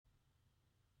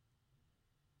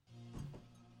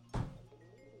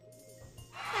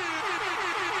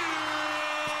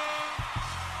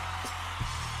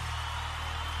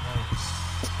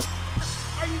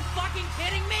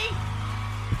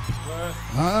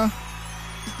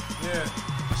Yeah.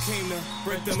 I came to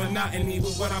break the monotony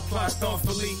with what I plot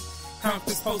thoughtfully.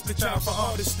 Compton's poster child for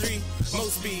artistry.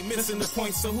 Most be missing the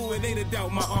point, so who are they to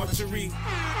doubt my archery?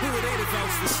 Who are they to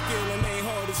vouch for skill and ain't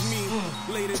hard as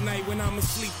me? Late at night when I'm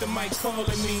asleep, the mic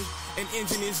calling me. An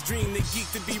engineer's dream, the geek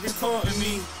to be recording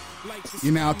me.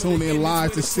 You're now tuned in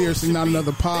live to Seriously Not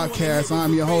Another Podcast.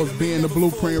 I'm your host, Ben the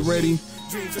Blueprint Ready.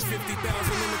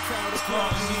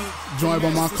 Joined by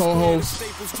my co-host,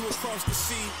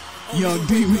 Young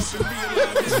Demons. Yo.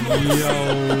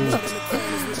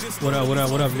 What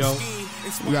up, yo?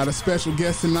 We got a special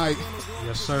guest tonight.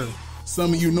 Yes, sir.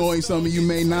 Some of you know him, some of you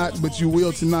may not, but you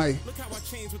will tonight.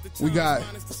 We got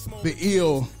the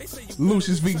ill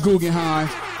Lucius V. Guggenheim.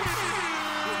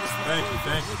 Thank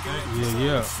you.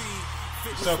 Yeah.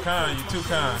 You're so kind. You're too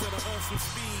kind.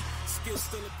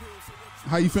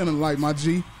 How you feeling, like my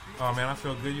G? Oh, man, I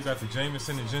feel good. You got the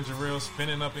Jameson and ginger ale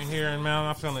spinning up in here, and, man,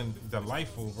 I'm feeling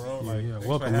delightful, bro. Thanks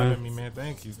welcome, for having man. me, man.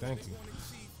 Thank you.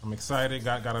 I'm excited.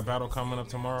 Got a battle coming up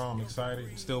tomorrow. I'm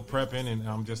excited. Still prepping, and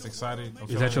I'm just excited. I'm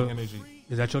feeling the energy.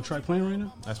 Is that your track playing right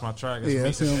now? That's my track.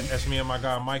 That's Me and my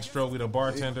guy Mike Stroh. We the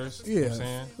bartenders. Yeah. You know what I'm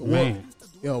saying? Man.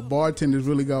 Yo, bartenders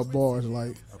really got bars,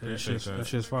 like I appreciate that. That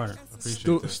shit's fire.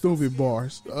 Appreciate that. stupid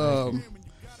bars.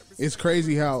 It's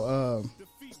crazy how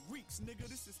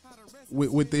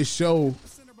with this show,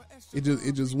 it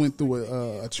just went through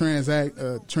a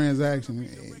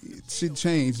transaction. Shit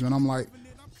changed, and I'm like,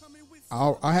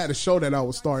 I had a show that I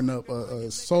was starting up,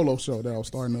 a solo show that I was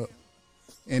starting up,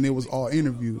 and it was all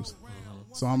interviews.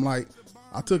 So I'm like,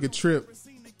 I took a trip,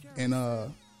 and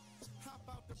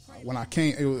when I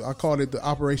came, I called it the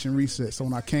Operation Reset. So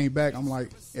when I came back, I'm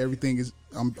like,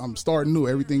 I'm starting new.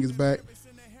 Everything is back.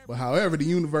 But however, the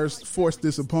universe forced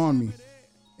this upon me,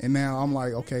 and now I'm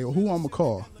like, okay, well, who I'm gonna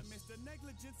call?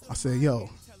 I said, yo,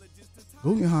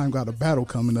 Guggenheim got a battle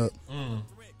coming up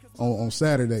on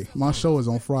Saturday. My show is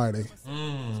on Friday.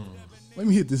 Let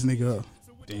me hit this nigga up.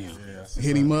 Damn. Yeah,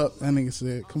 Hit him up. That nigga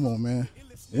said, come on, man.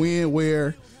 When,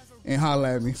 where, and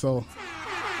holla at me. So,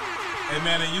 hey,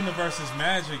 man, the universe is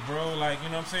magic, bro. Like, you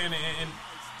know what I'm saying? And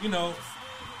you know,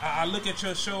 I look at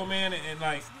your show, man, and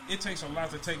like, it takes a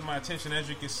lot to take my attention, as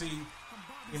you can see.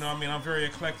 You know what I mean? I'm very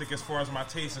eclectic as far as my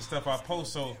taste and stuff I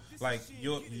post. So, like,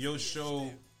 your show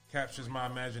captures my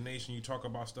imagination. You talk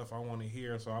about stuff I want to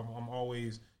hear. So I'm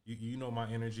always, you know my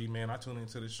energy, man. I tune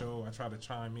into the show. I try to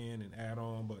chime in and add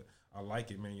on, but I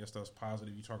like it, man. Your stuff's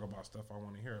positive. You talk about stuff I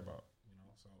want to hear about. You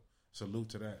know, so salute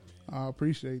to that, man. I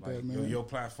appreciate that, man. Your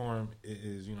platform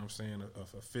is, you know what I'm saying,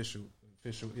 a official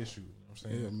issue. You know what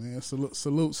I'm saying? Yeah, man. Salute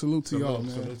to y'all,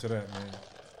 man. Salute to that, man.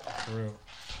 For real.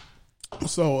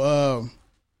 So,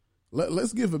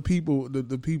 let's give the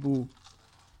people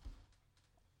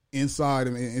inside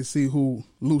and see who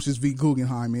Lucius V.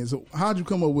 Guggenheim is. So how'd you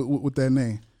come up with that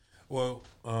name? Well,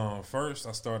 first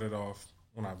I started off,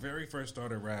 when I very first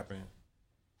started rapping,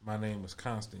 my name was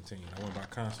Constantine. I went by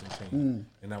Constantine.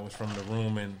 And that was from the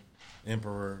Roman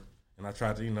emperor. And I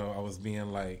tried to, I was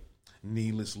being like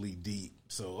needlessly deep.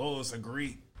 So, it's a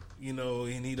Greek, and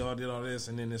he did all this.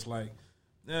 And then it's like,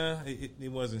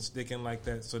 it wasn't sticking like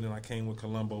that. So then I came with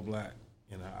Colombo Black.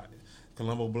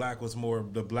 Colombo Black was more,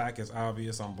 the black is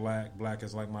obvious. I'm black. Black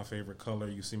is like my favorite color.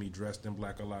 You see me dressed in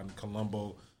black a lot. And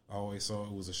Colombo, I always saw,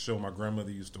 it was a show my grandmother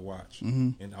used to watch.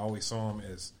 And I always saw him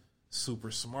as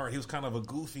super smart. He was kind of a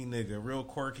goofy nigga, real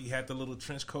quirky, had the little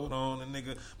trench coat on,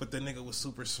 but the nigga was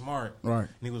super smart. Right. And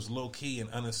he was low key and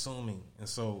unassuming. And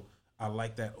so I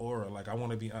like that aura. Like,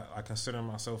 I consider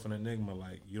myself an enigma.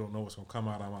 Like, you don't know what's going to come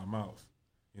out of my mouth.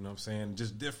 You know what I'm saying?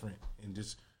 Just different and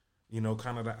just,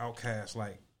 kind of the outcast.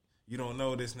 Like, you don't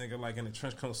know this nigga like in a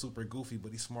trench coat, super goofy,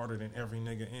 but he's smarter than every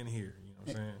nigga in here. You know what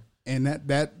I'm saying? And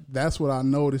that's what I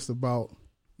noticed about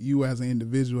you as an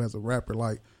individual, as a rapper.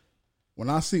 Like, when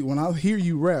I hear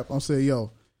you rap, I'm saying,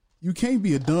 yo, you can't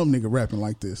be a dumb nigga rapping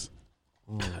like this.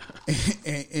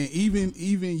 and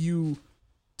even you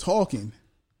talking,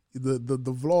 the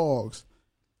vlogs,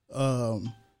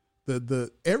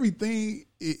 the everything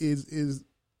is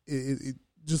it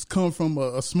just come from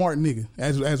a smart nigga,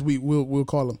 as we'll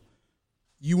call him.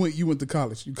 You went to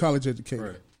college. You college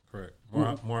educated. Correct.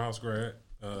 Morehouse grad,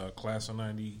 class of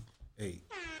 98. Yeah.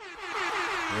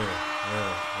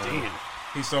 Damn.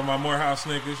 Peace to my Morehouse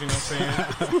niggas, you know what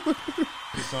I'm saying?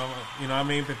 Peace to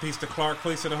my, peace to Clark,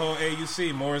 place to the whole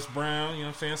AUC, Morris Brown, you know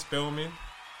what I'm saying? Spellman.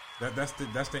 That's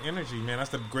the energy, man. That's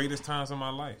the greatest times of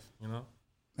my life,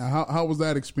 Now, how was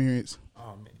that experience?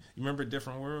 Oh man, you remember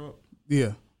Different World?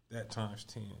 Yeah. That times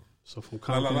 10. So from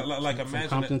Compton, imagine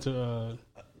Compton to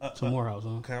Morehouse,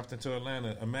 huh? Compton to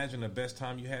Atlanta. Imagine the best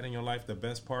time you had in your life, the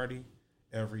best party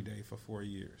every day for 4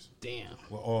 years. Damn.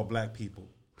 With all black people.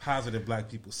 positive black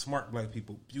people, smart black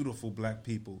people, beautiful black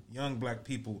people, young black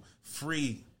people,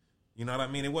 free. You know what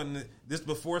I mean? It wasn't this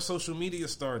before social media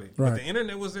started. Right. But the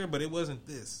internet was there, but it wasn't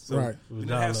this. So Right. we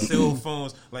didn't have cell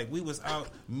phones. Like, we was out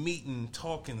meeting,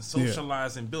 talking,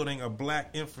 socializing, building a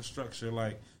black infrastructure.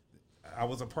 Like, I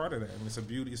was a part of that. And it's a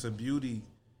beauty,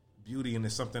 and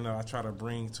it's something that I try to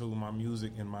bring to my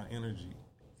music and my energy.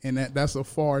 And that's a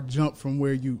far jump from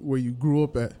where you grew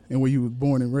up at and where you was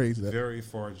born and raised at. Very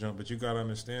far jump, but you got to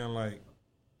understand, like,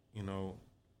 you know,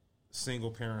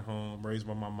 single parent home, raised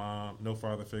by my mom, no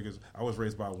father figures. I was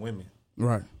raised by women.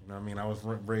 Right. You know what I mean? I was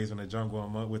raised in the jungle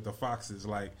with the foxes.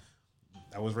 Like,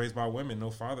 I was raised by women, no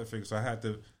father figures. So I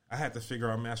had to figure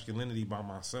out masculinity by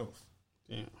myself.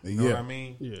 Damn. You know what I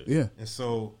mean? Yeah. And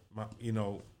so,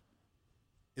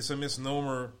 it's a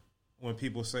misnomer when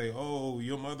people say, "Oh,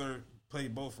 your mother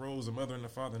played both roles, a mother and a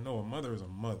father." No, a mother is a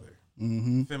mother.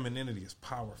 Mm-hmm. Femininity is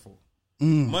powerful.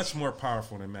 Much more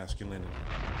powerful than masculinity.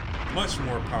 Much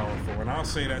more powerful. And I'll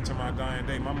say that to my dying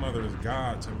day. My mother is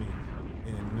God to me.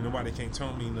 And nobody can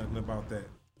tell me nothing about that.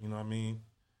 You know what I mean?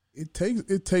 It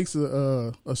takes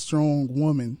a strong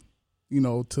woman, you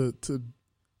know, to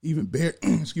even bear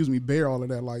bear all of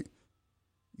that. Like,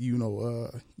 you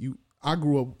know, I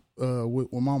grew up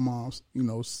with my mom's, you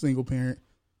know, single parent.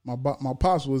 My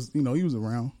pops was, you know, he was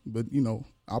around, but, you know,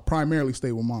 I primarily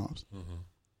stayed with moms. Mm-hmm.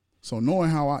 So knowing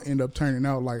how I end up turning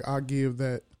out, like, I give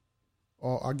that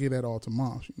all to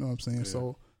moms. You know what I'm saying? Yeah.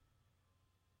 So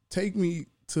take me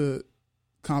to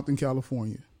Compton,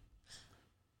 California.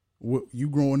 You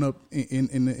growing up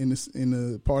in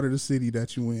the part of the city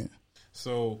that you in.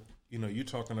 So, you know, you're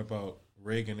talking about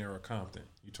Reagan era Compton.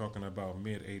 You're talking about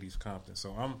mid 80s Compton.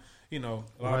 So I'm, you know,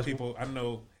 a lot of people, I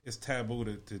know it's taboo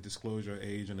to disclose your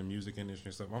age in the music industry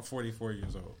and stuff. I'm 44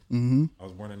 years old. Mm-hmm. I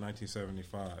was born in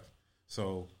 1975.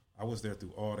 So I was there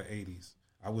through all the 80s.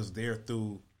 I was there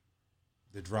through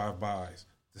the drive-bys,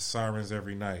 the sirens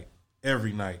every night,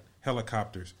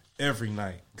 helicopters every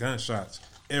night, gunshots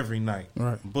every night.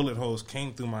 Right. Bullet holes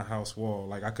came through my house wall.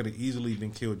 Like, I could have easily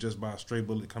been killed just by a stray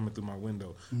bullet coming through my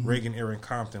window. Mm-hmm. Reagan era in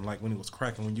Compton, like when it was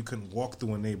cracking, when you couldn't walk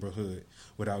through a neighborhood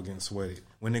without getting sweated,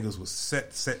 when niggas was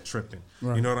set tripping.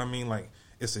 Right. You know what I mean? Like,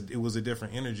 it was a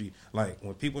different energy. Like,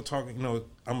 when people talk, you know,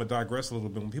 I'm going to digress a little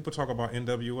bit. When people talk about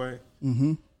NWA,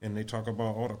 mm-hmm. and they talk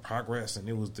about all the progress and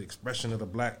it was the expression of the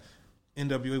black,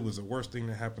 NWA was the worst thing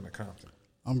that happened to Compton.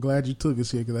 I'm glad you took us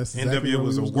here because that's exactly NWA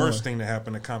was the worst thing that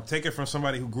happened to Compton. Take it from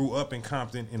somebody who grew up in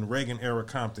Compton, in Reagan era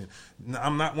Compton.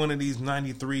 I'm not one of these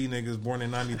 93 niggas born in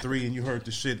 93 and you heard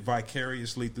the shit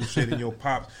vicariously through shit in your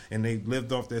pops and they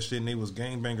lived off that shit and they was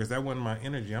gangbangers. That wasn't my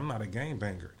energy. I'm not a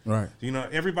gangbanger. Right. You know,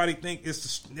 everybody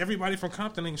from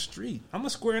Compton ain't street. I'm a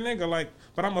square nigga, like,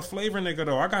 but I'm a flavor nigga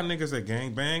though. I got niggas that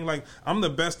gangbang. Like, I'm the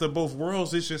best of both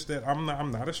worlds. It's just that I'm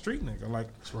not a street nigga. Like,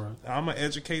 that's right. I'm an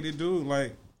educated dude.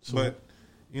 Like, but.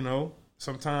 You know,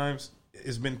 sometimes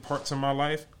it's been parts of my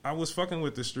life I was fucking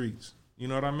with the streets. You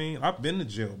know what I mean? I've been to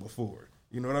jail before.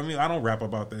 You know what I mean? I don't rap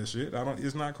about that shit.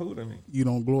 It's not cool to me. You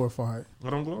don't glorify it. I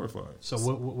don't glorify it. So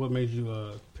what made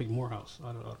you pick Morehouse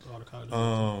out of all the colleges?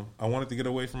 I wanted to get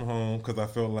away from home because I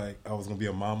felt like I was gonna be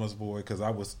a mama's boy because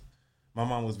my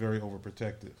mom was very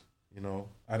overprotective. You know,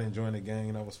 I didn't join the gang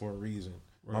and that was for a reason.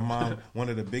 Right. My mom, one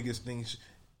of the biggest things,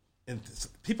 and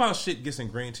people's shit gets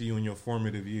ingrained to you in your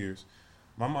formative years.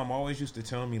 My mom always used to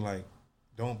tell me, like,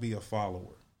 don't be a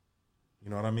follower. You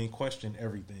know what I mean? Question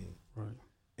everything. Right.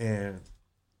 And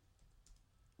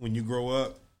when you grow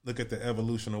up, look at the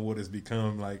evolution of what it's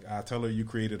become. Like, I tell her you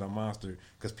created a monster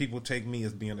because people take me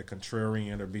as being a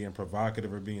contrarian or being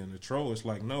provocative or being a troll. It's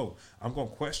like, no, I'm going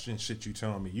to question shit you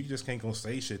telling me. You just can't go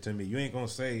say shit to me. You ain't going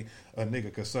to say a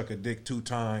nigga could suck a dick 2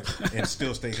 times and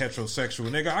still stay heterosexual.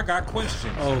 Nigga, I got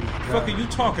questions. Oh, what the fuck are you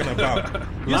talking about?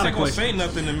 You just ain't going to say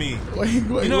nothing to me. Wait,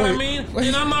 you know what I mean?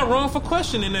 And I'm not wrong for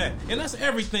questioning that. And that's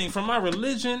everything from my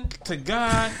religion to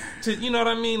God to, you know what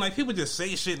I mean? Like, people just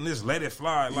say shit and just let it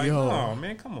fly. Like, oh,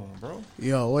 man, come on, bro.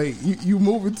 Yo, wait, you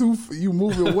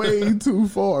moving way too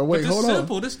far. Wait, hold on. It's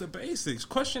simple. This is the basics.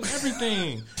 Question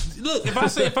everything. Look,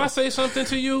 if I say something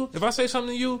to you,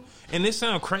 and it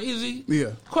sound crazy,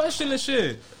 yeah, question the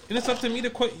shit, and it's up to me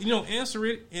to answer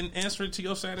it and answer it to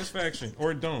your satisfaction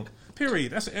or don't.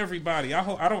 Period. That's everybody.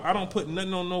 I don't put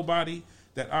nothing on nobody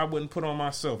that I wouldn't put on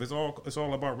myself. It's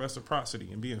all about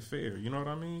reciprocity and being fair. You know what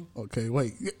I mean? Okay,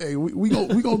 wait. Hey, we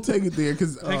gonna take it there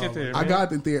because I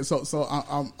got it there. So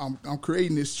I'm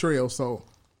creating this trail. So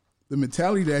the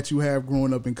mentality that you have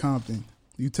growing up in Compton,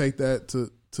 you take that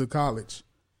to college.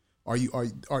 Are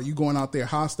you going out there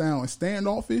hostile and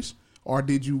standoffish, or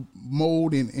did you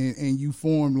mold and you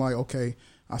form like, okay,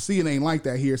 I see it ain't like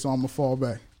that here, so I'm gonna fall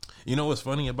back? You know what's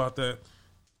funny about that?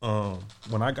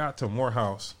 when I got to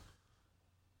Morehouse,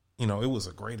 you know, it was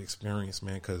a great experience,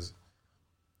 man, because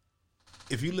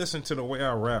if you listen to the way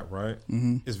I rap, right,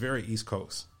 it's very East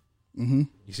Coast. You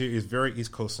see, it's very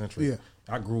East Coast centric. Yeah.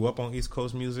 I grew up on East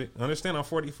Coast music. Understand, I'm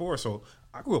 44, so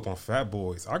I grew up on Fat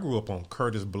Boys. I grew up on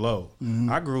Curtis Blow.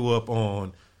 I grew up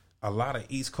on a lot of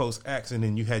East Coast acts, and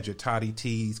then you had your Toddy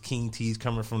T's, King T's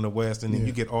coming from the West, and then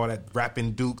you get all that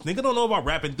Rapping Duke. Niggas don't know about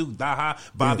Rapping Duke, Daha,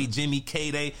 Bobby, Jimmy,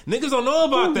 K-Day. Niggas don't know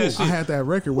about that shit. I had that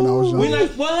record when I was young. We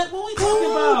like, what? What we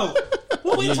talking about?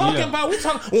 What we talking about? We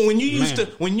talking when you used to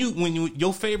when you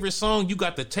your favorite song, you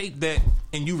got the tape deck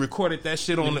and you recorded that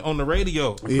shit on the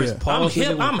radio. Yeah. I'm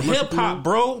hip hop,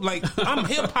 bro. Like I'm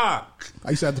hip hop.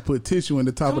 I used to have to put tissue in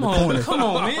the top of the Come on, corner. come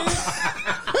on, man.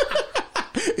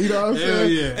 You know what I'm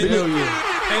saying? yeah.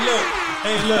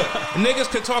 Hey, look,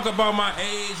 niggas could talk about my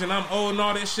age and I'm old and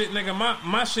all that shit, nigga.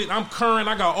 My shit, I'm current.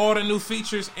 I got all the new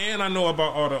features and I know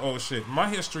about all the old shit. My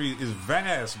history is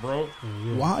vast, bro.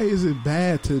 Why is it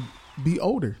bad to be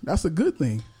older? That's a good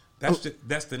thing.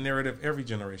 That's the narrative. Every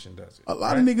generation does it. A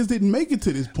lot of niggas didn't make it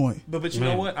to this point. But you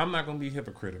know what? I'm not gonna be a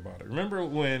hypocrite about it. Remember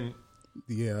when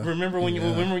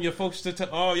your folks used to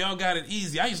tell, oh, y'all got it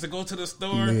easy. I used to go to the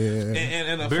store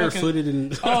and a barefooted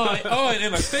and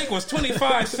a steak was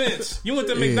 25 cents. You went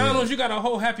to McDonald's, you got a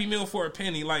whole Happy Meal for a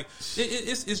penny. Like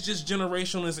it's just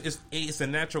generational. It's a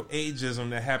natural ageism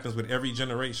that happens with every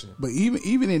generation. But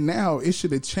even in now, it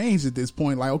should have changed at this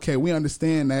point. Like, okay, we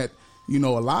understand that, you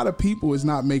know, a lot of people is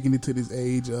not making it to this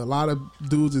age. A lot of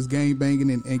dudes is gang banging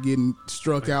and getting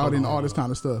struck out and all this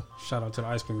kind of stuff. Shout out to the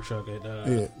ice cream truck at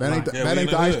that ain't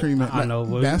the ice cream man. I know,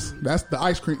 but that's the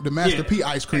ice cream, the Master P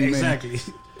ice cream exactly. man.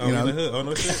 Oh, in the hood. Oh,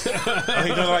 no shit. Oh,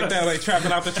 he doing like that, like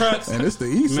trapping out the trucks. And it's the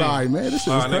east side, man. This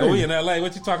shit is crazy. Nigga, we in LA.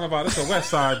 What you talking about? It's the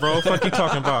west side, bro. What the fuck you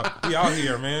talking about? We out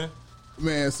here, man.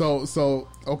 Man, so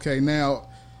okay, now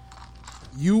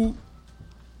you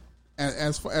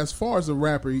as far as a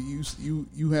rapper,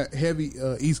 you had heavy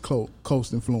East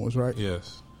Coast influence, right?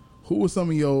 Yes. Who were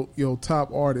some of your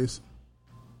top artists?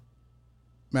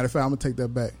 Matter of fact, I'm gonna take that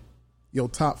back. Your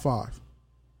top 5.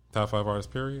 Top 5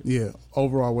 artists, period? Yeah,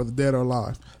 overall, whether dead or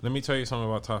alive. Let me tell you something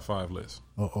about top 5 lists.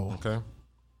 Okay.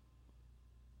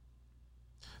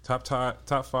 Top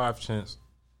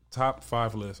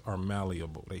 5 lists are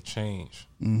malleable. They change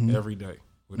every day.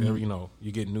 With every,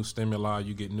 you get new stimuli,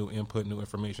 you get new input, new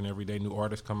information every day. New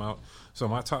artists come out. So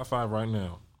my top 5 right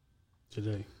now,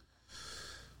 today,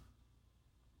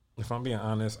 if I'm being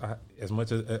honest, as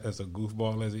much as a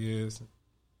goofball as he is,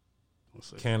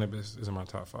 Cannabis is in my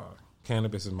top 5.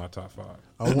 Cannabis is my top 5.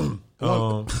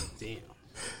 damn.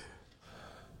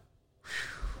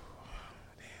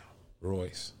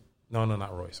 Royce. No,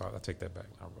 not Royce. I take that back.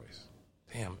 Not Royce.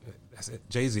 Damn, that's it.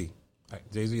 Jay-Z.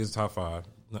 Jay-Z is top 5.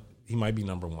 He might be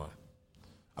number 1.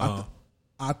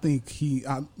 I think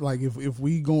if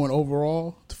we going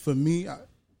overall, for me,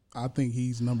 I think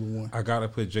he's number 1. I gotta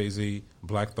put Jay-Z,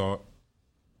 Black Thought.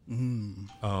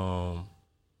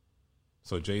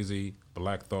 So Jay-Z,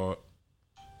 Black Thought.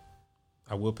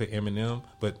 I will put Eminem,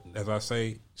 but as I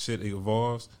say, shit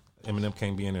evolves. Eminem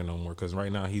can't be in there no more because right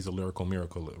now he's a lyrical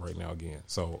miracle right now again.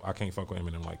 So I can't fuck with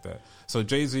Eminem like that. So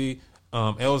Jay-Z,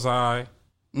 Elzhi.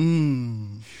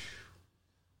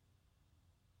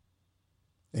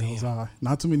 Elzhi.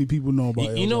 Not too many people know about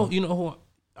Elzhi. You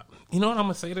know what I'm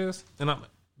gonna say this, and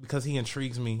because he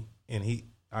intrigues me, and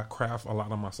I craft a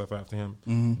lot of my stuff after him.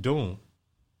 Doom.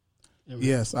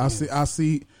 Yes, I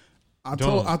see. I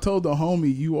told the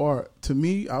homie, you are, to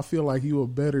me, I feel like you are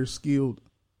better skilled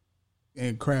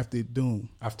and crafted Doom.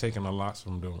 I've taken a lot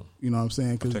from Doom. You know what I'm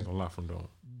saying? I've taken a lot from Doom.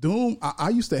 Doom, I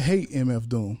used to hate MF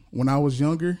Doom when I was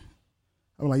younger.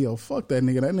 I was like, yo, fuck that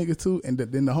nigga too. And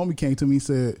then the homie came to me and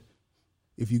said,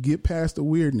 if you get past the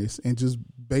weirdness and just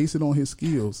base it on his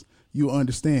skills, you'll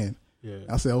understand. Yeah.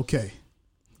 I said, okay,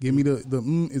 give me the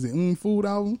is it Food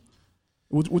album?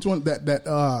 Which one? That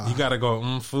you gotta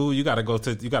go Food. You gotta go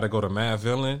to Mad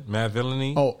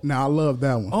Villainy. Oh, now I love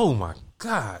that one. Oh my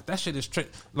god, that shit is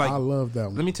like, I love that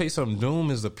one. Let me tell you something.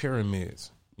 Doom is the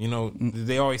pyramids. You know,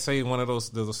 they always say one of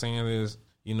those saying is,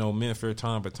 men fear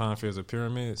time, but time fears the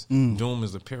pyramids. Doom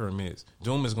is the pyramids.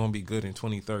 Doom is gonna be good in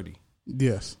 2030.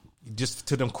 Yes. Just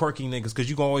to them quirky niggas, because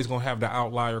you always gonna have the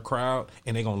outlier crowd,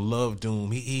 and they gonna love Doom.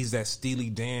 He's that Steely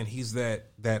Dan. He's that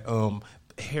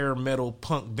hair metal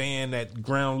punk band at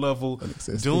ground level.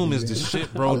 Doom is the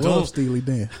shit, bro. I love Steely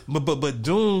Dan. But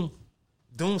Doom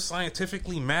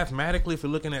scientifically, mathematically, if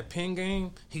you're looking at pen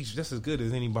game, he's just as good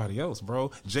as anybody else,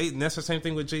 bro. And that's the same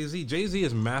thing with Jay-Z. Jay-Z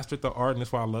has mastered the art, and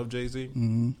that's why I love Jay-Z.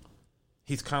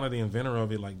 he's kind of the inventor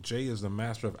of it. Like Jay is the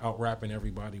master of out rapping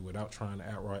everybody without trying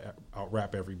to out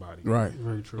rap everybody. Right.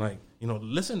 Very true. Like, you know,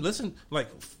 listen. Like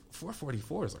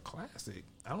 444 is a classic.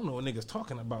 I don't know what niggas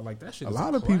talking about. Like that shit. A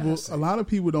lot of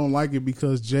people don't like it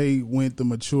because Jay went the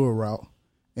mature route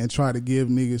and tried to give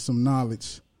niggas some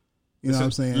knowledge. You know what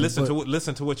I'm saying?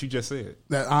 Listen to what you just said.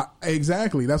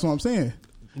 Exactly. That's what I'm saying.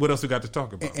 What else we got to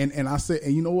talk about? And I said,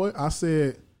 and you know what? I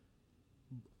said,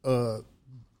 I'm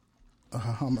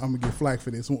gonna get flack for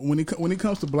this. When it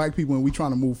comes to black people and we trying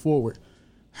to move forward,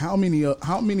 how many of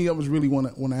us really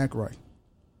want to act right?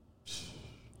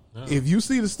 No. If you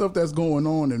see the stuff that's going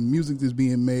on and music that's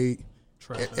being made,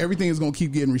 everything is gonna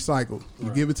keep getting recycled.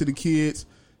 You give it to the kids,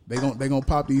 they gonna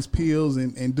pop these pills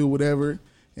and do whatever.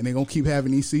 And they're going to keep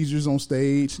having these seizures on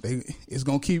stage. It's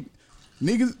going to keep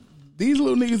niggas. These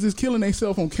little niggas is killing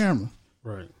themselves on camera.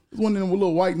 Right. One of them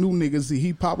little white new niggas.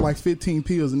 He popped like 15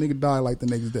 pills and nigga died like the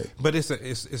next day. But it's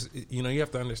you know, you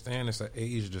have to understand it's an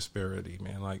age disparity,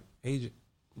 man. Like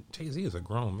Jay-Z is a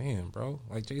grown man, bro.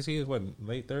 Like Jay-Z is what,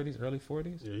 late 30s, early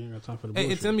 40s? Yeah, you ain't got time for the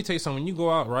bullshit. Hey, let me tell you something. When you go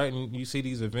out, right, and you see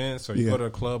these events or you go to a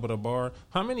club or a bar,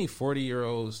 how many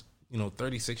 40-year-olds, you know,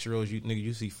 36-year-olds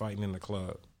you see fighting in the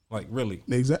club? Like, really?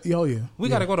 Exactly. Oh, yeah. We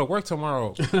got to go to work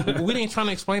tomorrow. We ain't trying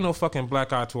to explain no fucking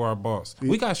black eye to our boss.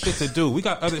 We got shit to do. We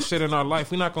got other shit in our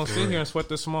life. We're not going to sit here and sweat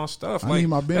the small stuff. I need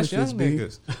my benefits, that's young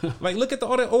niggas. Like, look at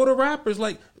all the older rappers.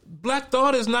 Like, Black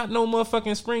Thought is not no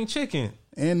motherfucking spring chicken.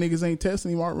 And niggas ain't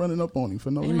testing him, aren't running up on him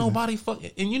for no reason. Nobody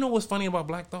fucking... And you know what's funny about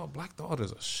Black Thought? Black Thought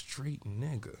is a street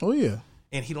nigga. Oh, yeah.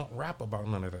 And he don't rap about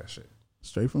none of that shit.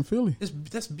 Straight from Philly.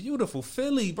 That's beautiful.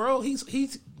 Philly, bro.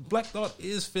 He's Black Thought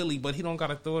is Philly, but he don't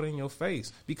gotta throw it in your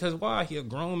face. Because why? He a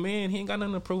grown man. He ain't got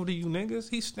nothing to prove to you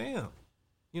niggas. He's stamped.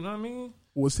 You know what I mean?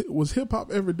 Was hip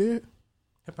hop ever dead?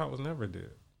 Hip hop was never dead.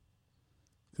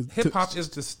 Hip hop is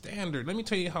the standard. Let me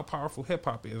tell you how powerful hip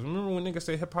hop is. Remember when niggas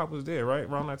say hip hop was dead, right?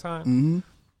 Around that time?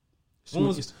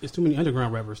 Mm-hmm. It's too many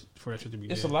underground rappers for that shit to be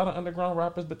dead. It's a lot of underground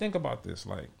rappers, but think about this.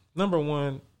 Like, number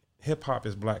one, hip hop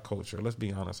is black culture. Let's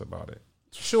be honest about it.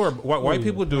 Sure, white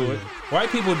people do it. White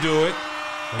people do it.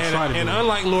 And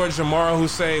unlike Lord Jamar, who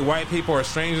say white people are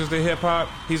strangers to hip hop,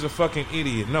 he's a fucking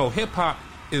idiot. No, hip hop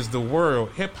is the world.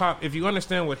 Hip hop, if you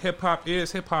understand what hip hop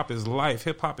is life.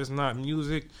 Hip hop is not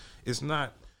music. It's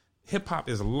not. Hip hop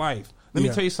is life. Let me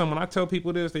tell you something. When I tell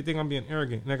people this, they think I'm being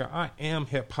arrogant. Nigga, I am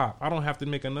hip hop. I don't have to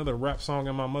make another rap song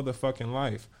in my motherfucking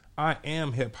life. I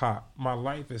am hip hop. My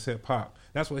life is hip hop.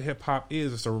 That's what hip hop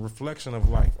is. It's a reflection of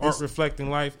life. Art reflecting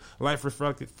life. Life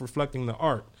reflecting the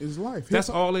art. It's life. That's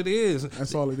all it is.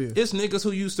 That's all it is. It's niggas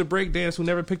who used to break dance who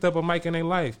never picked up a mic in their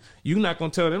life. You not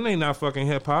gonna tell them they not fucking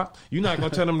hip hop. You not gonna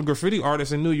tell them the graffiti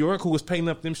artists in New York who was painting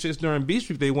up them shits during Beat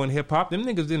Street they wasn't hip hop. Them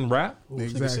niggas didn't rap.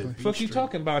 Exactly. Fuck you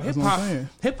talking about? Hip what hop. I'm saying.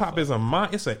 Hip hop is a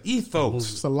mind. It's an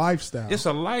ethos. It's a lifestyle. It's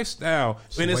a lifestyle.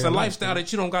 And it's way a of lifestyle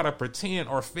that you don't gotta pretend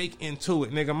or fake into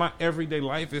it, nigga. My everyday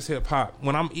life is hip hop.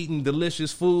 When I'm eating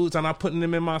delicious foods and I'm putting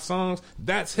them in my songs,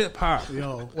 that's hip hop.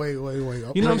 Yo, wait. You know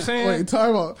what I'm saying? Wait, talk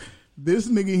about this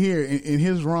nigga here in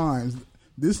his rhymes.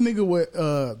 This nigga with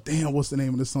what's the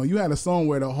name of the song? You had a song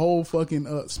where the whole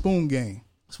fucking Spoon Game.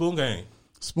 Spoon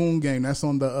Game. That's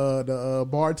on the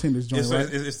bartender's joint, right?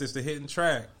 It's the hidden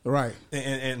track, right?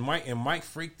 And Mike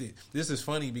freaked it. This is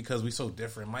funny because we so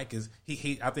different. Mike is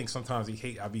I think sometimes he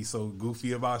hate I be so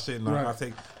goofy about shit, and right. I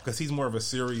take because he's more of a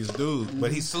serious dude,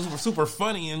 but he's super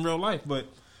funny in real life. But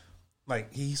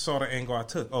like he saw the angle I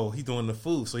took. Oh, he doing the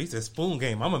food, so he said Spoon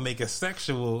Game. I'm gonna make it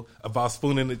sexual about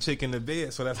spooning the chick in the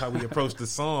bed. So that's how we approached the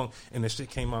song, and the shit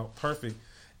came out perfect.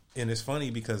 And it's funny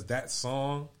because that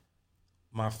song,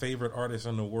 my favorite artist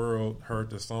in the world heard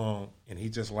the song, and he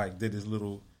just like did his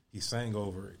little. He sang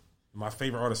over it. My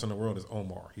favorite artist in the world is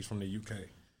Omar. He's from the UK.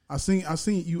 I seen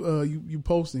you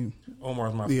posting.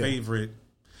 Omar's my favorite.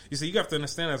 You see, you have to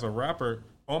understand as a rapper,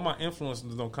 all my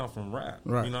influences don't come from rap.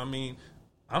 Right. You know what I mean?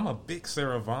 I'm a big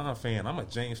Sarah Vaughan fan. I'm a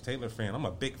James Taylor fan. I'm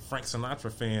a big Frank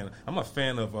Sinatra fan. I'm a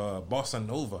fan of Bossa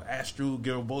Nova, Astrud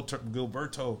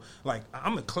Gilberto. Like,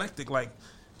 I'm eclectic. Like,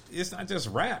 it's not just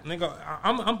rap, nigga.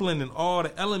 I'm blending all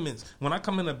the elements. When I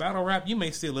come into battle rap, you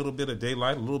may see a little bit of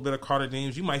Daylight, a little bit of Carter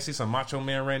Deems. You might see some Macho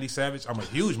Man Randy Savage. I'm a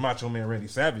huge Macho Man Randy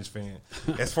Savage fan.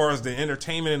 As far as the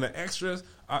entertainment and the extras,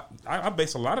 I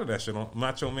base a lot of that shit on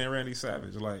Macho Man Randy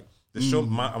Savage. Like, the show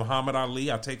Muhammad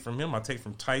Ali, I take from him. I take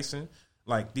from Tyson.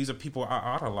 Like, these are people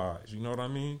I idolize. You know what I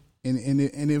mean?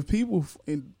 And if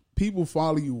people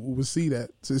follow you, will see that.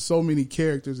 So there's so many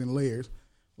characters and layers.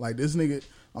 Like this nigga,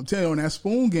 I'm telling you, on that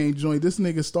Spoon Game joint, this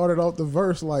nigga started off the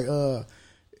verse like,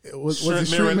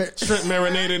 Shrimp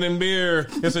marinated in beer.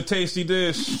 It's a tasty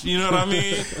dish. You know what I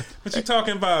mean? What you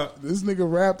talking about? This nigga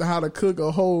rapped how to cook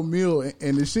a whole meal,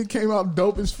 and the shit came out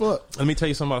dope as fuck. Let me tell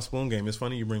you something about Spoon Game. It's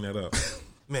funny you bring that up.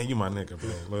 Man, you my nigga, bro.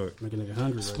 Look. Make a nigga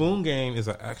hungry. Spoon Game is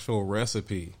an actual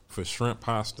recipe for shrimp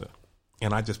pasta,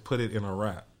 and I just put it in a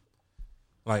wrap.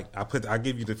 Like I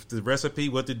give you the recipe,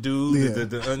 what to do,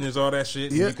 the onions, all that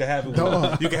shit. Yeah. You can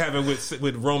have it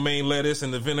with romaine lettuce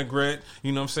and the vinaigrette.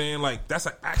 You know what I'm saying? Like that's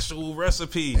an actual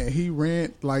recipe. And he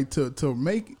ran like to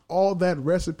make all that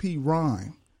recipe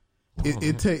rhyme.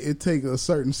 It take a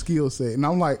certain skill set, and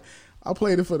I'm like. I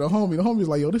played it for the homie. The homie's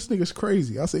like, yo, this nigga's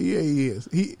crazy. I said, yeah, he is.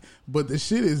 But the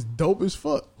shit is dope as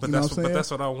fuck. But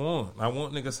that's what I want. I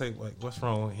want niggas say, like, what's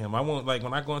wrong with him? I want, like,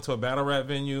 when I go into a battle rap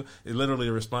venue, it literally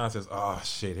the response is, oh,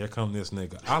 shit, here come this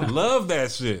nigga. I love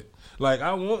that shit. Like,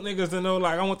 I want niggas to know,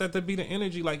 like, I want that to be the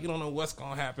energy. Like, you don't know what's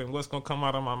going to happen, what's going to come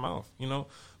out of my mouth, you know?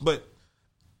 But,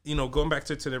 you know, going back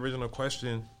to the original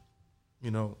question,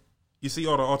 you know, you see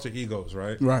all the alter egos,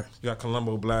 right? Right. You got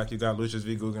Columbo Black, you got Lucius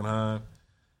V. Guggenheim.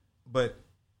 But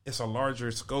it's a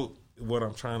larger scope. What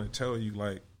I'm trying to tell you,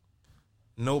 like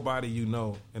nobody you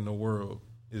know in the world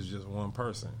is just one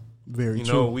person. Very true.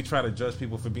 You know, we try to judge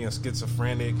people for being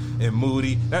schizophrenic and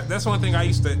moody. That's one thing I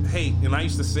used to hate, and I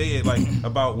used to say it like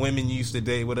about women you used to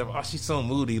date, whatever. Oh, she's so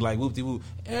moody, like whoop-de-whoop.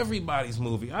 Everybody's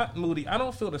moody. I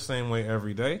don't feel the same way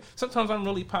every day. Sometimes I'm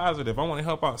really positive. I want to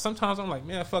help out. Sometimes I'm like,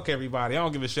 man, fuck everybody. I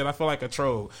don't give a shit. I feel like a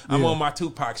troll. I'm on my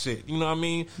Tupac shit. You know what I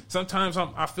mean? Sometimes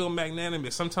I feel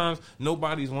magnanimous. Sometimes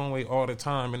nobody's one way all the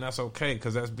time, and that's okay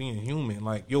because that's being human.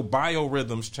 Like your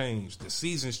biorhythms change, the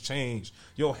seasons change,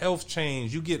 your health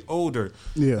change. You get older.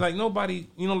 Yeah. Like nobody,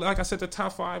 you know, like I said, the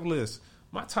top 5 list.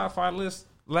 My top 5 list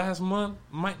last month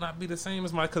might not be the same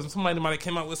as my, because somebody might have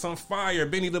came out with some fire.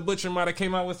 Benny the Butcher might have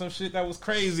came out with some shit that was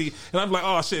crazy. And I'm like,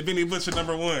 oh shit, Benny the Butcher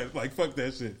 #1. Like, fuck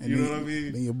that shit. You know what I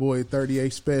mean? Then your boy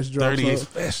 38 Special drops 38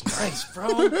 Special. Nice,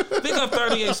 bro. Big up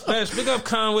 38 Special. Big up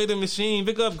Conway the Machine.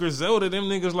 Big up Griselda. Them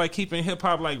niggas like keeping hip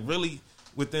hop like really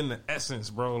within the essence,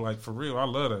 bro. Like for real. I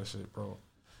love that shit, bro.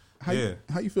 How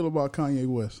you feel about Kanye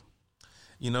West?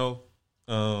 You know,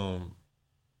 and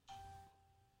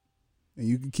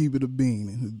you can keep it a bean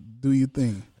and do your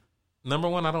thing.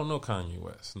 #1, I don't know Kanye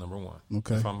West. #1.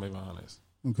 Okay. If I'm being honest.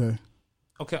 Okay.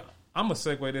 I'm gonna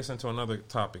segue this into another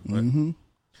topic, but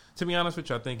to be honest with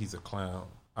you, I think he's a clown.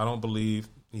 I don't believe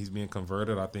he's being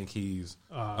converted. I think he's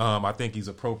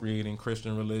appropriating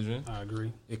Christian religion. I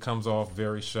agree. It comes off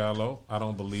very shallow. I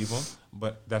don't believe him,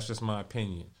 but that's just my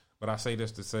opinion. But I say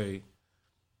this to say,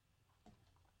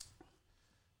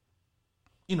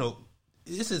 you know,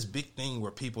 it's this big thing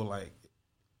where people like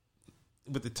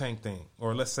with the Tank thing,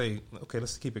 or let's say, okay,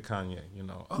 let's keep it Kanye, you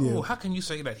know. How can you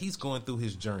say that he's going through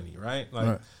his journey, right?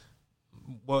 Like,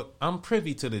 well, I'm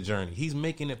privy to the journey. He's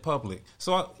making it public.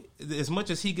 So as much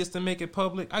as he gets to make it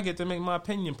public, I get to make my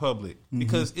opinion public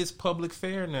because it's public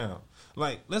fair now.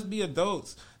 Like, let's be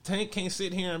adults. Tank can't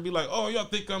sit here and be like, oh, y'all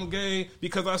think I'm gay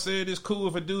because I said it's cool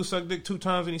if a dude suck dick 2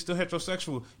 times and he's still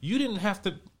heterosexual. You didn't have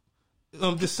to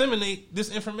disseminate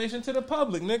this information to the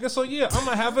public, nigga. So yeah, I'm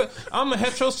a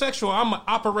heterosexual. I'm an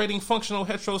operating functional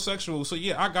heterosexual. So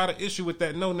yeah, I got an issue with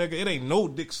that. No, nigga, it ain't no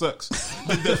dick sucks.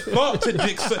 The thought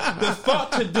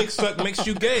to dick suck makes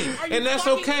you gay, and that's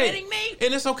okay.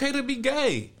 And it's okay to be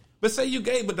gay. But say you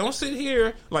gay, but don't sit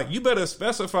here like you better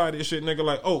specify this shit, nigga.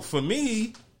 Like, oh, for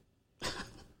me,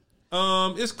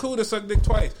 it's cool to suck dick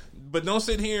twice. But don't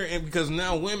sit here and because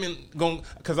now women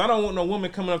because I don't want no woman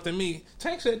coming up to me.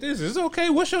 Tank said this is okay.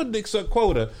 What's your dick suck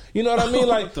quota? You know what I mean?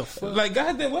 Like, what the fuck? Like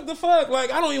goddamn, what the fuck?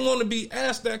 Like, I don't even want to be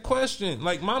asked that question.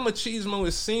 Like, my machismo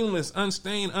is seamless,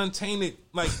 unstained, untainted.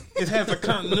 Like, it has a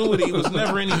continuity. It was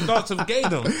never any thoughts of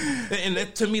gaydom. And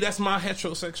that, to me, that's my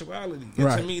heterosexuality.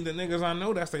 And to me, the niggas I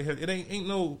know, that's it ain't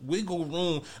no wiggle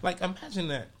room. Like, imagine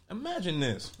that. Imagine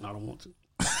this. I don't want to.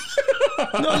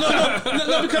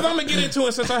 No, because I'm gonna get into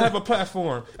it since I have a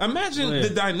platform. Imagine the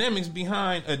dynamics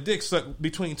behind a dick suck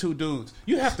between 2 dudes.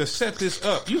 You have to set this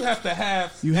up. You have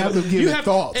to give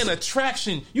thoughts. An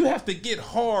attraction. You have to get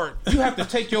hard. You have to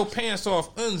take your pants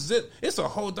off, unzip. It's a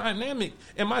whole dynamic.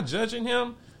 Am I judging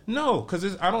him? No,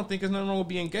 because I don't think there's nothing wrong with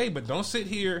being gay, but don't sit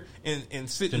here and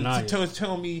sit and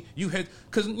tell me you had,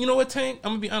 because you know what, Tank?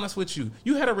 I'm going to be honest with you.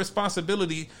 You had a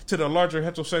responsibility to the larger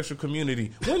heterosexual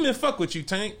community. Women fuck with you,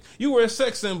 Tank. You were a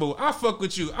sex symbol. I fuck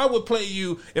with you. I would play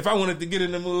you if I wanted to get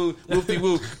in the mood.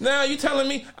 Whoop-de-whoop. Now you telling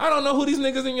me I don't know who these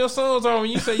niggas in your songs are when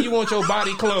you say you want your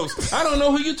body close. I don't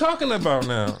know who you talking about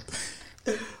now.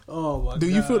 Oh, my God. Do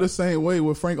you feel the same way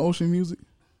with Frank Ocean music?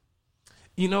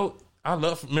 You know,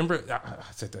 remember,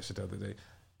 I said that shit the other day.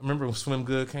 Remember when Swim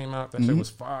Good came out? That shit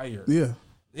was fire. Yeah.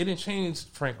 it didn't change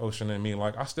Frank Ocean and me.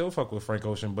 Like, I still fuck with Frank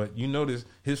Ocean, but you notice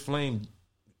his flame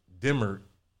dimmed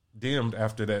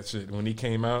after that shit when he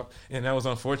came out, and that was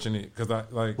unfortunate because I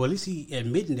like. Well, at least he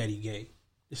admitting that he gay.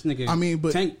 This nigga, I mean,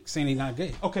 but Tank saying he not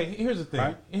gay. Okay, here's the thing.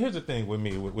 Right? Here's the thing with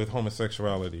me with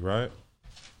homosexuality, right?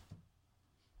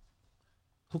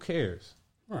 Who cares?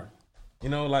 Right. You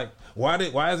know, like why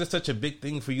is it such a big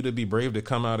thing for you to be brave to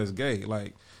come out as gay?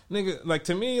 Like, nigga, like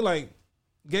to me, like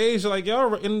gays, like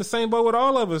y'all in the same boat with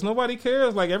all of us. Nobody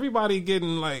cares. Like everybody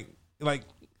getting like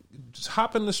just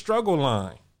hopping the struggle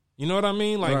line. You know what I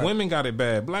mean? Like women got it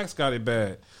bad, blacks got it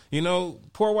bad. You know,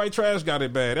 poor white trash got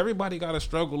it bad. Everybody got a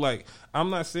struggle. Like I'm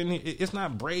not sitting here. It's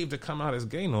not brave to come out as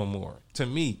gay no more. To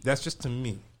me, that's just to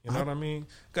me. You know what I mean?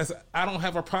 Because I don't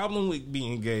have a problem with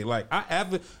being gay. Like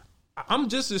I'm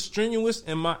just as strenuous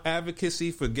in my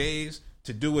advocacy for gays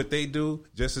to do what they do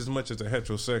just as much as a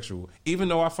heterosexual. Even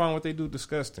though I find what they do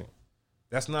disgusting.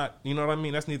 That's not, you know what I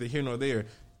mean? That's neither here nor there.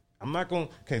 I'm not going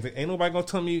to, ain't nobody going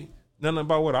to tell me nothing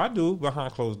about what I do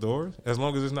behind closed doors, as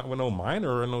long as it's not with no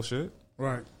minor or no shit.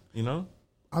 Right. You know?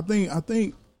 I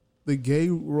think the gay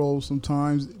role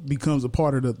sometimes becomes a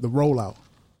part of the rollout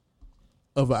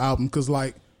of an album. Because,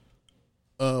 like,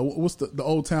 what's the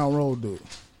Old Town Road dude?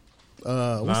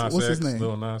 What's his name?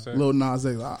 Lil Nas X. Lil Nas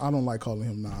X. I don't like calling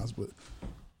him Nas, but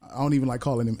I don't even like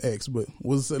calling him X. But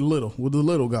was the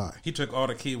little guy? He took all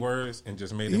the key words and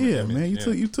just made them. Yeah, man.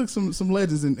 You took some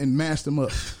legends and mashed them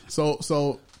up.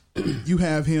 So you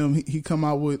have him. He come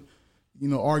out with, you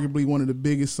know, arguably one of the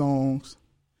biggest songs,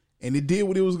 and it did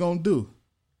what it was gonna do.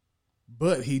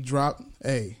 But he dropped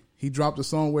a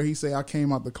song where he say I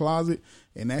came out the closet,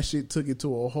 and that shit took it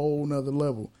to a whole nother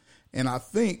level. And I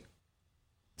think,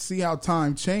 see how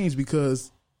time changed,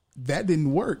 because that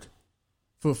didn't work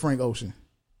for Frank Ocean.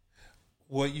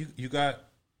 Well, you got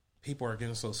people are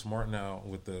getting so smart now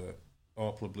with the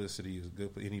all publicity is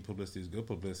good, any publicity is good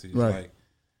publicity. It's right. Like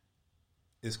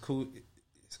it's cool.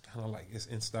 It's kind of like it's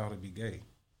in style to be gay,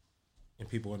 and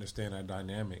people understand that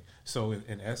dynamic. So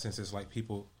in essence, it's like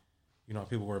people, you know,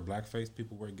 people wear blackface,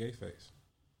 people wear gay face.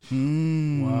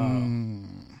 Wow,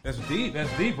 that's deep.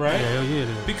 That's deep, right? Yeah, it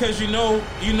is. Because you know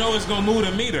it's gonna move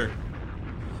the meter.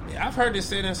 I've heard this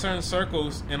said in certain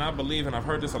circles, and I believe, and I've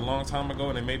heard this a long time ago,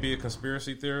 and it may be a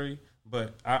conspiracy theory,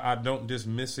 but I don't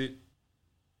dismiss it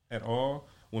at all.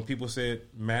 When people said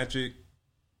Magic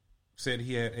said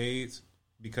he had AIDS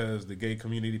because the gay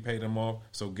community paid him off,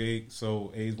 so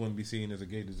AIDS wouldn't be seen as a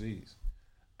gay disease.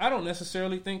 I don't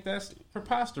necessarily think that's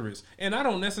preposterous, and I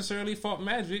don't necessarily fault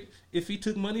Magic if he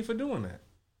took money for doing that.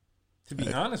 To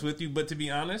be honest with you, but to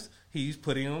be honest, he's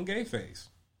putting on gay face.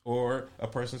 Or a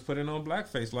person's putting on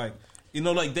blackface, like, you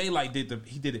know, like Daylight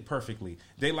he did it perfectly.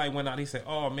 Daylight went out, he said,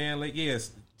 "Oh man, like,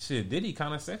 yes, shit, Diddy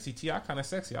kind of sexy, T.I. kind of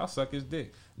sexy. I'll suck his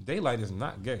dick." Daylight is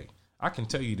not gay. I can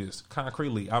tell you this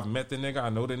concretely. I've met the nigga. I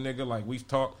know the nigga. Like, we've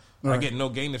talked. Right. I get no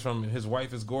gayness from him. His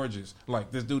wife is gorgeous. Like,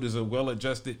 this dude is a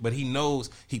well-adjusted, but he knows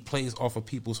he plays off of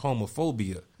people's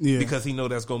homophobia because he know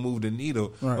that's gonna move the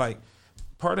needle. Right. Like,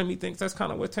 part of me thinks that's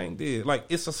kind of what Tank did. Like,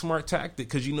 it's a smart tactic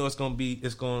because you know it's gonna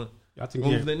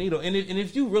move the needle. And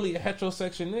if you really a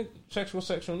heterosexual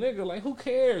nigga, like, who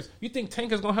cares? You think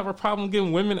Tank is gonna have a problem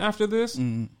getting women after this?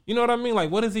 You know what I mean?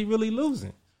 Like, what is he really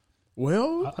losing?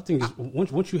 Well, I think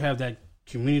once you have that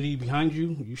community behind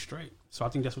you, you straight. So I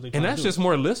think that's what they. And that's just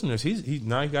more listeners. He's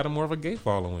now he got more of a gay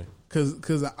following.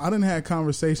 Because I done had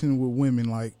conversations with women,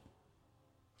 like,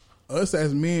 us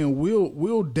as men,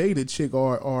 we'll date a chick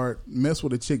or mess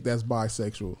with a chick that's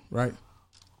bisexual, right?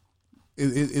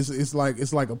 It's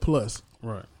like a plus.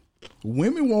 Right.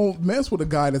 Women won't mess with a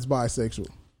guy that's bisexual.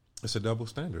 It's a double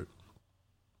standard.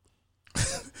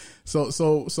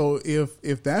 So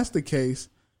if that's the case,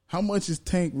 how much is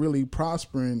Tank really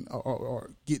prospering or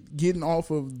getting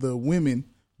off of the women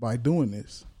by doing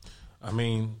this? I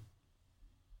mean,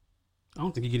 I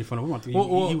don't think he get it from the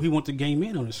women. He wants the gay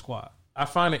men on his squad. I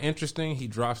find it interesting. He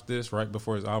drops this right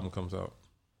before his album comes out.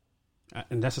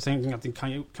 And that's the same thing. I think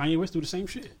Kanye West do the same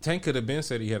shit. Tank could have been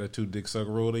said he had a 2-dick suck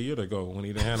rule a year ago when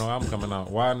he didn't have no album coming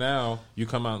out. Why now you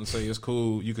come out and say it's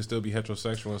cool, you can still be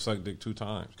heterosexual and suck dick 2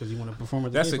 times? Because you want to perform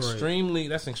at the That's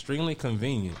extremely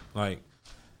convenient. Like,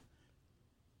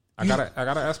 I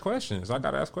gotta ask questions. I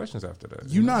gotta ask questions after that.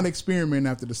 You're not experimenting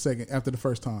after the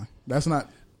first time. That's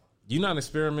not. You're not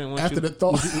experimenting after the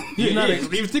thought. You're not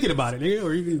even thinking about it, nigga,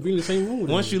 or you can be in the same room with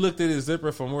once you looked at his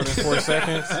zipper for more than 4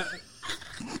 seconds.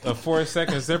 A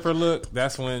 4-second zipper look,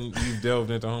 that's when you delved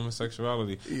into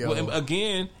homosexuality. Well,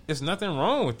 again, it's nothing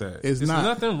wrong with that. It's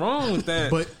nothing wrong with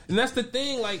that. And that's the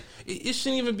thing, like, it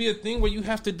shouldn't even be a thing where you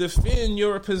have to defend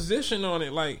your position on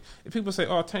it. Like, if people say,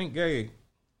 "Oh, Tank gay,"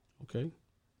 okay,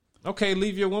 okay,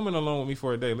 leave your woman alone with me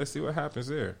for a day. Let's see what happens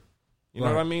there. You know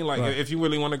what I mean? Like, if you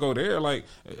really want to go there, like,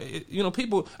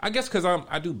 people, I guess because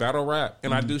I do battle rap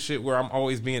and I do shit where I'm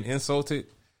always being insulted.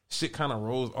 Shit kind of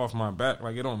rolls off my back.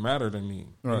 Like, it don't matter to me,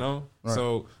 you know? Right.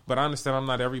 So, but I understand I'm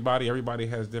not everybody. Everybody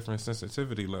has different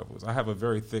sensitivity levels. I have a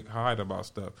very thick hide about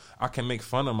stuff. I can make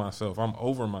fun of myself. I'm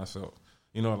over myself.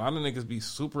 You know, a lot of niggas be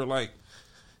super, like,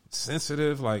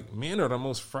 sensitive. Like, men are the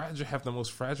most fragile, have the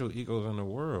most fragile egos in the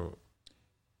world.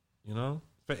 You know?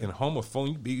 And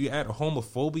homophobia, you add a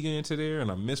homophobia into there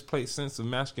and a misplaced sense of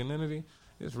masculinity.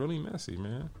 It's really messy,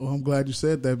 man. Well, I'm glad you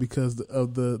said that because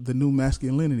of the new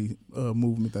masculinity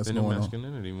movement that's going on. The new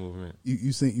masculinity movement.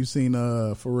 You seen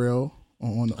Pharrell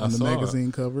on the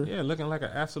magazine cover? Yeah, looking like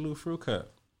an absolute fruit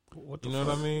cup. You know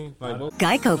what I mean? Like,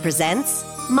 Geico presents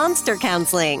Monster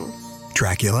Counseling.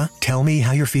 Dracula, tell me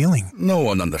how you're feeling. No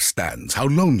one understands how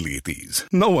lonely it is.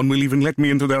 No one will even let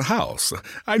me into their house.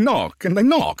 I knock and I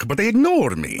knock, but they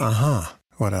ignore me. Uh-huh.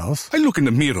 What else? I look in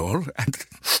the mirror and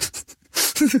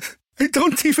I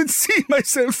don't even see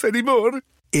myself anymore.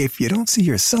 If you don't see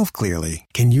yourself clearly,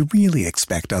 can you really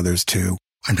expect others to?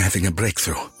 I'm having a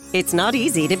breakthrough. It's not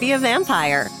easy to be a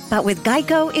vampire, but with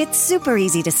Geico, it's super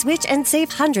easy to switch and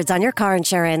save hundreds on your car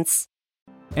insurance.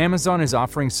 Amazon is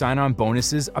offering sign-on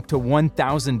bonuses up to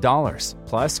 $1,000,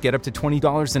 plus get up to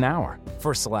 $20 an hour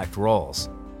for select roles.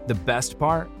 The best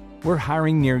part? We're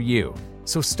hiring near you.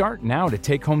 So start now to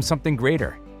take home something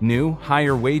greater. New,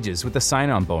 higher wages with a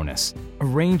sign-on bonus, a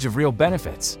range of real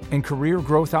benefits, and career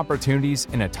growth opportunities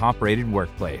in a top-rated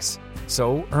workplace.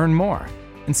 So earn more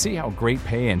and see how great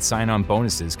pay and sign-on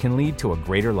bonuses can lead to a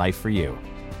greater life for you.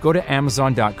 Go to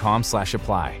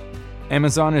Amazon.com/apply.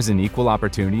 Amazon is an equal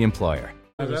opportunity employer.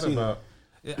 What's that about?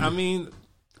 I mean,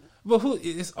 but who?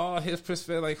 It's all his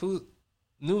perspective. Like, who?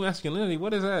 New masculinity.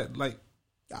 What is that? Like,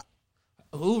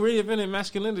 who reinvented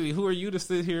masculinity? Who are you to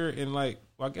sit here and like?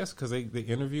 Well, I guess because they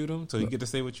interviewed him, so you get to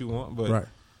say what you want. But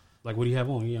like, what do you have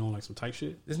on? You on like some type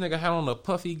shit? This nigga had on a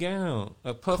puffy gown.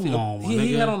 A puffy. Come on,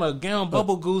 he had on a gown,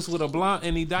 bubble goose with a blonde,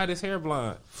 and he dyed his hair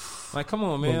blonde. Like, come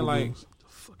on, man. Like,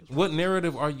 what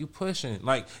narrative are you pushing?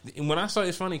 Like, when I saw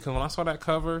it's funny because when I saw that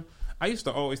cover. I used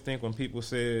to always think when people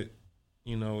said,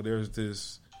 you know, there's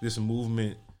this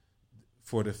movement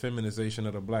for the feminization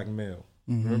of the black male.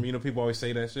 Mm-hmm. Remember, you know, people always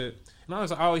say that shit. And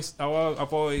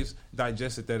I've always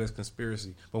digested that as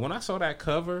conspiracy. But when I saw that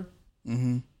cover,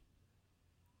 it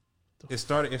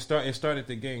started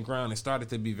to gain ground. It started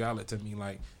to be valid to me.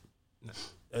 Like,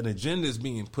 an agenda is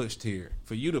being pushed here.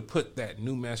 For you to put that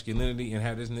new masculinity and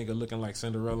have this nigga looking like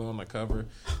Cinderella on the cover,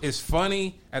 it's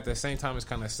funny. At the same time, it's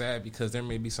kind of sad because there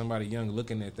may be somebody young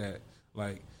looking at that.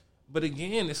 Like, but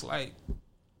again, it's like,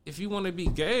 if you want to be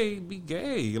gay, be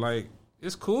gay. Like,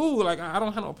 it's cool. Like, I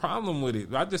don't have no problem with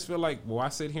it. I just feel like, well, I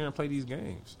sit here and play these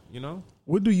games, you know?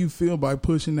 What do you feel by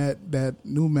pushing that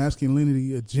new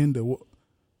masculinity agenda?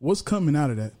 What's coming out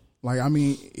of that? Like, I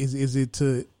mean, is it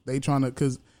to, they trying to,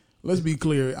 because let's be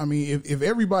clear. I mean, if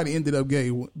everybody ended up gay,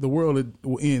 the world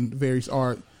will end very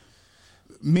hard.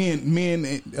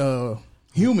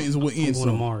 Humans will end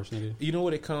soon. Mars, nigga. You know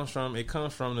what it comes from? It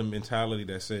comes from the mentality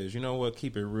that says, you know what,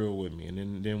 keep it real with me.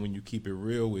 And then when you keep it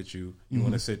real with you, you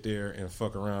want to sit there and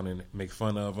fuck around and make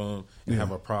fun of them and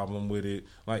have a problem with it.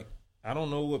 Like, I don't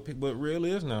know what real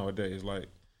is nowadays. Like,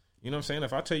 you know what I'm saying?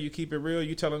 If I tell you keep it real,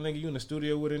 you tell a nigga you in the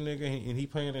studio with a nigga and he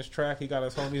playing his track, he got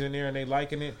his homies in there and they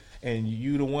liking it, and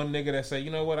you the one nigga that say,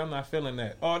 you know what, I'm not feeling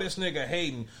that. Oh, this nigga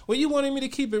hating. Well, you wanted me to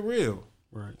keep it real.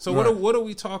 Right. So what are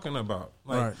we talking about?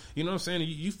 Like, you know what I'm saying?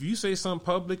 You say something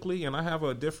publicly and I have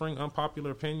a differing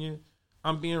unpopular opinion,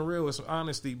 I'm being real. It's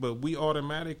honesty, but we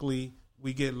automatically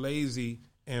get lazy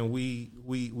and we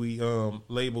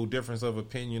label difference of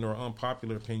opinion or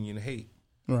unpopular opinion hate.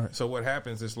 Right. So what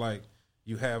happens is like,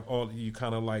 you have you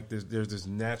kind of like this. There's this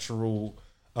natural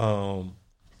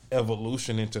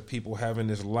evolution into people having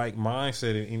this like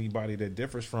mindset, and anybody that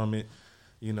differs from it,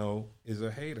 you know, is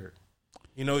a hater.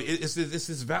 You know, it's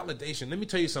this validation. Let me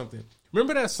tell you something.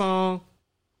 Remember that song?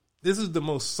 This is the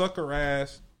most sucker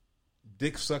ass,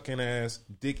 dick sucking ass,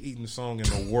 dick eating song in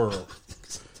the world.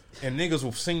 And niggas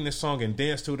will sing this song and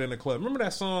dance to it in the club. Remember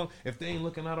that song? If they ain't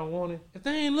looking, I don't want it. If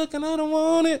they ain't looking, I don't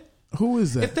want it. Who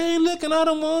is that? If they ain't looking, I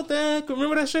don't want that.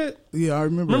 Remember that shit? Yeah, I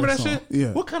remember that song. Shit?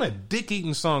 Yeah. What kind of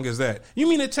dick-eating song is that? You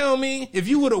mean to tell me if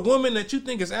you were a woman that you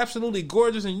think is absolutely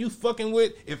gorgeous and you fucking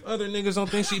with, if other niggas don't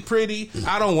think she pretty,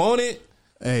 I don't want it?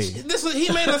 Hey.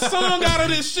 He made a song out of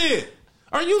this shit.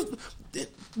 Are you...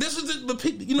 This is the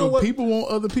people... You know what? People want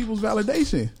other people's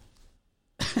validation.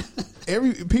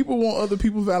 people want other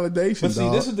people's validation. But see,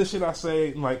 dog. this is the shit I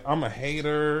say. Like, I'm a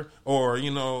hater, or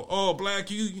oh, black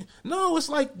you. No, it's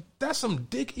like that's some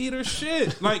dick eater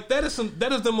shit. Like that is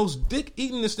the most dick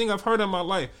eatingest thing I've heard in my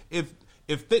life.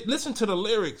 If they listen to the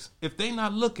lyrics, if they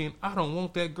not looking, I don't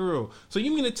want that girl. So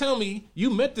you mean to tell me you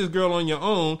met this girl on your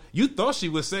own? You thought she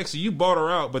was sexy, you bought her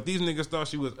out, but these niggas thought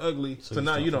she was ugly. So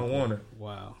now you don't want her.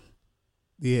 Wow.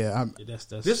 Yeah, that's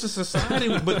this is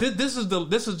society, but this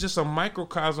is just a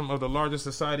microcosm of the larger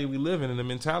society we live in, and the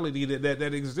mentality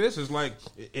that exists is like,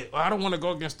 I don't want to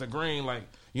go against the grain, like,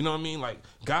 you know what I mean? Like,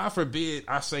 God forbid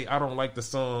I say I don't like the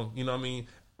song, you know what I mean?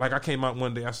 Like, I came out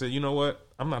one day, I said, you know what?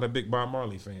 I'm not a big Bob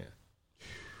Marley fan.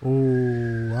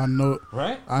 Oh, I know,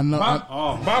 right? I know.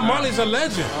 Bob Marley's a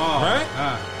legend,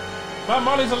 right? Bob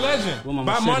Marley's a legend.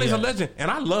 Bob Marley's a legend,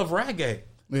 and I love reggae.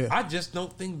 Yeah. I just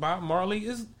don't think Bob Marley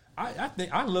is. I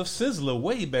think I love Sizzler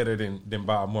way better than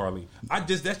Bob Marley.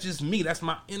 That's just me. That's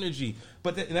my energy.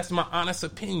 But that's my honest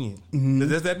opinion. Mm-hmm.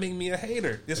 Does that make me a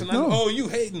hater? It's not, oh, you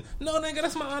hating. No, nigga,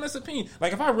 that's my honest opinion.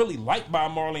 Like, if I really like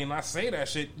Bob Marley and I say that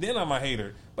shit, then I'm a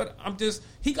hater. But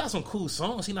he got some cool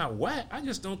songs. He not whack. I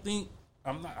just don't think,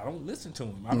 I don't listen to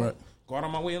him. I don't go out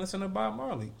on my way and listen to Bob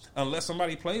Marley. Unless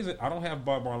somebody plays it, I don't have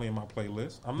Bob Marley in my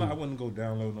playlist. I wouldn't go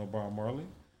download no Bob Marley.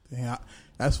 Yeah,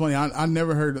 that's funny. I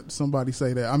never heard somebody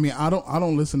say that. I mean, I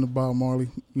don't listen to Bob Marley.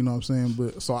 You know what I'm saying?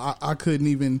 But so I couldn't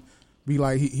even be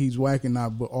like he's whacking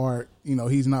not, but or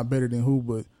he's not better than who.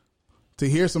 But to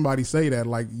hear somebody say that,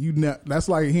 like that's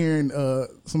like hearing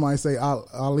somebody say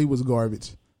Ali was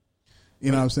garbage.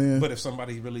 You know what I'm saying? But if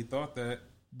somebody really thought that,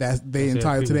 that's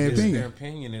entitled to their opinion. It's their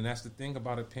opinion, and that's the thing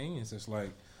about opinions. It's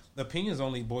like the opinions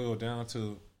only boil down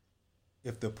to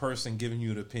if the person giving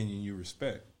you the opinion you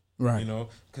respect. Right.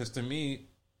 Because to me,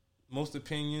 most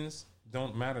opinions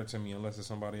don't matter to me unless it's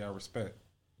somebody I respect.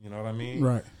 You know what I mean?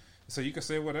 Right. So you can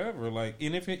say whatever. Like,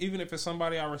 and even if it's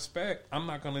somebody I respect, I'm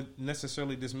not going to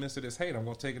necessarily dismiss it as hate. I'm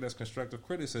going to take it as constructive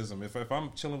criticism. If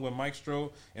I'm chilling with Mike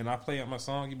Stroh and I play out my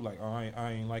song, he'd be like, oh,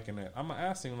 I ain't liking that. I'm going to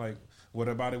ask him, like, what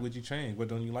about it would you change? What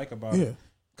don't you like about it?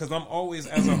 Because I'm always,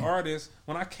 as an artist,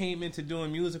 when I came into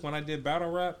doing music, when I did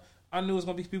battle rap, I knew it was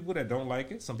going to be people that don't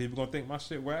like it. Some people going to think my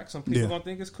shit whack. Some people going to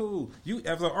think it's cool. You,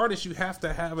 as an artist, you have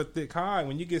to have a thick hide.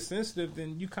 When you get sensitive,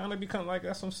 then you kind of become like,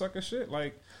 that's some sucker shit.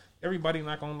 Like, everybody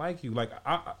not going to like you. Like,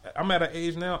 I'm at an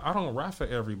age now, I don't rap for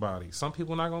everybody. Some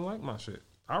people not going to like my shit.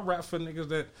 I rap for niggas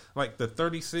that, like, the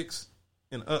 36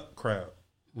 and up crowd.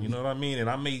 You know what I mean? And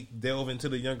I may delve into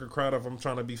the younger crowd if I'm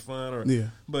trying to be fun,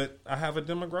 but I have a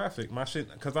demographic. My shit,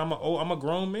 because I'm a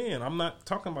grown man. I'm not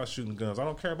talking about shooting guns. I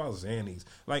don't care about Xannies.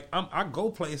 Like, I go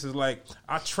places, like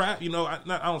I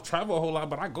I don't travel a whole lot,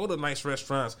 but I go to nice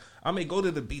restaurants. I may go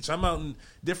to the beach. I'm out in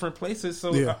different places,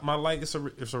 so my life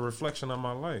it's a reflection of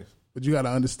my life. But you got to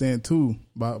understand too,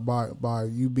 by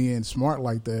you being smart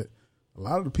like that, a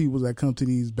lot of the people that come to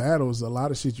these battles, a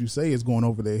lot of shit you say is going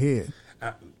over their head.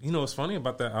 What's funny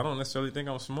about that? I don't necessarily think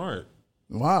I'm smart.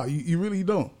 Wow, you really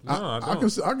don't. No, I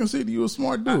don't. I consider you a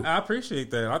smart dude. I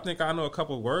appreciate that. I think I know a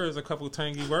couple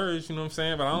tangy words. You know what I'm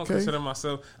saying? But I don't consider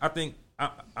myself. I think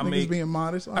I make being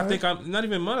modest. I think I'm not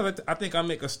even modest. I think I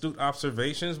make astute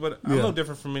observations, but I'm no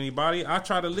different from anybody. I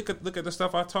try to look at the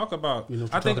stuff I talk about.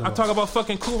 I talk about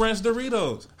fucking Cool Ranch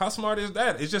Doritos. How smart is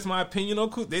that? It's just my opinion on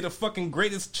Cool. They the fucking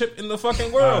greatest chip in the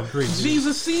fucking world.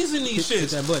 Jesus seasoned these shits. Hit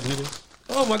that button, nigga.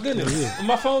 Oh my goodness!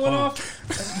 My phone went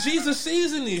off. Jesus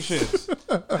seasoned these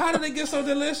shits. How did they get so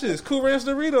delicious? Cool Ranch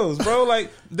Doritos, bro.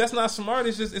 Like, that's not smart.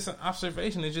 It's an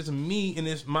observation. It's just me, and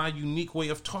it's my unique way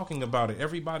of talking about it.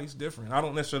 Everybody's different. I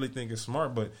don't necessarily think it's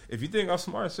smart, but if you think I'm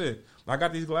smart, shit, I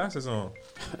got these glasses on.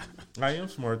 I am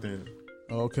smart then.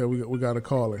 Okay, we got a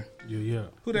caller. Yeah.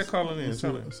 Who that calling in?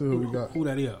 Let's see who we got. Who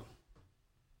that is?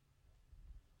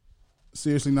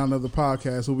 Seriously, not another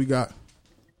podcast. Who we got?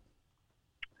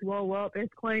 Whoa,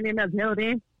 it's Queen in the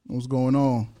building. What's going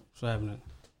on? What's happening?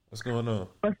 What's going on?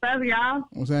 What's up, y'all?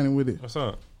 What's happening with it? What's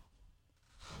up?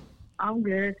 I'm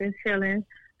good, just chilling,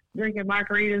 drinking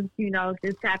margaritas,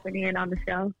 just tapping in on the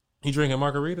show. You drinking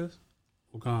margaritas?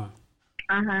 What kind?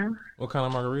 Uh-huh. What kind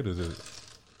of margaritas is it?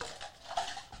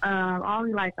 I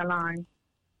only like the lime.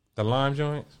 The lime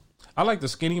joints? I like the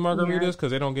skinny margaritas because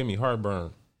they don't give me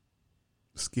heartburn.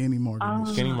 Skinny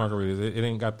margaritas. Skinny margaritas. It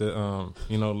ain't got the,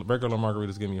 regular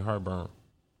margaritas give me heartburn.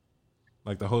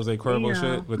 Like the Jose Cuervo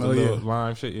shit with the little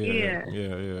lime shit. Yeah.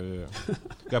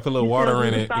 Got to put a little water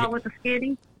in it. With the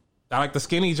skinny? I like the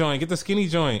skinny joint. Get the skinny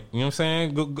joint. You know what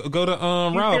I'm saying? Go to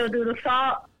Ralph. You still do the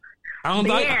salt? I'm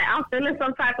feeling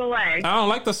some type of way. I don't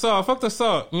like the salt. Fuck the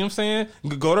salt. You know what I'm saying?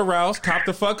 Go to Ralph's, top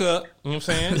the fuck up. You know what I'm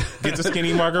saying? Get the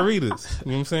skinny margaritas.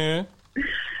 You know what I'm saying?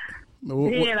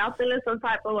 Yeah, I'm feeling some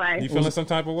type of way. You feeling some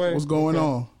type of way? What's going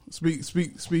on? Speak.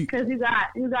 Because you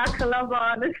got Columbo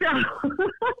on the show.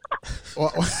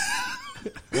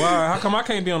 Why? How come I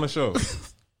can't be on the show?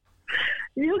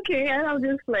 You can. I'm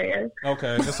just playing.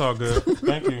 Okay, that's all good.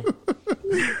 Thank you.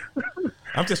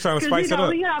 I'm just trying to spice it up.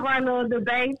 We have our little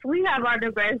debates. But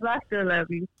I still love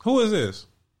you. Who is this?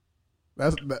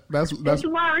 That's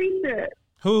Mauricia.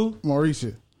 Who?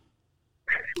 Mauricia.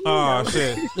 Oh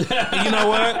shit! You know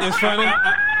what? It's funny.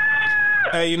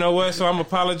 Hey, you know what? So I'm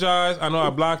apologize. I know I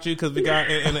blocked you because we got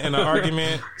in an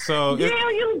argument. So yeah,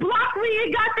 you blocked me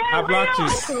and got that. I blocked you.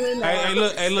 Hey,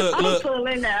 look. I'm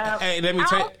pulling up. Hey, let me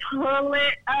tell you. Pull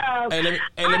it up. I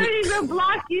didn't even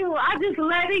block you. I just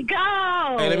let it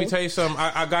go. Hey, let me tell you something.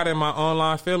 I got in my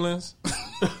online feelings,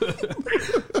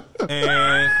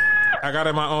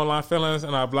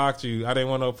 and I blocked you. I didn't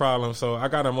want no problem, so I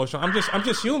got emotional. I'm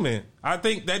just human. I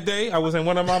think that day I was in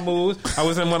one of my moods. I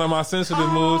was in one of my sensitive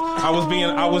moods. I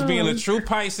was being a true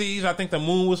Pisces. I think the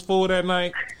moon was full that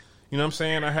night. You know what I'm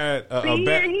saying? I had a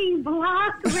bet. He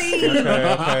blocked me. Okay.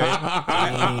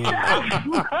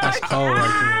 That's cold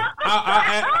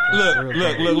right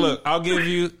there. Look. I'll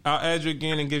add you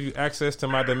again and give you access to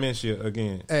my dementia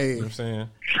again. Hey. You know what I'm saying?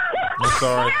 I'm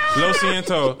sorry. Lo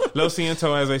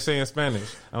siento, as they say in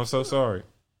Spanish. I'm so sorry.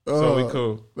 So we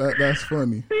cool. That's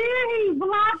funny. He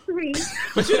blocked me.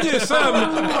 But you did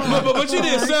something. But you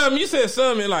did something. You said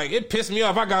something like it pissed me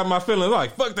off. I got my feelings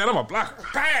like fuck that. I'm a blocker.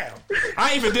 Bam.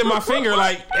 I even did my finger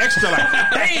like extra like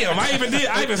bam.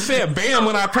 I even said bam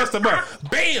when I pressed the button.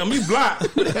 Bam. You blocked.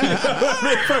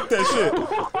 Fuck that shit.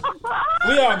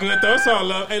 We all good though. It's all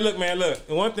love. Hey, look, man. Look.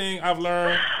 One thing I've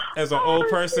learned as an old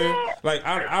person, like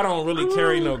I don't really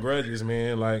carry no grudges,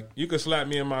 man. Like you could slap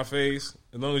me in my face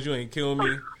as long as you ain't kill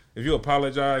me. If you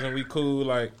apologize and we cool,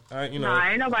 like you know, nah,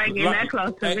 ain't nobody getting that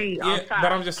close to me. Yeah,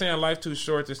 but I'm just saying, life too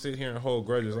short to sit here and hold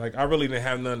grudges. Like I really didn't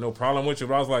have no problem with you,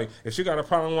 but I was like, if she got a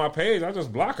problem with my page, I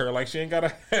just block her. Like she ain't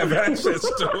gotta have access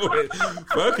to it.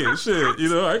 Fuck it, shit. You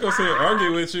know, I ain't gonna sit here and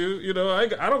argue with you. You know, I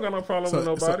don't got no problem with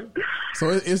nobody. So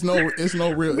it's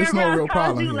no real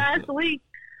problem. You last week.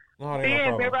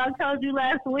 Remember I told you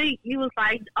last week, you was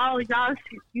like, oh, y'all,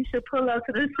 you should pull up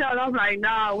to the show. And I'm like,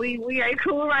 no, we ain't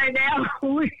cool right now.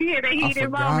 We in a heated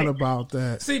moment. I forgot about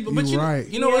that. See, but you're right.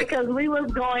 You know what? Because we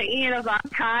was going in about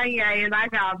Kanye, and I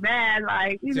got mad.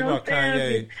 Like, you know what I'm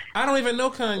saying? I don't even know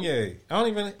Kanye. I don't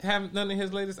even have none of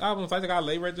his latest albums. I got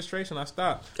late registration. I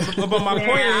stopped. But my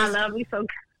point is, I love you so.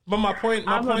 But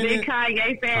I'm a big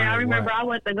Kanye fan. I remember I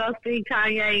went to go see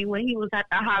Kanye when he was at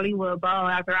the Hollywood Bowl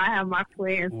after I had my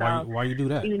twins. Why you do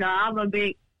that? You know, I'm a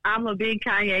big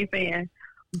Kanye fan.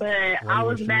 But I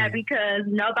was mad because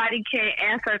nobody can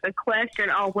answer the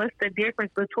question on what's the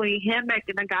difference between him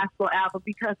making a gospel album,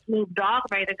 because Snoop Dogg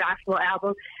made a gospel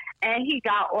album and he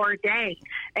got ordained.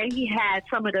 And he had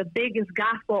some of the biggest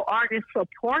gospel artists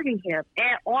supporting him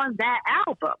and on that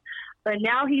album. But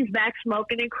now he's back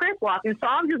smoking and crip walking. So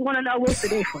I just want to know what's the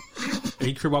difference.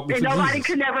 He crip walking and nobody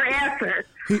could never answer.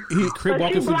 He crip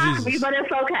walking for Jesus. Me, but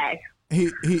it's okay.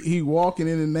 He walking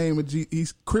in the name of Jesus.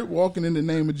 He's crip walking in the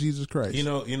name of Jesus Christ. You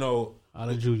know.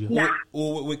 Hallelujah.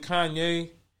 With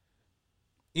Kanye,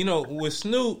 you know, with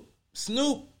Snoop.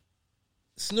 You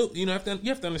know, you have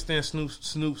to understand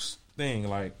Snoop's thing.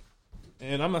 Like,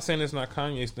 and I'm not saying it's not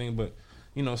Kanye's thing, but.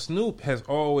 You know, Snoop has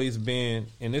always been,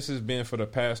 and this has been for the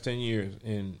past 10 years,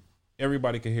 and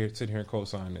everybody can sit here and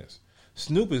co-sign this.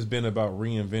 Snoop has been about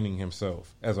reinventing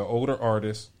himself as an older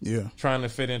artist, trying to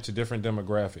fit into different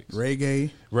demographics.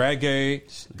 Reggae,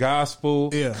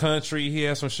 gospel, country. He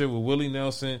had some shit with Willie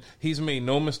Nelson. He's made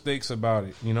no mistakes about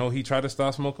it. You know, he tried to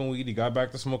stop smoking weed. He got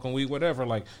back to smoking weed, whatever.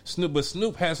 Like but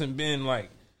Snoop hasn't been like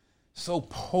so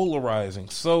polarizing,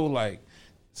 so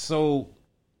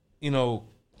you know.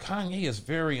 Kanye is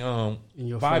very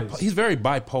he's very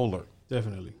bipolar.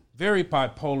 Definitely. Very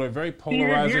bipolar, very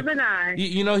polarizing. He's a Gemini.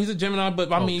 You know, he's a Gemini,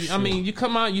 but I mean, you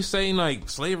come out, you saying like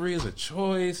slavery is a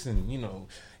choice, and you know,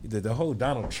 the whole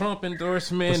Donald Trump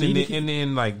endorsement, and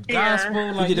then like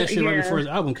gospel, like he did that shit right before his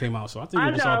album came out. So I think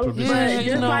it was all publicity. Yeah,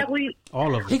 you know, like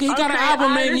all of it. He got an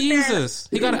album named Yeezus.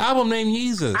 He got an album named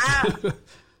Yeezus.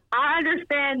 I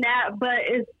understand that, but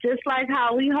it's just like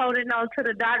how we holding on to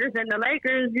the Dodgers and the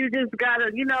Lakers. You just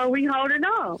gotta, you know, we holding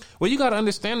on. Well, you gotta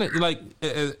understand that, like,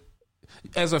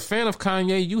 as a fan of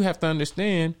Kanye, you have to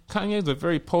understand Kanye's a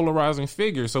very polarizing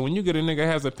figure. So when you get a nigga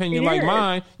has an opinion like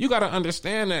mine, you got to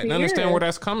understand that and understand where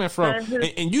that's coming from.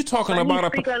 And you talking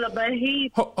about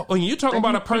you talking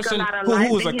about a person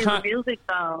who is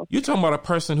you talking about a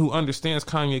person who understands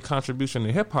Kanye's contribution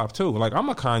to hip hop too. Like I'm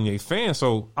a Kanye fan,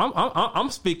 so I'm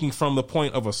speaking from the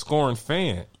point of a scorned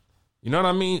fan. You know what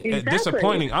I mean? Exactly.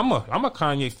 Disappointing. I'm a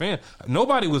Kanye fan.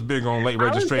 Nobody was bigger on late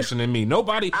registration than me.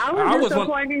 Nobody. I was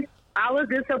disappointed. I was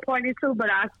disappointed too, but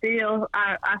I still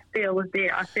was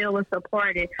there. I still was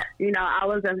supported. You know, I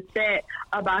was upset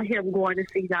about him going to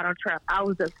see Donald Trump. I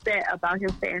was upset about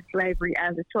him saying slavery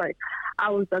as a choice.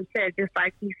 I was upset, just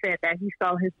like he said that he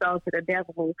sold his soul to the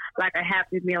devil like a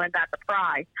Happy Meal and got the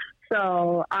prize.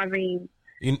 So, I mean,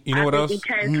 you know what else? It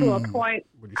came to a point.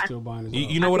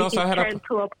 You know what else I had? It came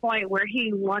to a point where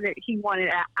he wanted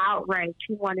an outrage.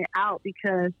 He wanted out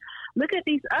because look at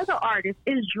these other artists.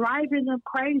 It's driving them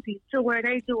crazy to where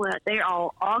they on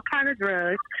all kind of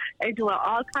drugs. They doing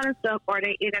all kind of stuff, or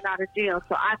they in and out of jail.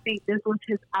 So I think this was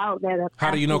his outlet. How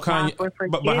do you know Kanye?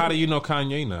 But how do you know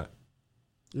Kanye not?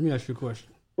 Let me ask you a question.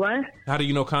 What? How do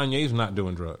you know Kanye's not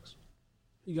doing drugs?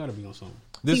 He got to be on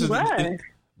something.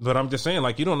 But I'm just saying,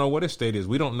 like, you don't know what his state is.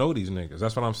 We don't know these niggas.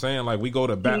 That's what I'm saying. Like, we go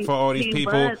to bat for all these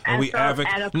people, and we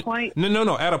advocate. At a point.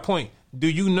 No. At a point. Do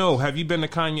you know? Have you been to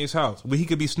Kanye's house? Well, he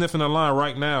could be sniffing a line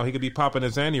right now. He could be popping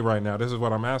his Zanny right now. This is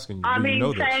what I'm asking you. Do you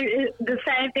know this? The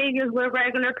same thing is with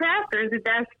regular pastors.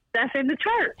 That's in the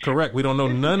church. Correct. We don't know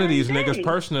none of these niggas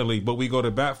personally, but we go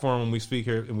to bat for them when we speak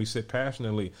here and we sit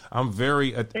passionately. I'm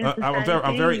very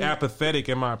apathetic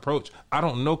in my approach. I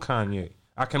don't know Kanye.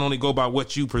 I can only go by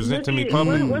what you present to me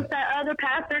publicly. What's that other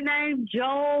pastor name?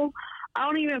 Joel. I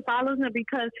don't even follow him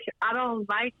because I don't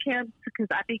like him because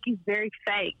I think he's very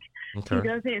fake. Okay. He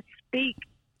doesn't speak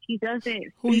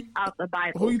out the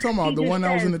Bible. Who are you talking about? The one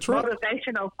that was in the truck?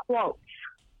 Motivational quotes.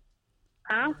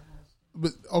 Huh?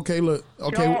 But okay, look.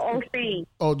 Okay. Joel Osteen.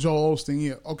 Oh, Joel Osteen.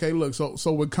 Yeah. Okay, look. So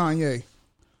with Kanye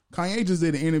just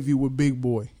did an interview with Big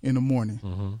Boy in the morning.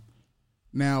 Mm-hmm.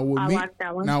 Now with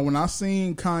when I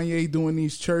seen Kanye doing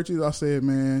these churches, I said,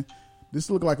 man, this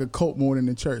looked like a cult more than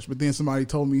a church. But then somebody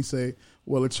told me, say,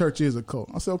 well, a church is a cult.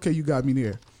 I said, okay, you got me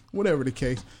there. Whatever the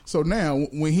case. So now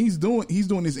when he's doing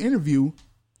this interview,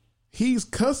 he's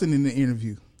cussing in the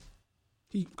interview.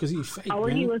 Because he's fake. Oh,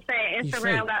 man. He was saying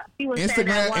Instagram got your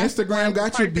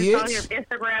bitch.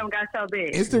 Instagram got your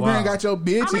bitch. Instagram got your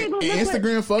bitch. And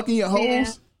Instagram fucking your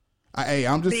hoes. Yeah. Hey,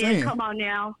 I'm just saying. Come on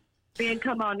now.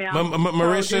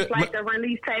 Marisha, just like the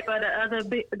release tape of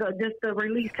the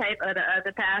release tape of the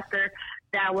other pastor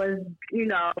that was,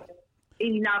 eating out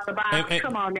the box.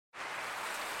 Come on now.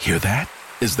 Hear that?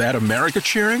 Is that America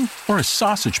cheering or a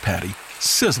sausage patty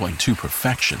sizzling to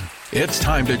perfection? It's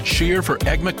time to cheer for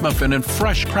Egg McMuffin and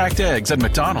fresh cracked eggs at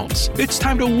McDonald's. It's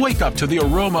time to wake up to the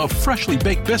aroma of freshly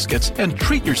baked biscuits and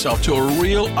treat yourself to a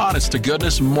real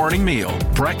honest-to-goodness morning meal.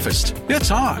 Breakfast,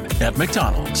 it's on at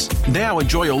McDonald's. Now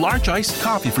enjoy a large iced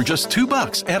coffee for just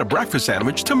 $2. Add a breakfast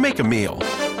sandwich to make a meal.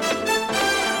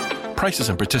 Prices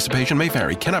and participation may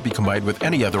vary. Cannot be combined with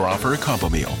any other offer or combo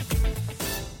meal.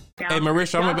 Hey,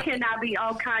 Marisha, y'all cannot be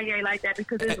on Kanye like that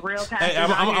because it's real pastors.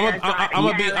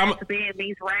 I'm be in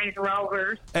these Range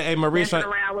Rovers. Hey, Marisha,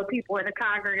 around with people in the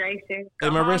congregation. Hey,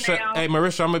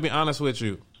 Marisha, I'm gonna be honest with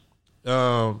you.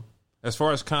 As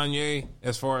far as Kanye,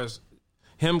 as far as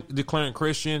him declaring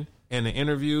Christian and the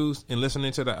interviews and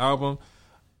listening to the album,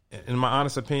 in my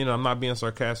honest opinion, I'm not being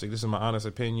sarcastic. This is my honest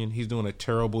opinion. He's doing a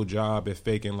terrible job at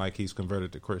faking like he's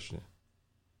converted to Christian.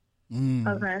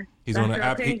 Okay. He's doing an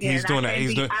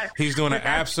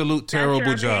absolute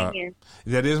terrible job.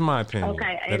 That is my opinion.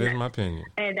 Okay. That is my opinion.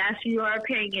 And that's your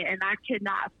opinion, and I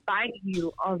cannot fight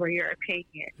you over your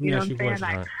opinion. You know what I'm saying?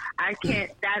 Like, I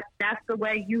can't. That's the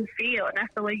way you feel.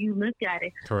 That's the way you look at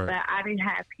it. Correct. But I didn't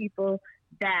have people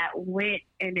that went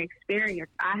and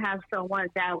experienced. I have someone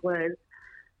that was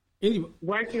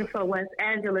working for West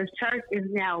Angeles Church is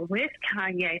now with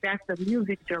Kanye. That's the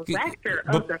music director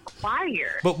of the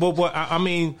choir. But I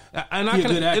mean, and I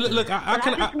can look. I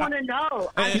just want to know.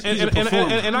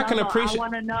 And I can appreciate. I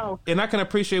want to know. And I can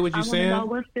appreciate what you're saying. I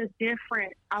want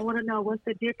to know what's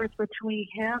the difference between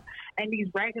him and these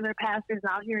regular pastors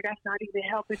out here that's not even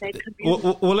helping their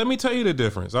community. Well, let me tell you the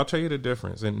difference. I'll tell you the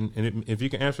difference. And if you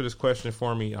can answer this question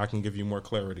for me, I can give you more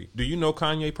clarity. Do you know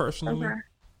Kanye personally? Okay.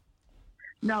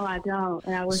 No, I don't.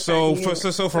 And I wish so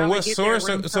from what source?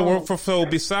 So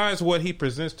besides what he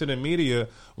presents to the media,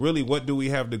 really, what do we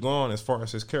have to go on as far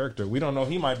as his character? We don't know.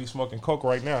 He might be smoking coke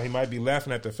right now. He might be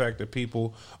laughing at the fact that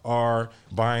people are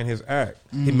buying his act.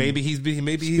 Maybe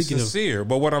he's sincere.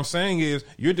 But what I'm saying is,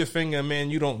 you're defending a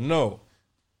man you don't know.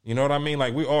 You know what I mean?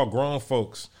 Like, we're all grown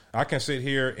folks. I can sit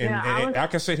here and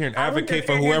advocate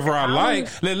for whoever I like.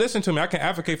 Listen to me. I can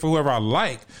advocate for whoever I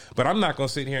like, but I'm not going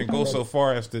to sit here and go so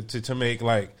far as to make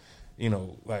we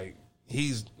don't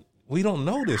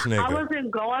know this nigga. I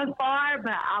wasn't going far,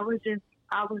 but I was just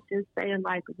saying,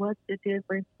 like, what's the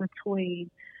difference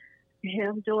between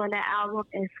him doing that album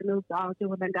and Snoop Dogg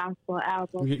doing the gospel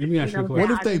album. Let me ask you a question.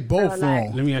 What if they both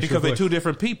wrong? Let me ask you a Because they're question. two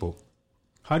different people.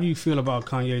 How do you feel about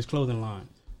Kanye's clothing line?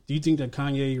 Do you think that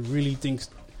Kanye really thinks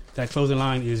that clothing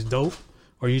line is dope?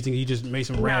 Or you think he just made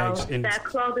some rags? No, that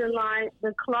clothing line,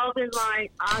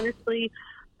 honestly,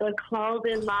 the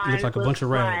clothing line it looks like a bunch of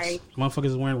rags. Like, Motherfuckers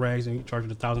is wearing rags and you charge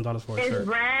 $1,000 for a shirt. It's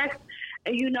rags.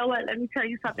 And you know what? Let me tell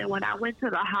you something. When I went to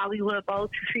the Hollywood Bowl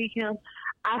to see him,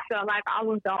 I felt like I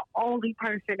was the only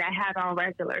person that had on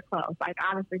regular clothes. Like,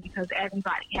 honestly, because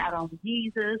everybody had on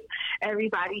Yeezus.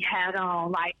 Everybody had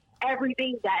on, like,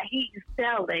 everything that he's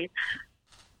selling.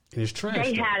 And it's trash.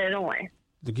 They though. had it on.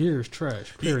 The gear is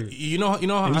trash, period. You know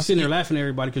how and you sitting there laughing at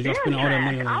everybody because y'all spending all that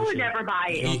money on I this would shit. never buy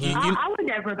it. I would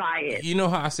never buy it. You know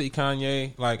how I see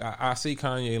Kanye? Like, I see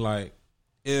Kanye like,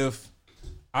 if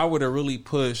I were to really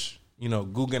push,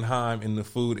 Guggenheim in the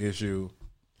food issue,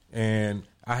 and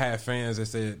I had fans that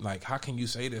said, like, how can you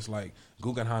say this? Like,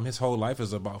 Guggenheim, his whole life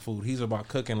is about food. He's about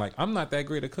cooking. Like, I'm not that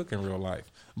great at cooking in real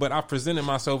life, but I presented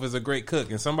myself as a great cook,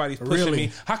 and somebody's pushing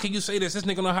me. How can you say this? This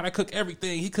nigga know how to cook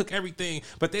everything. He cook everything,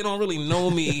 but they don't really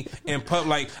know me in pub.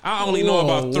 Like, I only know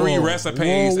about 3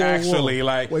 recipes, actually.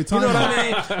 Like, wait, you know what I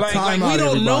mean? Like we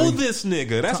don't know everybody. this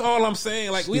nigga. That's all I'm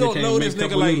saying. Like, we Nigga don't can't know make this nigga.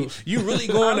 couple Like, noodles. you really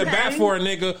going to Okay. bat for a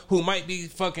nigga who might be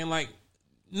fucking like,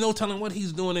 no telling what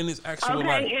he's doing in his actual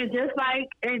life. Okay,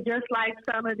 and just like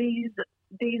some of these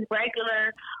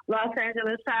regular Los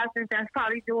Angeles pastors that's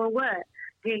probably doing what?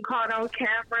 Getting caught on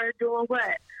camera doing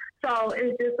what? So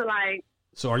it's just like,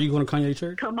 So are you going to Kanye's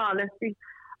church? come on, let's see.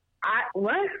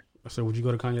 What? I said, would you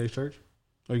go to Kanye's church?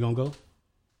 Are you going to go?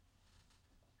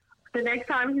 The next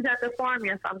time he's at the farm,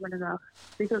 yes, I'm going to go.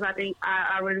 Because I think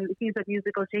he's a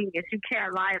musical genius. You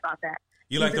can't lie about that.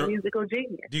 You He's like a the musical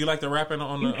genius. Do you like the rapping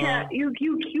on You the? can't, you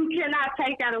cannot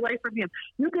take that away from him.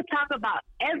 You can talk about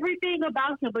everything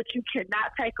about him, but you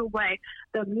cannot take away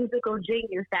the musical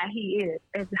genius that he is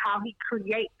and how he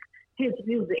creates his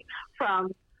music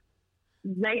from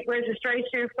late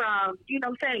registration, from, you know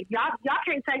what I'm saying? Y'all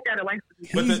can't take that away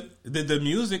from him. But the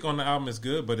music on the album is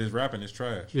good, but his rapping is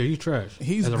trash. Yeah, he's trash.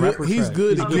 He's As a good. rapper, He's trash.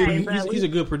 good. He's a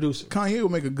good producer. Kanye will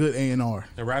make a good A&R.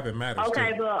 The rapping matters.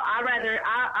 Okay, too. well,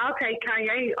 I'll take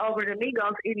Kanye over the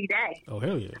Migos any day. Oh,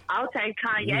 hell yeah. I'll take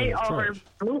Kanye Yeah, over trash.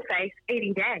 Blueface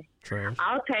any day. Trash.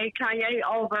 I'll take Kanye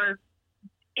over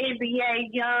NBA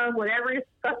Young, whatever his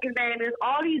fucking name is.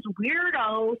 All these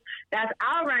weirdos that's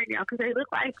out right now because they look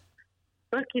like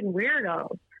fucking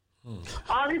weirdos.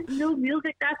 All this new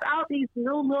music that's out, these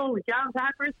new little young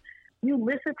rappers, you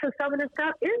listen to some of the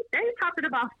stuff, they talking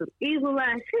about some evil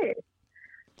ass shit.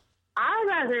 I'd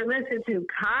rather listen to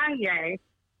Kanye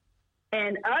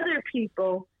and other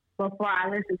people before I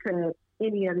listen to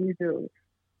any of these dudes.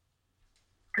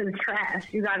 Because it's trash.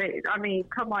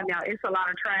 Come on now. It's a lot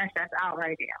of trash that's out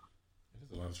right now.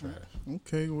 It's a lot of trash.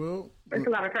 Okay, well. It's a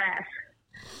lot of trash.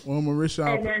 Well,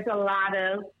 Marisha, And there's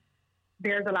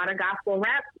a lot of gospel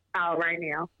rap out right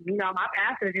now. You know, my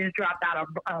pastor just dropped out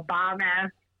a bomb-ass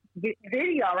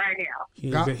video right now.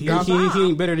 He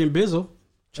ain't better than Bizzle.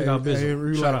 Check out Bizzle. Hey,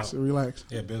 relax, Shout out. relax.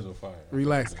 Yeah, Bizzle fire.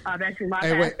 Relax. I bet you my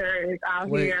Hey, wait. pastor is out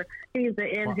Wait. here. He's the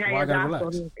MJ why I of gotta gospel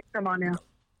relax? music. Come on now.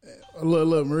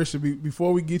 Look, Marisha.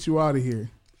 Before we get you out of here,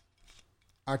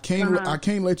 I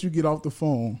can't let you get off the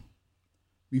phone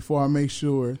before I make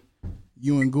sure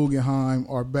you and Guggenheim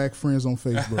are back friends on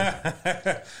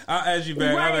Facebook. I'll add you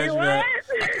back. I'll add you back.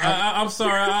 I'm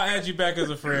sorry. I'll add you back as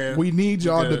a friend. We need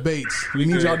y'all good. debates. We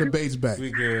need y'all debates back.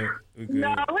 We good. We good.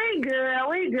 No, we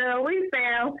good. We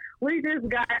fell. We just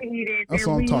got heated. That's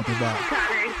and what I'm we talking about.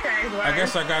 kinda exchanged I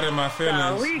guess I got in my feelings.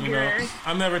 So, we you know, good.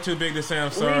 I'm never too big to say I'm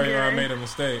sorry or I good. made a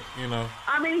mistake. You know.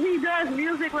 I mean, he does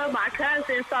music with my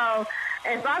cousin, so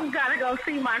if I'm gotta go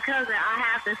see my cousin, I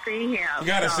have to see him. You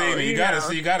gotta So, see me. You gotta know,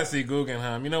 see. You gotta see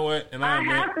Guggenheim. You know what? And I I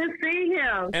admit, have to see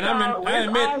him. and so I it's all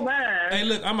admit. love. Hey,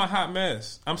 look, I'm a hot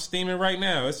mess. I'm steaming right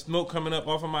now. It's smoke coming up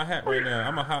off of my hat right now.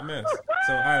 I'm a hot mess.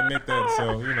 So I admit that.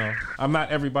 So you know, I'm not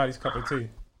everybody's cup of tea.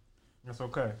 That's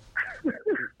okay.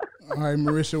 All right,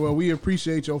 Marisha. Well, we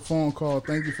appreciate your phone call.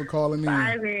 Thank you for calling in.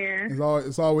 Bye, man.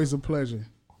 It's always a pleasure.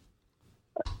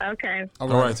 Okay. All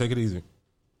right, take it easy.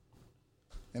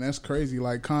 And that's crazy.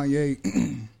 Like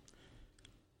Kanye,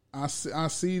 I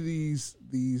see these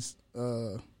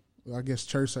I guess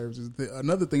church services.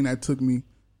 Another thing that took me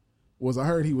was I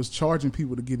heard he was charging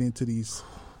people to get into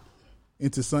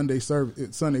Sunday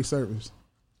service.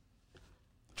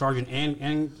 Charging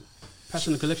and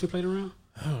passing the collection plate around?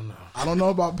 I don't know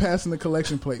about passing the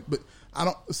collection plate, but I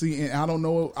don't see, and I don't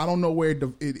know where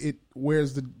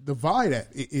where's the divide at.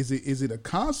 Is it a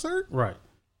concert? Right.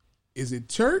 Is it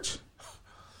church?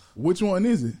 Which one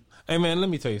is it? Hey man, let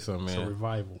me tell you something, man. It's a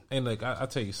revival. Hey, look, I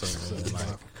tell you something, man.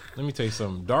 Like, let me tell you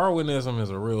something. Darwinism is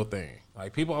a real thing.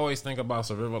 Like, people always think about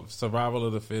survival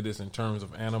of the fittest in terms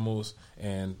of animals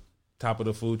and top of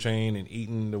the food chain and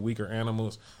eating the weaker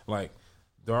animals. Like,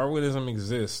 Darwinism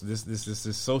exists.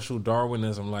 This social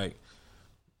Darwinism. Like,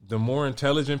 the more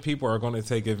intelligent people are going to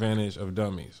take advantage of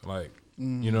dummies. Like,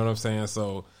 you know what I'm saying?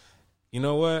 So, you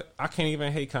know what? I can't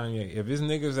even hate Kanye. If it's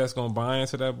niggas that's going to buy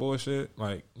into that bullshit,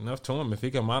 like, enough to him. If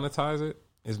he can monetize it,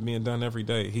 it's being done every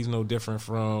day. He's no different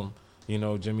from, you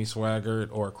know, Jimmy Swaggart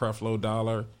or Creflo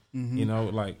Dollar. You know,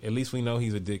 like, at least we know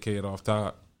he's a dickhead off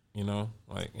top, you know?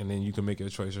 Like, and then you can make your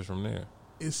choices from there.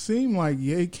 It seemed like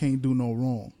Ye can't do no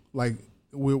wrong. Like,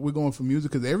 we're going for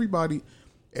music because everybody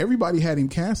had him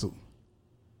canceled.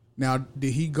 Now,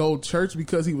 did he go church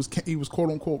because he was quote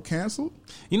unquote canceled?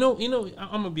 You know,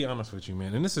 I'm gonna be honest with you,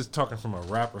 man. And this is talking from a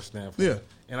rapper standpoint. Yeah.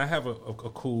 And I have a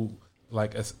cool,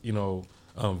 like,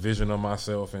 vision of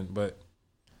myself, but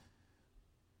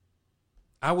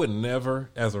I would never,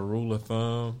 as a rule of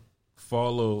thumb,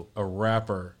 follow a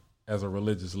rapper as a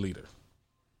religious leader.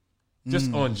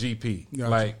 Just on GP, Gotcha.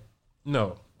 Like,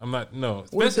 no. I'm not, no.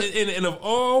 Especially, and of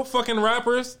all fucking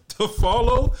rappers to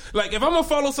follow, like, if I'm going to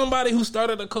follow somebody who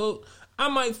started a cult, I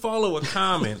might follow a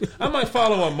Common. I might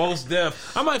follow a Mos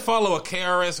Def. I might follow a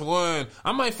KRS-One.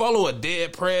 I might follow a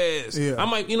Dead Prez. Yeah. I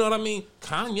might, you know what I mean?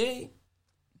 Kanye.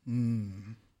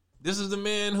 This is the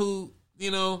man who,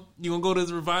 you know, you going to go to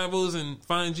the revivals and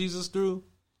find Jesus through?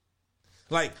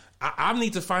 Like, I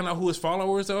need to find out who his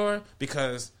followers are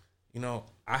because, you know,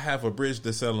 I have a bridge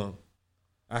to sell them.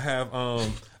 I have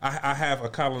I have a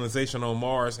colonization on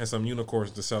Mars and some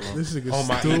unicorns to sell them on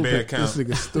my eBay account. This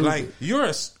nigga stupid. Like, you're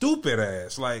a stupid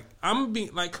ass. Like, I'm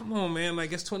being like, come on, man.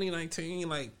 Like, it's 2019.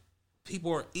 Like,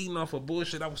 people are eating off of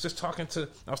bullshit. I was talking to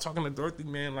Dorothy,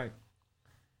 man. Like,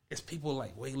 it's people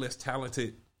like way less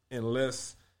talented and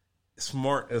less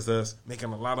smart as us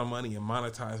making a lot of money and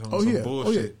monetizing on some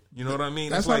bullshit. You know what I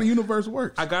mean? That's how the universe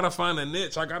works. I gotta find a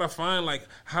niche. I gotta find like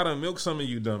how to milk some of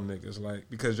you dumb niggas. Like,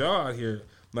 because y'all out here.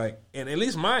 Like, and at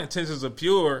least my intentions are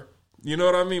pure. You know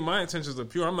what I mean? My intentions are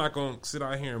pure. I'm not going to sit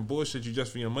out here and bullshit you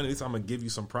just for your money. At least I'm going to give you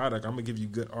some product. I'm going to give you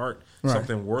good art,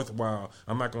 something worthwhile.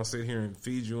 I'm not going to sit here and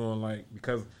feed you on, like,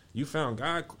 because you found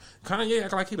God. Kanye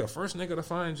act like he the first nigga to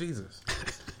find Jesus.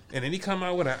 And then he come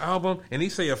out with an album, and he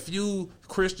say a few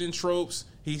Christian tropes.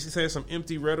 He says some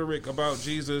empty rhetoric about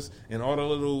Jesus and all the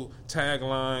little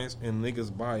taglines, and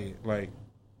niggas buy it. Like,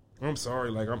 I'm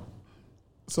sorry. Like,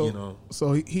 So, you know.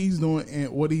 So he's doing, and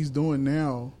what he's doing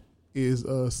now is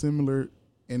similar.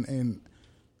 And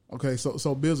okay, so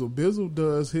Bizzle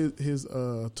does his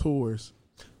tours.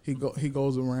 He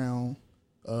goes around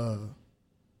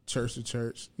church to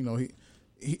church. You know,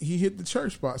 he hit the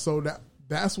church spot. So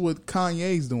that's what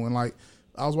Kanye's doing. Like,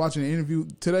 I was watching an interview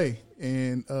today,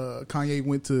 and Kanye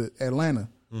went to Atlanta,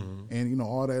 and you know,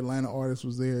 all the Atlanta artists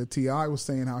was there. T.I. was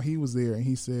saying how he was there, and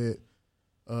he said.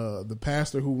 The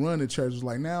pastor who run the church was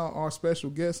like, now our special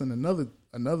guest, and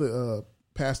another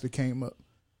pastor came up,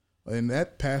 and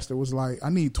that pastor was like, I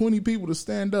need 20 people to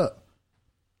stand up.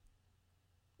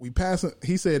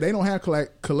 He said they don't have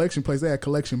collection plates, they have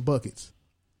collection buckets,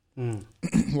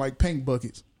 like paint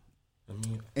buckets.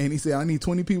 And he said, I need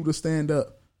 20 people to stand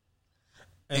up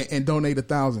and donate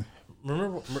 1,000.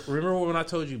 Remember when I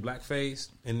told you blackface,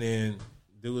 and then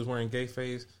dude was wearing gay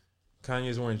face?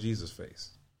 Kanye's wearing Jesus face.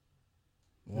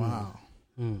 Wow.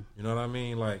 You know what I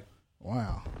mean? Like,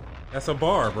 wow. That's a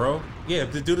bar, bro. Yeah,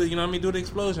 to do the, you know what I mean? Do the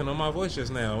explosion on my voice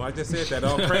just now. I just said that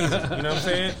all crazy. You know what I'm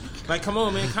saying? Like, come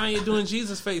on, man. Kanye doing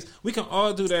Jesus face. We can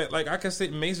all do that. Like, I can say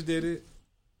Mace did it.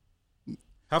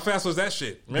 How fast was that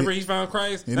shit? Remember he found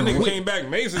Christ? That nigga came back.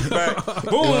 Mace is back.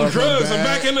 Boom, drugs. I'm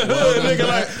back in the hood. Nigga,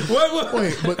 like, what?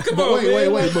 Wait,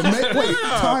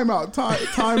 time out.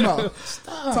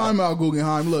 Time out,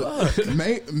 Guggenheim. Look,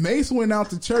 Mace went out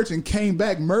to church and came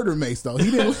back murder Mace, though.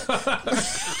 He didn't.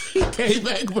 He came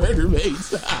back murder Mace.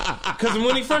 Because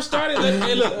when he first started,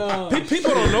 look,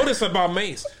 people don't know this about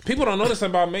Mace. People don't know this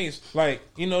about Mace. Like,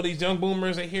 you know, these young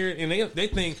boomers, they hear it and they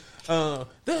think,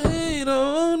 they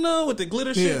don't know with the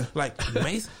glitter shit. Yeah. Like,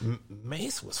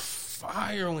 Mace was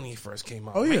fire when he first came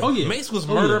out. Oh yeah. Mace was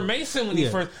Murder Mason when he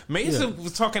first. Mason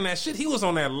was talking that shit. He was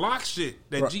on that lock shit,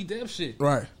 that G-Dep shit.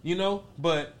 Right. You know,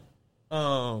 but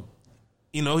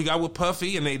you know, he got with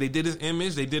Puffy and they did his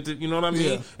image. They did the, you know what I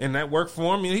mean? Yeah. And that worked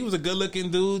for him. You know, he was a good looking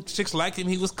dude. Chicks liked him.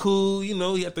 He was cool. You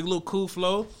know, he had the little cool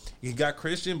flow. He got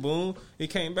Christian. Boom. He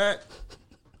came back.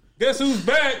 Guess who's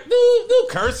back? Do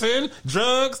cursing,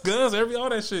 drugs, guns, all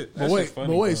that shit. But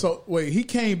wait, he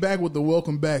came back with the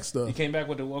welcome back stuff. He came back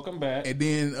with the welcome back, and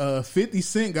then 50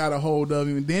 Cent got a hold of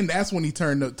him, and then that's when he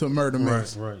turned up to Murder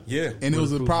Mace. Right. Yeah, and it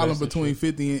was a problem between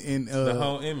 50 and the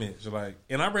whole image. Like,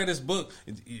 and I read his book.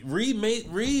 Read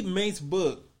Mate's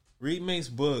book. Read Mate's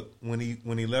book when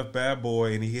he left Bad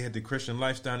Boy and he had the Christian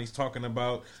lifestyle. He's talking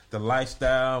about the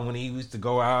lifestyle when he used to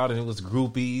go out and it was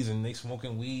groupies and they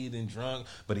smoking weed and drunk,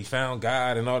 but he found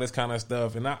God and all this kind of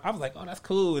stuff. And I was like, oh, that's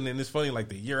cool. And then it's funny, like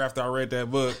the year after I read that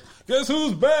book, guess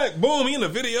who's back? Boom, he in the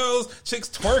videos, chicks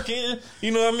twerking.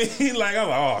 You know what I mean? Like, I'm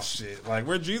like, oh shit. Like,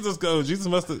 where'd Jesus go? Jesus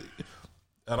must have.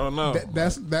 I don't know.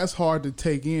 That's hard to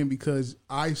take in because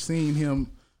I seen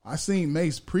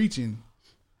Mace preaching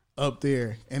up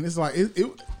there, and it's like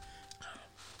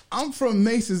I'm from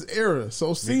Mace's era,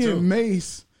 so seeing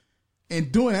Mace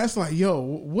and doing that's like, yo,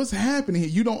 what's happening here?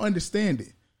 You don't understand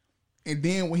it. And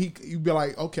then when you be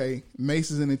like, okay, Mace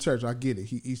is in the church, I get it.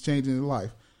 He's changing his life,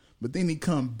 but then he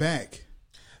come back.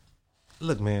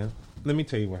 Look, man, let me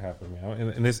tell you what happened, man.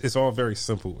 And it's all very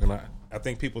simple. And I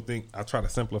think people think I try to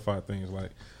simplify things.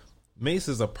 Like Mace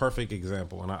is a perfect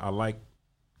example, and I like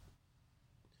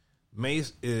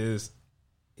Mace is.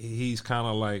 He's kind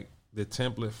of like the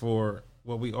template for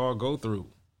what we all go through.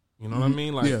 You know what I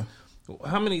mean? Like,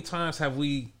 how many times have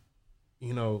we,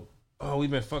 we've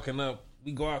been fucking up.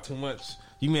 We go out too much.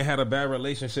 You may have had a bad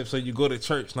relationship, so you go to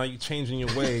church. Now you changing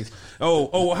your ways.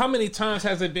 How many times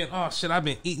has it been, oh, shit, I've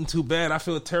been eating too bad. I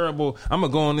feel terrible. I'm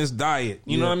going to go on this diet.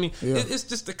 You know what I mean? Yeah. It's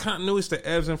just the continuity, it's the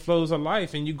ebbs and flows of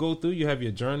life. And you go through, you have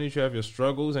your journeys, you have your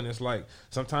struggles. And it's like,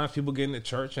 sometimes people get into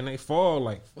church and they fall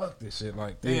like, fuck this shit.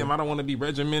 Like, damn, I don't want to be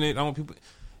regimented. I want people.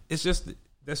 It's just,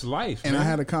 that's life. And man. I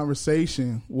had a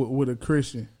conversation with a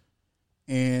Christian.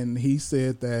 And he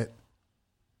said that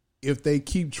if they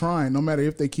keep trying, no matter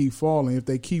if they keep falling, if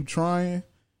they keep trying,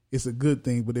 it's a good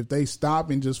thing. But if they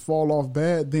stop and just fall off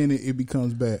bad, then it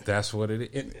becomes bad. That's what it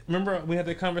is. Remember we had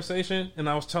that conversation and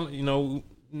I was telling,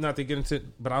 not to get into it,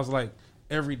 but I was like,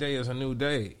 every day is a new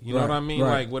day. You know what I mean?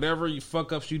 Right. Like whatever you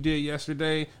fuck ups you did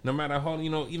yesterday, no matter how,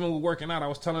 even with working out, I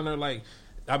was telling her like,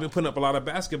 I've been putting up a lot of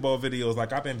basketball videos.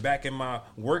 Like I've been back in my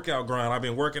workout grind. I've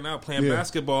been working out, playing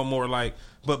basketball more. Like,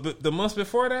 but the months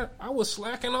before that, I was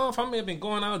slacking off. I may have been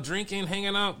going out, drinking,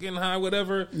 hanging out, getting high,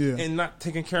 whatever, and not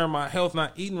taking care of my health,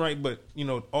 not eating right. But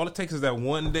all it takes is that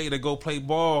one day to go play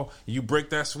ball. You break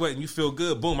that sweat and you feel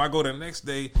good. Boom! I go the next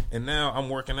day, and now I'm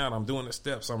working out. I'm doing the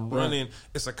steps. I'm running.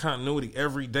 It's a continuity.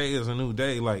 Every day is a new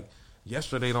day. Like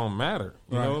yesterday don't matter.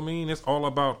 You know what I mean? It's all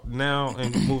about now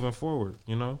and moving forward.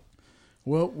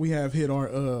 Well, we have hit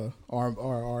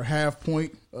our half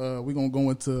point. We're gonna go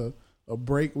into a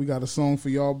break. We got a song for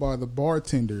y'all by the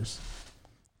Bartenders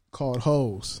called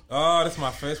 "Hoes." Oh, that's my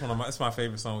first one. It's my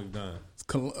favorite song we've done.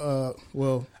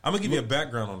 Well, I'm gonna give you a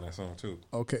background on that song too.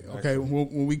 Okay.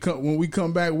 When we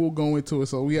come back, we'll go into it.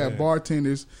 So we have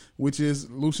Bartenders, which is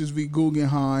Lucius V.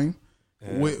 Guggenheim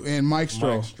and Mike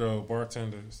Stroh. Mike Stroh,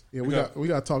 Bartenders. Yeah, we got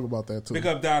to talk about that too. Pick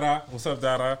up Dada. What's up,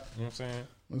 Dada? You know what I'm saying?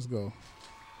 Let's go.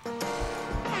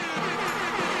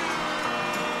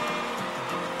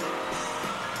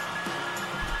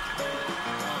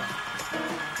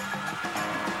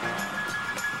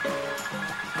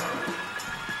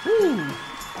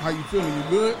 How you feeling? You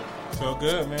good? Feel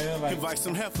good, man. Like, invite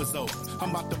some heifers over.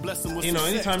 I'm about to bless them with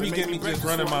anytime you get me just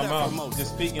running my mouth,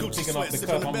 just speaking off the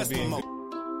cuff, I'm gonna be in.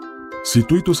 Si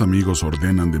tú y tus amigos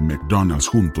ordenan de McDonald's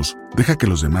juntos, deja que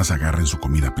los demás agarren su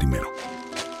comida primero.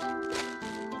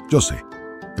 Yo sé,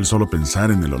 el solo pensar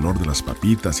en el olor de las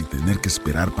papitas y tener que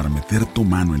esperar para meter tu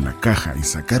mano en la caja y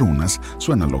sacar unas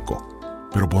suena loco.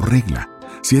 Pero por regla,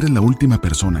 si eres la última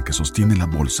persona que sostiene la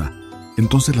bolsa,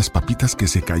 entonces las papitas que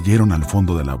se cayeron al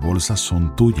fondo de la bolsa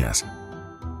son tuyas.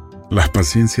 La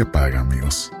paciencia paga,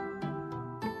 amigos.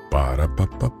 Para pa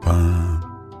pa pa.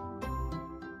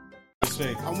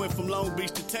 I went from Long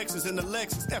Beach to Texas in the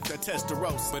Lexus after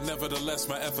Testarossa. But nevertheless,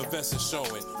 my effervescence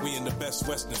showing. We in the best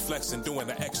Western flexing, doing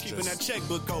the extras. Keeping that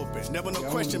checkbook open. Never no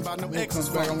question about no exes.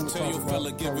 Tell your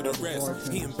fella, give it a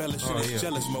rest. He embellishing his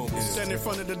jealous moments. Stand in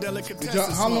front of the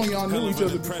delicatessen. How long y'all knew each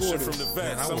other before this? From the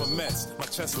vet, summer Mets. My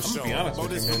chest was showing. Oh,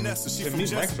 this Vanessa, she from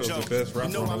Jessica Jones. You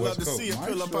know I love to see her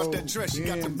fill up out that dress. She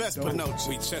got the best Pinocha.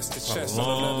 We chest to chest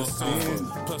on another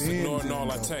time. Plus ignoring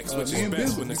all our texts, which is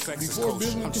best when the sex is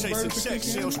kosher. I'm chasing checks.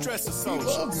 She don't stress her soul.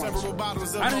 Several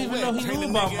bottles of I didn't even know he knew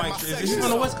about Mike. Is he on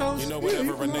the West Coast? You know,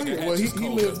 whatever a nigga well, he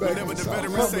lives back in the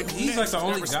South. He's like the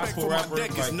only gospel rapper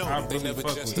like I really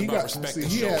fuck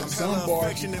with. He had some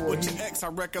bars before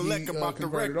he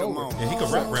converted over. Yeah, he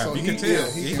can rap. You can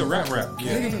tell. He can rap.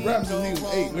 Yeah. He been rapping since he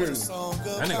was 8, literally.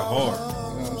 That nigga hard.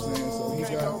 You know what I'm saying? So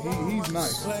He's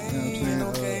nice. You know what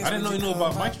I'm saying? I didn't know you knew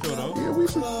about Maestro though. Yeah,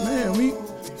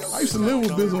 I used to live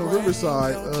with Biz on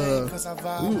Riverside. We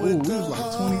was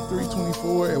like 23,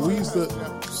 24, and we used to.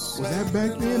 Was that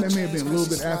back then? That may have been a little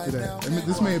bit after that.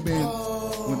 This may have been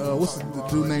when what's the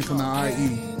dude name from the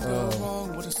IE?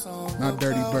 Not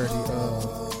Dirty Birdie.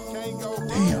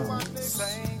 Damn.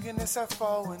 I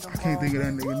can't think of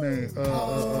that nigga name.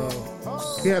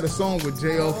 He had a song with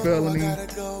J.O. Felony.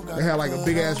 They had like a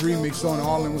big ass remix on it,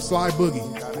 all in with Sly Boogie.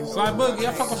 Sly Boogie,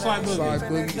 I fuck with Sly Boogie. Sly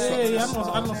Boogie. Hey, I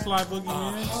know Sly Boogie,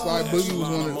 man. Sly Boogie was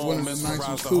one of the nights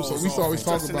was cool. So we used to always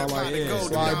talk about like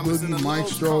Sly Boogie,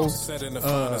 Maestro. I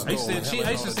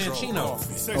used to say Chino.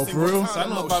 Oh, for real? So I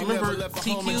know about, remember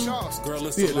TQ?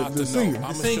 Yeah, the singer.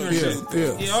 The singer.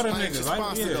 Yeah, all them niggas.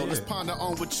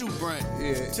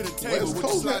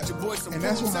 West Coast, and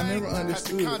that's what I never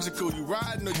understood. How can you be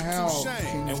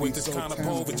so talented and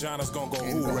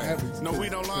don't have it? No, we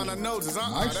don't line our noses.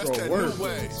 Maestro work.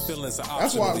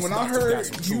 That's why when I heard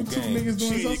you two niggas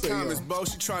doing this, I said, yo,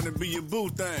 she trying to be your boo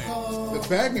thing. The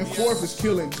back and forth is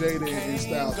killing Jada and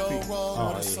Styles P.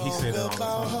 Oh, yeah, he said that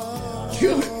all the time.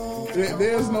 Kill it.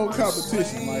 There's no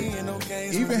competition. Like,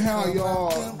 even how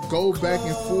y'all go back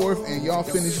and forth and y'all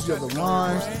finish each other's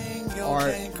rhymes,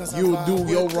 or you'll do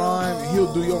your rhyme and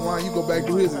he'll do your rhyme, you go back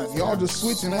to his, and y'all just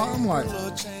switching line. I'm like, man,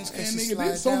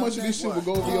 nigga, so much of this shit will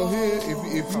go over your head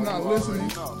if you're not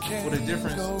listening. Well, the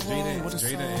difference,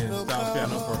 Jada and Styles P, I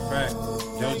know for a fact,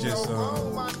 they'll just,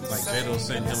 like, Jada will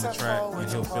send him a track and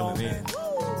he'll fill it in. You know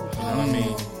what I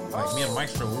mean? Like, me and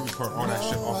Maestro, we record all that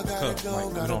shit off the cuff. Like,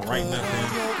 we don't write nothing.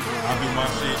 I do my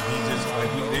shit. He just,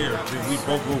 like, we there. We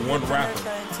both were one rapper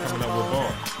coming up with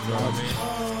bars. You know what I mean?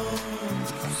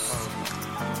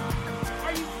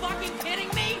 Are you fucking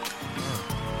kidding me?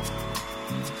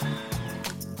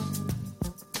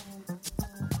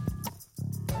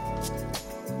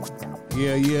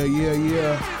 Yeah. Are you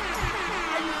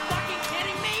fucking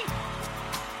kidding me?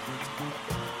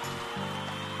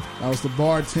 That was the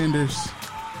Bartenders.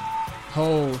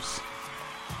 Hoes.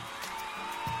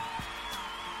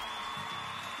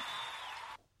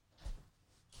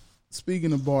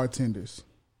 Speaking of bartenders,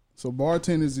 so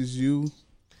bartenders is you,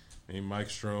 and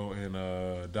Maestro and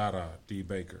Dada D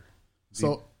Baker.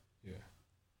 So yeah,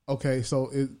 okay. So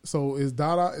is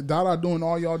Dada doing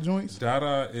all y'all joints?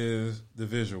 Dada is the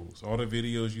visuals, all the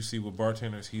videos you see with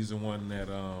bartenders. He's the one that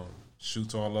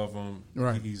shoots all of them.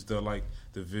 Right. He's the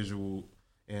visual,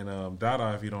 and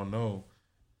Dada, if you don't know.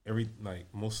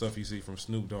 Most stuff you see from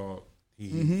Snoop Dogg,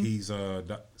 he's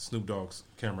Snoop Dogg's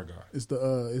camera guy. It's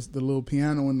the little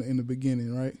piano in the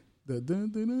beginning, right? The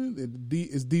D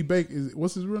is D Baker.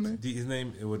 What's his real name? His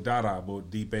name it was Dada, but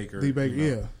D Baker. D Baker,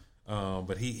 you know?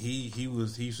 But he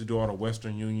used to do all the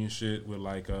Western Union shit with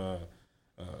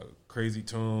Crazy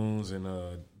Tunes and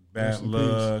Bad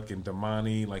Luck and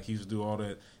Damani. Like he used to do all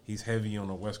that. He's heavy on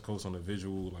the West Coast on the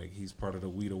visual. Like he's part of the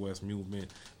We the West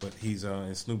movement. But he's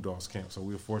in Snoop Dogg's camp. So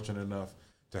we were fortunate enough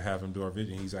to have him do our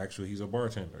video. He's a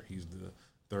bartender. He's the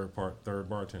third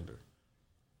bartender.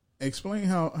 Explain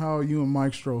how you and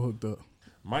Maestro hooked up.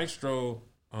 Maestro,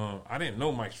 I didn't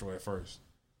know Maestro at first.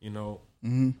 You know,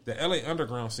 the LA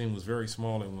underground scene was very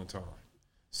small at one time.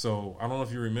 So I don't know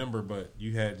if you remember, but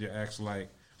you had your acts like.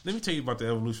 Let me tell you about the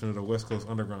evolution of the West Coast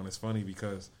underground. It's funny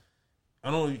because I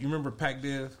don't know. You remember Pac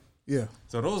Div? Yeah.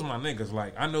 So those are my niggas.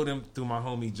 Like I know them through my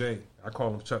homie Jay. I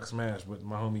call him Chuck Smash, but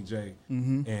my homie Jay.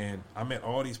 And I met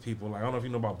all these people. Like I don't know if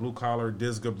you know about Blue Collar,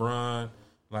 Diz Gabron.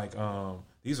 Like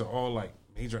these are all like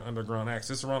major underground acts.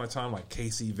 It's around the time like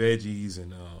KC Veggies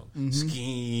and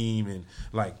Scheme and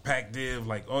like Pac Div.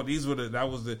 Like these were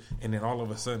and then all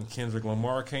of a sudden Kendrick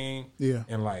Lamar came. Yeah.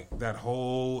 And like that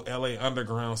whole LA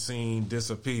underground scene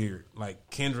disappeared.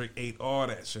 Like Kendrick ate all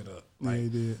that shit up. Like, yeah, he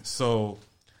did. So,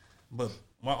 but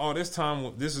all this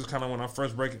time, this is kind of when I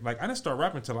first break. Like I didn't start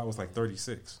rapping until I was like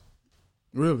 36.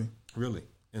 Really.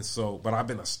 And so, but I've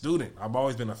been a student. I've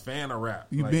always been a fan of rap.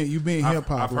 You've been hip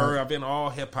hop. I've been all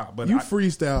hip hop. But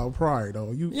freestyle prior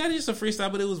though. Yeah, I used to freestyle,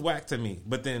 but it was whack to me.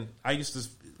 But then I used to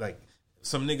like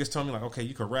some niggas told me like, okay,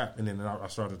 you could rap, and then I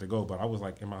started to go. But I was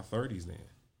like in my 30s then.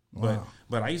 Wow.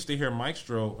 But I used to hear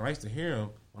Maestro, and I used to hear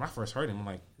him when I first heard him. I'm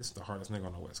like, this is the hardest nigga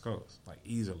on the West Coast, like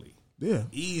easily. Yeah,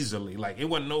 easily. Like it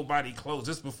wasn't nobody close.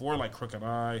 Just before like Crooked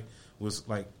I was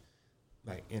like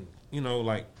in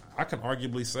like I can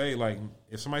arguably say like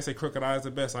if somebody say Crooked I is the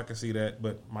best, I can see that.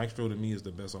 But Maestro to me is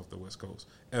the best off the West Coast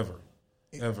ever.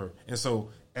 ever. And so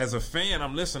as a fan,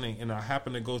 I'm listening, and I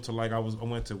happened to go to I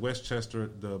went to Westchester,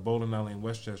 the bowling alley in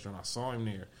Westchester, and I saw him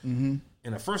there. Mm-hmm.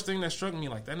 And the first thing that struck me,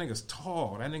 like, that nigga's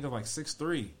tall. That nigga's like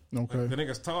 6'3". Okay. Like, the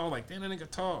nigga's tall. Like, damn, that nigga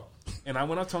tall. And I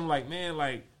went up to him like, man,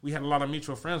 like, we had a lot of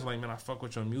mutual friends. Like, man, I fuck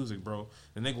with your music, bro.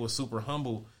 The nigga was super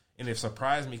humble. And it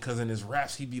surprised me because in his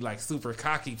raps, he'd be like super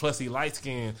cocky, plus he light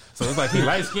skinned. So it's like he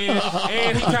light skinned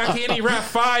and he cocky and he rap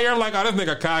fire. I'm like, oh, this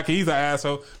nigga cocky. He's an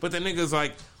asshole. But the nigga's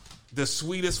like the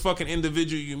sweetest fucking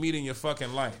individual you meet in your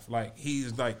fucking life. Like,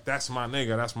 he's like, that's my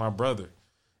nigga. That's my brother.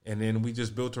 And then we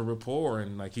just built a rapport,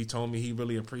 and like he told me he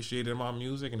really appreciated my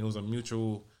music, and it was a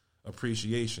mutual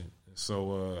appreciation.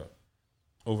 So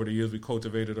over the years, we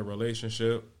cultivated a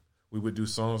relationship. We would do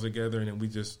songs together, and then we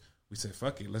said,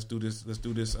 "Fuck it, let's do this. Let's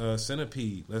do this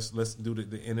Centipede. Let's do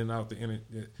the in and out,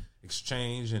 the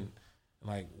exchange." And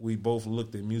like we both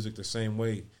looked at music the same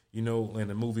way, you know. In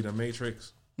the movie The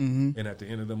Matrix, and at the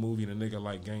end of the movie, the nigga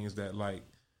like gains that like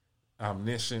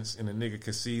omniscience, and the nigga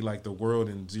could see like the world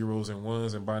in zeros and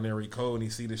ones and binary code, and he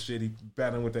see the shit, he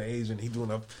battling with the agent, he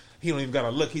don't even gotta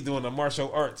look, he doing the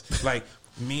martial arts. Like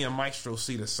me and Maestro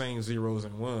see the same zeros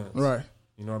and ones, right?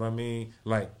 You know what I mean?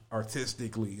 Like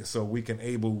artistically, so we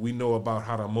know about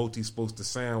how the multi's supposed to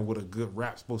sound, what a good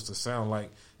rap's supposed to sound like,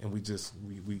 and we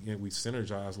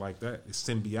synergize like that. It's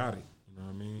symbiotic. You know what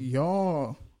I mean?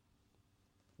 Y'all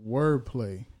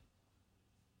wordplay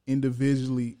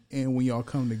individually and when y'all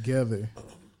come together,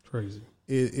 crazy.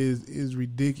 It is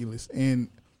ridiculous. And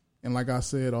like I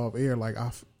said off air, like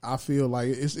I feel like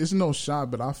it's no shot,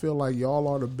 but I feel like y'all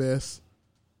are the best,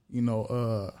 you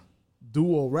know,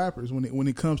 duo rappers when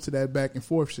it comes to that back and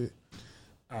forth shit.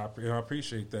 I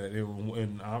appreciate that,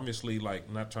 and obviously,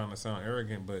 like, not trying to sound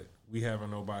arrogant, but we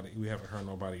haven't heard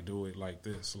nobody do it like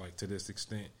this, like to this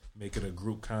extent. Make it a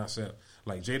group concept.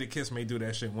 Like Jadakiss may do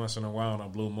that shit once in a while on a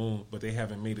Blue Moon, but they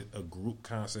haven't made it a group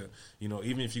concept. You know,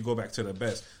 even if you go back to the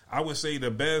best, I would say the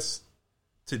best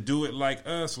to do it like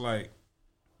us, like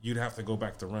you'd have to go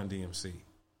back to Run DMC.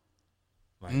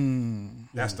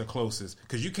 Like that's the closest,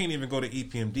 because you can't even go to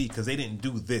EPMD because they didn't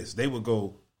do this. They would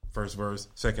go first verse,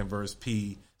 second verse,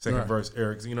 P, second verse,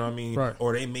 Eric. You know what I mean? Right.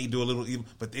 Or they may do a little even,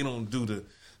 but they don't do the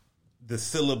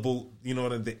syllable, you know,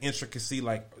 the intricacy,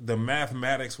 like the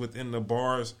mathematics within the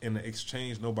bars and the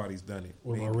exchange. Nobody's done it.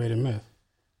 What about Red and Meth?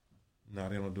 No,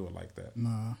 they don't do it like that.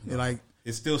 Nah, no. like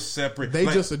it's still separate. They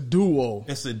like, just a duo.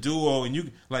 It's a duo, and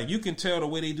you can tell the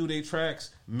way they do their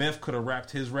tracks. Meth could have rapped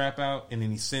his rap out, and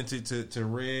then he sent it to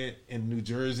Red in New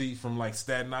Jersey from like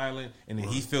Staten Island, and then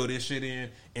he filled this shit in,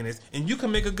 and you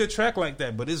can make a good track like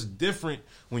that. But it's different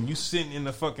when you sitting in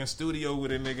the fucking studio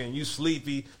with a nigga and you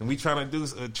sleepy, and we trying to do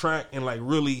a track and like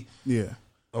really, yeah,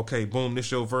 okay, boom, this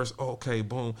your verse, okay,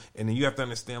 boom, and then you have to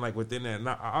understand like within that.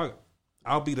 Now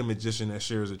I'll be the magician that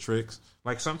shares the tricks.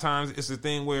 Like sometimes it's a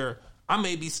thing where I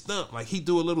may be stumped. Like he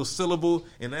do a little syllable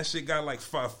and that shit got like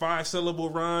five syllable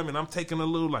rhyme, and I'm taking a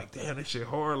little like, damn, that shit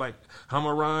hard. Like I'm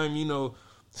a rhyme, you know.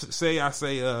 Say I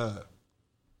say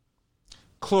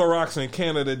Clorox in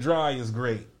Canada Dry is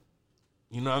great.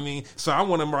 You know what I mean? So I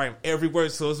want to rhyme every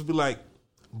word. So it's be like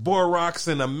Borox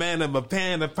and a man of a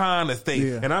pan upon a state.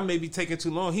 Yeah. And I may be taking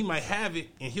too long. He might have it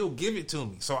and he'll give it to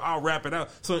me. So I'll wrap it out.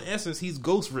 So in essence, he's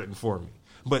ghost written for me.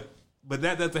 But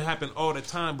that doesn't happen all the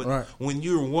time. But when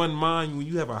you're one mind, when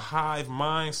you have a hive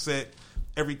mindset,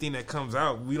 everything that comes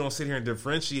out, we don't sit here and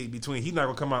differentiate between. He's not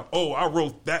gonna come out, oh, I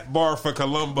wrote that bar for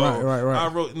Columbo. Right. I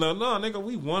wrote no, nigga,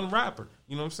 we one rapper.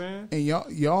 You know what I'm saying?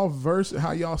 And y'all verse,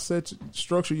 how y'all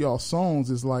structure y'all songs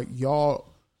is like y'all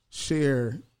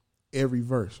share every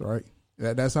verse, right?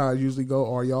 That's how it usually go.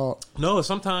 Or y'all? No,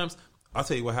 sometimes. I'll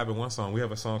tell you what happened one song. We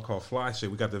have a song called Fly Shit.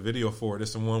 We got the video for it.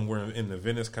 It's the one where in the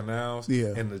Venice canals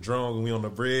and the drone and we on the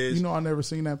bridge. You know, I never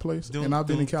seen that place. And I've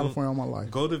been in California all my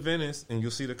life. Go to Venice and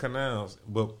you'll see the canals.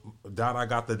 But I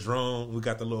got the drone. We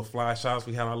got the little fly shots.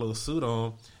 We had our little suit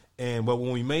on. But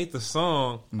when we made the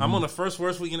song, I'm on the first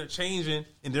verse we interchanging.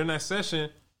 And during that session,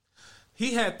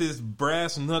 he had this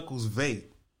brass knuckles vape.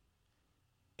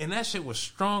 And that shit was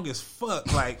strong as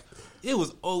fuck. Like, it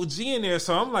was OG in there.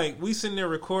 So I'm like, we sitting there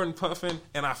recording, puffing,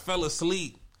 and I fell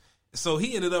asleep. So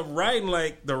he ended up writing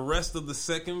like the rest of the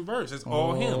second verse. It's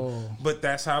all him. But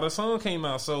that's how the song came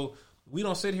out. So we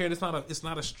don't sit here. It's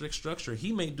not a strict structure.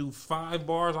 He may do 5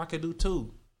 bars. I could do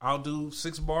 2. I'll do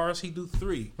 6 bars. He do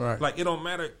 3. Right. Like, it don't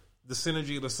matter the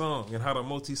synergy of the song and how the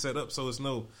multi set up. So it's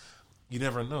you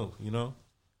never know, you know?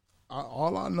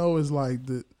 All I know is like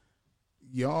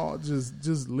y'all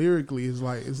just lyrically is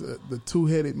like it's the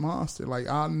 2-headed monster. Like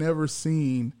I've never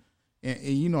seen, and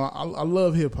you know I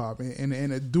love hip hop and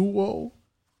a duo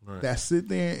that sit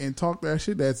there and talk that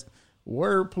shit. That's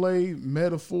wordplay,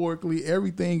 metaphorically,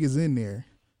 everything is in there.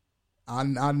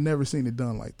 I've never seen it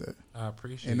done like that. I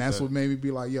appreciate and that's that. what made me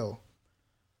be like, yo,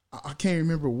 I can't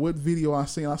remember what video I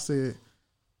seen. I said,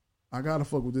 I gotta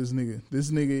fuck with this nigga.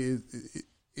 This nigga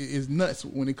is nuts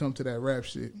when it comes to that rap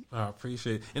shit. I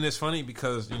appreciate it. And it's funny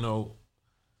because, you know,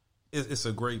 it's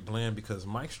a great blend because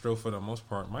Maestro, for the most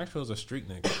part, Maestro's a street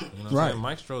nigga. You know what I'm saying?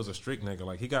 Maestro's a street nigga.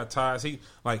 Like, he got ties. He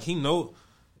know,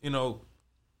 you know,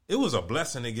 it was a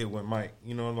blessing to get with Mike.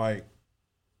 You know, like,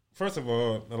 first of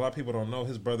all, a lot of people don't know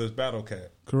his brother's Battle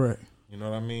Cat. Correct. You know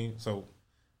what I mean? So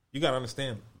you got to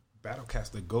understand, Battle Cat's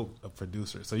the GOAT of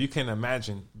producers. So you can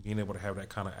imagine being able to have that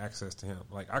kind of access to him.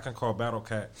 Like, I can call Battle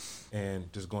Cat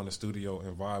and just go in the studio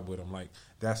and vibe with him. Like,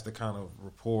 that's the kind of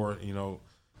rapport, you know,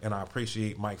 and I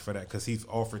appreciate Mike for that because he's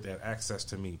offered that access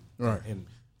to me. Right. And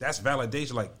that's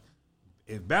validation. Like,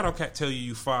 if Battle Cat tell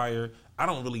you fire, I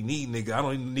don't really need nigga. I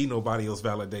don't even need nobody else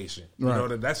validation. You Right.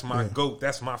 know, that's my GOAT.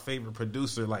 That's my favorite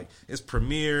producer. Like, it's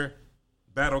Premier,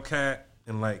 Battle Cat,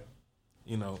 and like,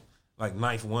 you know, like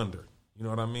Knife Wonder. You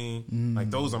know what I mean?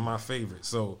 Like, those are my favorites.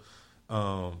 So,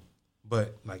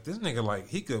 but like this nigga, like,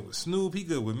 he good with Snoop, he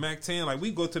good with Mac 10. Like,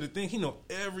 we go to the thing, he know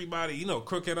everybody. You know,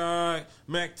 Crooked Eye,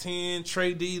 Mac 10,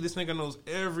 Trey D. This nigga knows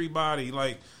everybody.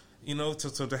 Like, you know,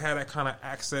 to have that kind of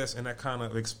access and that kind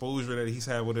of exposure that he's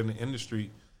had within the industry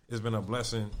has been a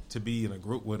blessing to be in a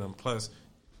group with him. Plus,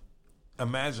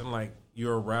 imagine like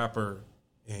you're a rapper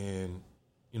and,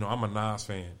 you know, I'm a Nas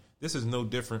fan. This is no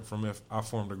different from if I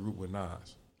formed a group with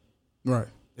Nas. Right.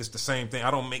 It's the same thing. I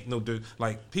don't make no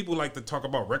like, people like to talk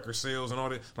about record sales and all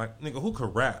that. Like, nigga, who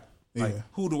could rap? Like,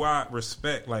 who do I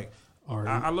respect? Like,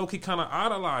 I low-key kind of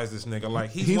idolize this nigga.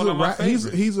 Like, he's one of my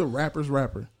favorites. He's a rapper's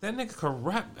rapper. That nigga could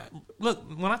rap. Look,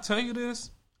 when I tell you this,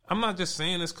 I'm not just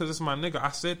saying this because it's my nigga. I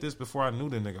said this before I knew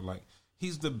the nigga. Like,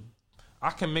 I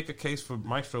can make a case for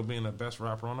Maestro being the best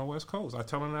rapper on the West Coast. I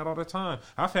tell him that all the time.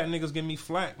 I've had niggas give me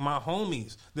flack, my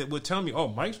homies, that would tell me, oh,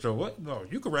 Maestro, what? No,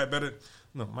 you could rap better.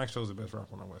 No, Maestro's the best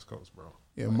rapper on the West Coast, bro.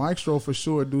 Yeah, like, Maestro for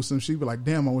sure do some shit. Be like,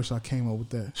 damn, I wish I came up with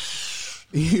that.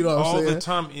 You know what I'm saying? All the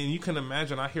time. And you can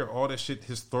imagine, I hear all that shit,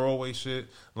 his throwaway shit.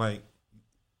 Like,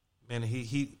 man,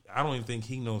 I don't even think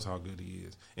he knows how good he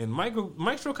is. And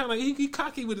Maestro kind of, he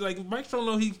cocky with it. Like, Maestro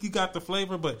know he got the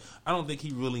flavor, but I don't think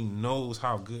he really knows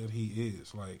how good he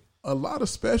is. Like, a lot of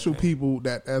special people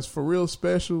that as for real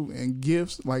special and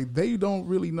gifts, like, they don't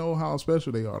really know how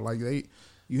special they are. Like,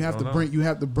 you have to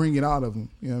bring it out of them.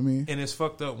 You know what I mean? And it's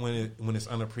fucked up when it's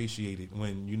unappreciated.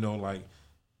 When, you know, like,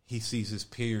 he sees his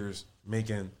peers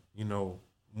making, you know,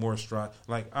 more stride.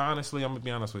 Like, honestly, I'm gonna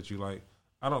be honest with you. Like,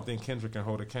 I don't think Kendrick can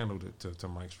hold a candle to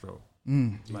Maestro.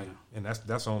 Like, and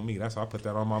that's on me. That's how I put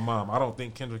that on my mom. I don't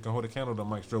think Kendrick can hold a candle to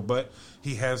Maestro, but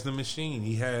he has the machine.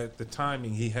 He had the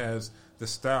timing. He has the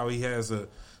style. He has a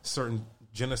certain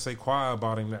je ne sais quoi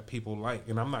about him that people like.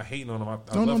 And I'm not hating on him.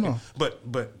 I love him.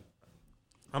 But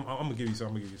I'm gonna give you something.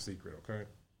 I'm gonna give you a secret, okay?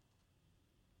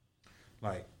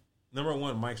 Like, number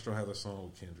one, Maestro has a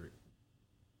song with Kendrick.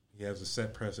 He has a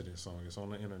Set Precedent song. It's on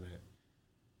the internet.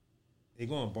 He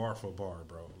going bar for bar,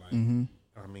 bro. Like,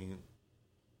 I mean,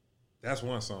 that's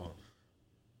one song.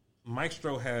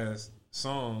 Maestro has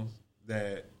songs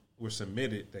that were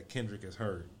submitted that Kendrick has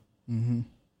heard.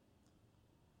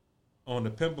 On the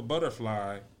Pimp a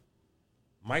Butterfly,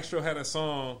 Maestro had a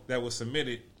song that was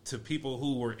submitted to people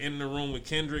who were in the room with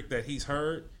Kendrick that he's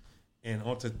heard. And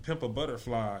onto Pimp a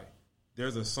Butterfly,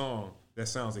 there's a song that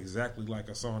sounds exactly like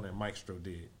a song that Maestro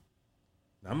did.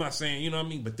 Now, I'm not saying, you know what I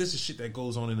mean, but this is shit that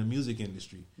goes on in the music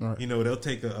industry. Right. You know, they'll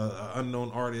take a unknown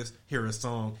artist, hear a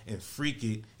song, and freak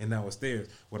it, and now it's theirs.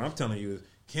 What I'm telling you is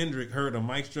Kendrick heard a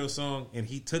Maestro song, and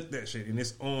he took that shit, and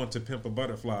it's on to Pimp a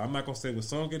Butterfly. I'm not going to say what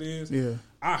song it is. Yeah.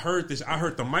 I heard this. I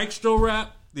heard the Maestro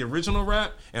rap, the original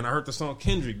rap, and I heard the song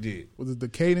Kendrick did. Was it the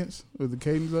cadence? Was the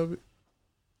cadence of it?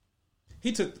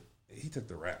 He took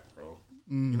the rap, bro.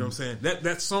 You know what I'm saying?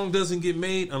 That song doesn't get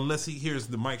made unless he hears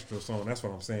the Maestro song. That's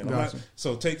what I'm saying. Gotcha.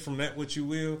 So take from that what you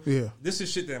will. Yeah. This is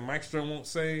shit that Maestro won't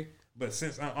say, but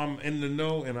since I'm in the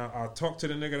know and I talk to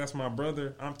the nigga that's my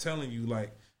brother, I'm telling you,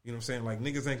 like, you know what I'm saying? Like,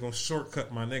 niggas ain't gonna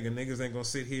shortcut my nigga. Niggas ain't gonna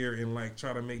sit here and, like,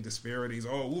 try to make disparities.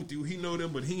 Oh, he know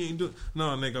them, but he ain't do. No,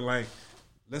 nigga, like,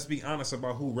 let's be honest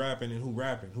about who rapping and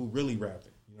who really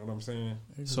rapping. You know what I'm saying?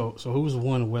 So who's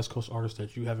one West Coast artist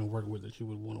that you haven't worked with that you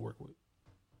would want to work with?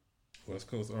 West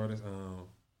Coast artist,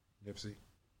 Nipsey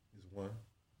is one.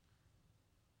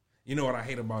 You know what I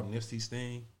hate about Nipsey's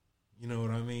thing? You know what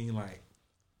I mean? Like,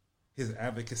 his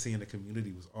advocacy in the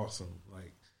community was awesome.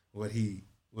 Like, what he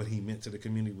meant to the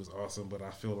community was awesome. But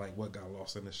I feel like what got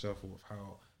lost in the shuffle of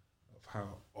how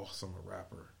awesome a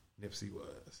rapper Nipsey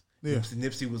was. Yeah.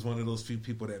 Nipsey was one of those few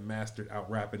people that mastered out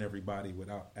rapping everybody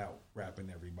without out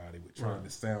rapping everybody, with trying to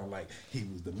sound like he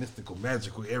was the mystical,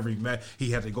 magical.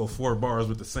 He had to go 4 bars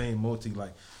with the same multi.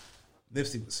 Like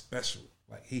Nipsey was special.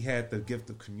 Like he had the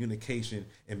gift of communication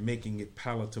and making it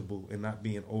palatable and not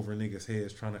being over niggas'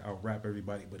 heads trying to out rap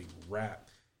everybody, but he rapped.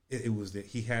 It was that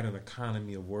he had an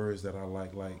economy of words that I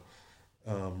like. Like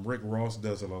Rick Ross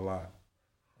does it a lot.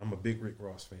 I'm a big Rick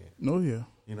Ross fan. Oh, yeah.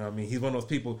 You know what I mean? He's one of those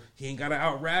people, he ain't got to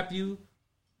out-rap you,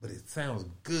 but it sounds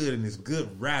good, and it's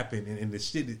good rapping, and the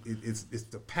shit, it's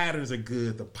the patterns are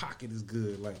good, the pocket is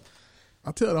good. Like,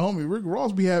 I tell the homie, Rick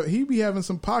Ross be having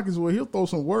some pockets where he'll throw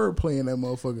some wordplay in that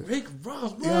motherfucker. Rick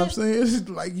Ross, you know what I'm saying? It's just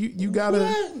like, you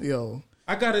gotta, yo.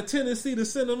 I got a Tennessee to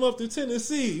send him up to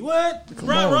Tennessee. What?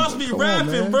 Ross be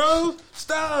rapping, bro.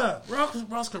 Stop.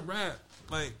 Ross can rap.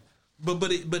 Like,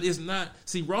 but it's not.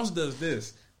 See, Ross does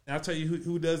this. And I'll tell you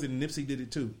who does it. And Nipsey did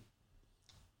it too.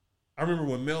 I remember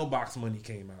when Mailbox Money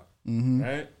came out. Mm-hmm.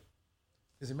 Right?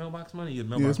 Is it Mailbox Money? Yeah,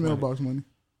 it's Mailbox Money.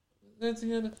 That's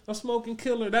a smoking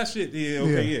killer. That shit. Yeah.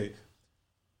 Okay. Yeah.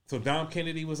 So Dom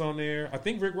Kennedy was on there. I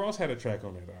think Rick Ross had a track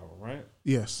on that album, right?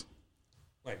 Yes.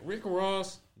 Like Rick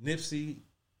Ross, Nipsey,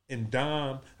 and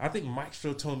Dom. I think Mike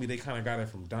Stroh told me they kind of got it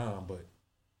from Dom, but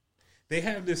they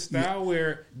have this style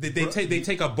where they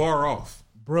take a bar off.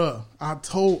 Bruh, I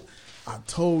told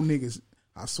niggas,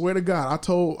 I swear to God, I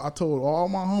told all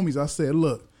my homies, I said,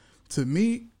 look, to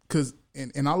me,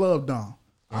 and I love Dom.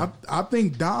 I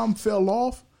think Dom fell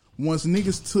off once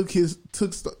niggas took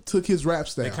his rap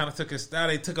style. They kind of took his style.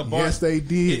 They took a bar. Yes, they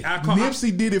did.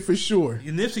 Nipsey did it for sure.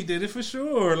 Nipsey did it for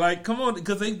sure. Like, come on,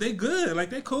 because they good. Like,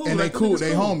 they cool. And like, they cool.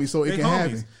 They homies, so it can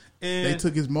happen. And they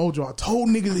took his mojo. I told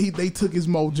niggas they took his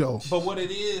mojo. But what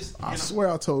it is, I swear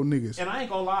I told niggas. And I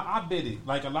ain't gonna lie, I bid it.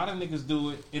 Like, a lot of niggas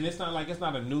do it, and it's not like it's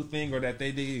not a new thing or that they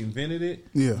invented it.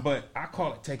 Yeah. But I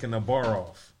call it taking the bar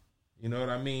off. You know what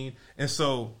I mean? And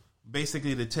so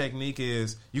basically the technique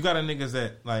is you got a niggas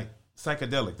that like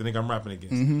Psychedelic, the nigga I'm rapping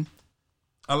against. Mm-hmm.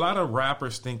 A lot of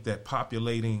rappers think that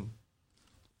populating.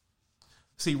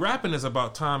 See, rapping is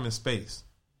about time and space.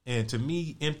 And to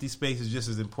me, empty space is just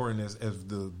as important as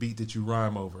the beat that you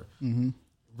rhyme over. Mm-hmm.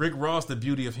 Rick Ross, the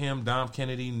beauty of him, Dom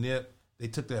Kennedy, Nip, they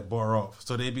took that bar off.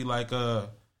 So they'd be like, Mm-hmm.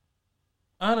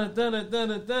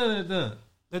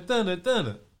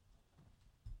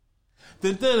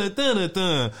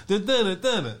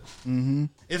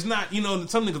 It's not, you know,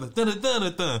 some niggas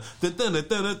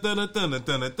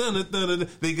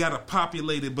they got to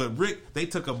populate it, but Rick, they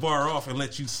took a bar off and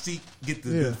let you get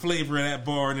the flavor of that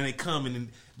bar, and then they come in.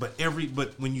 But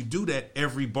when you do that,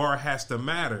 every bar has to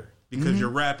matter because you're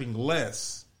rapping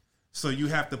less. So you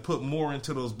have to put more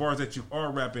into those bars that you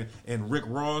are rapping. And Rick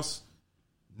Ross,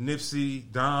 Nipsey,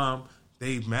 Dom,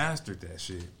 they mastered that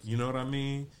shit. You know what I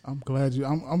mean? I'm glad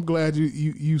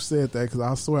you said that, because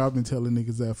I swear I've been telling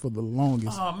niggas that for the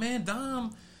longest. Oh man,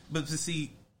 Dom. But to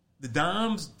see, the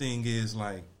Dom's thing is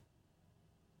like,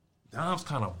 Dom's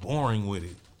kind of boring with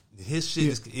it. His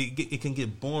shit it can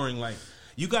get boring. Like,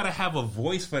 you got to have a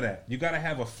voice for that. You got to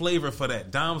have a flavor for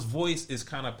that. Dom's voice is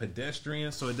kind of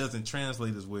pedestrian, so it doesn't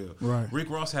translate as well. Right. Rick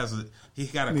Ross he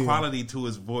got a quality to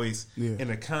his voice in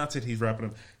the content he's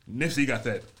rapping. Nipsey got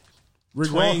that. Rick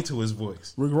twang Ross, to his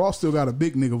voice. Rick Ross still got a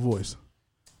big nigga voice.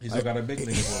 He still got a big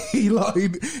nigga voice.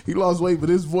 he lost weight, but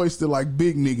his voice still like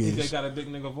big nigga. He got a big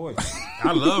nigga voice.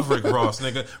 I love Rick Ross,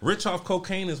 nigga. Rich Off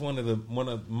Cocaine is one of the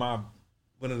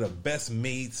best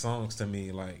made songs to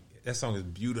me. Like, that song is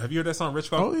beautiful. Have you heard that song,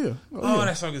 Rich Off? Oh yeah. Oh,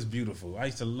 that song is beautiful. I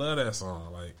used to love that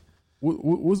song. Like,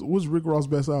 what's Rick Ross'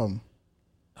 best album?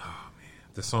 Oh man,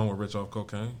 the song with Rich Off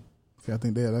Cocaine. Okay, I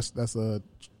think that's a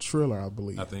Triller, I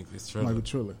believe. I think it's Triller. Like a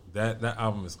Triller. That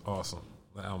album is awesome.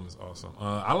 That album is awesome.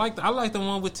 I like the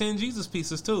one with 10 Jesus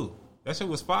Pieces too. That shit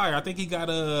was fire. I think he got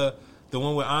the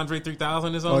one with Andre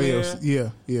 3000 is on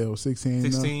there. It was 16.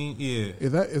 16, yeah.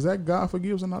 Is that God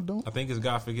Forgives and I Don't? I think it's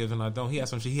God Forgives and I Don't. He had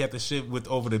some shit. He had the shit with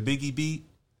over the Biggie beat.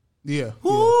 Yeah.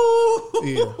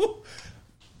 Yeah.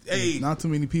 Hey, not too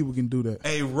many people can do that.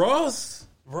 Hey, Ross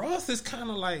is kind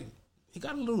of like, he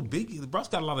got a little Biggie. Ross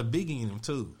got a lot of Biggie in him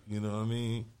too. You know what I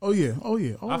mean? Oh yeah.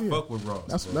 I fuck with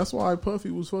Ross. That's why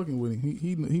Puffy was fucking with him.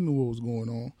 He knew what was going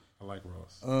on. I like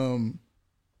Ross. I'm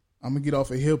gonna get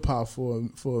off of hip hop for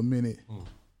a minute, and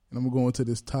I'm gonna go into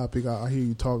this topic I hear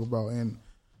you talk about, and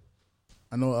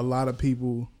I know a lot of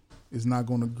people is not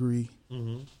gonna agree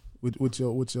with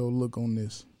your look on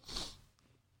this.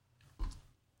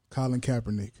 Colin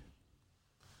Kaepernick.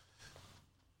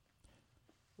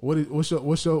 What's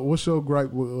your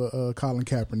gripe with Colin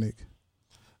Kaepernick?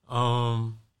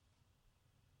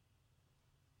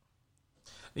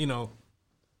 You know,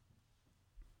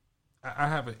 I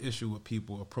have an issue with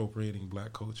people appropriating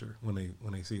black culture when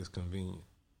they see it's convenient.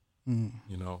 Mm.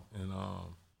 You know,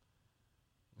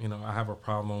 and I have a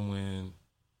problem when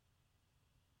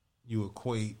you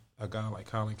equate a guy like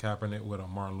Colin Kaepernick with a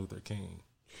Martin Luther King,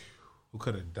 who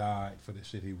could have died for the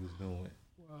shit he was doing.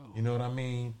 Wow. You know what I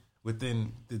mean?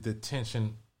 Within the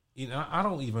tension, you know, I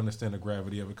don't even understand the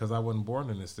gravity of it because I wasn't born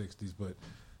in the '60s. But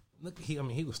look,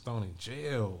 he was thrown in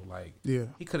jail. Like,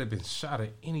 he could have been shot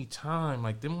at any time.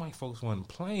 Like, them white folks wasn't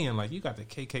playing. Like, you got the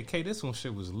KKK. This one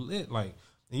shit was lit. Like,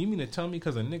 and you mean to tell me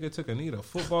because a nigga took a knee at a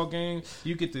football game,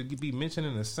 you get to be mentioned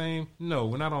in the same? No,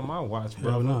 we're not on my watch,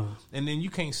 bro. No. And then you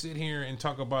can't sit here and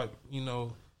talk about, you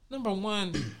know, number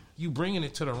one, you bringing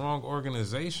it to the wrong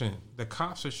organization. The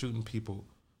cops are shooting people.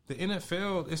 The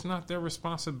NFL, it's not their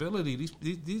responsibility.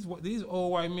 These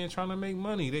old white men trying to make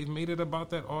money. They've made it about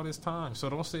that all this time. So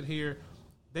don't sit here.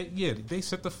 They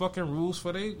set the fucking rules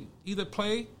for they either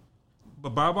play, but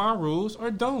by our rules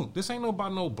or don't. This ain't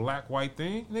about no black white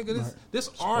thing, nigga. This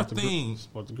our thing.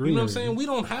 You know what I'm saying? We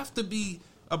don't have to be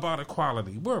about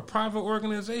equality. We're a private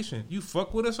organization. You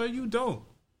fuck with us or you don't.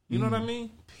 You know what I mean?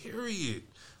 Period.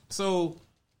 So,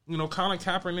 you know, Colin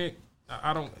Kaepernick,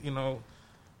 I don't, you know,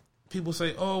 people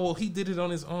say, oh, well, he did it on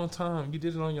his own time. You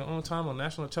did it on your own time on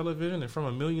national television in front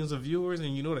of millions of viewers,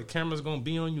 and you know the camera's gonna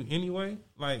be on you anyway.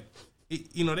 Like,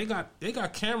 you know, they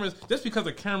got cameras. Just because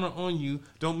a camera on you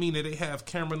don't mean that they have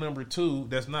camera number 2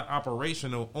 that's not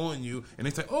operational on you, and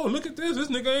they say, oh, look at this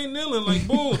nigga ain't kneeling. Like,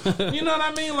 boom. You know what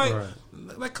I mean? Like,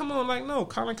 like, come on, like, no,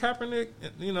 Colin Kaepernick,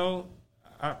 you know,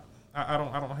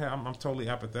 I'm totally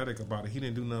apathetic about it. He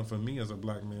didn't do nothing for me as a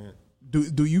black man.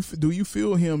 Do you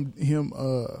feel him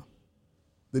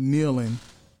the kneeling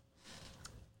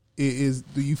is?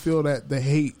 Do you feel that the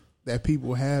hate that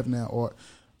people have now, or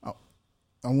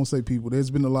I won't say people. There's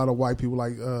been a lot of white people,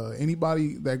 like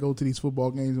anybody that go to these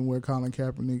football games and wear Colin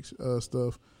Kaepernick's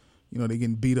stuff, you know, they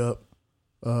getting beat up.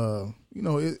 You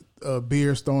know,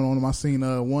 beers thrown on them. I seen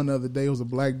one the other day. It was a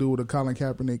black dude with a Colin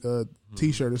Kaepernick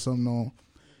T-shirt or something on,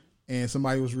 and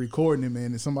somebody was recording him,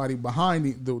 and somebody behind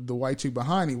him, the white chick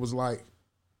behind him, was like,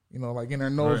 you know, like in her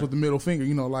nose with the middle finger,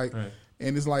 you know, like,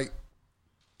 and it's like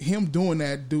him doing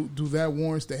that. Do that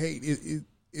warrants the hate?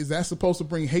 Is that supposed to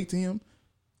bring hate to him?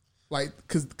 Like,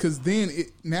 cause then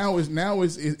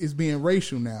it's being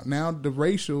racial now. Now the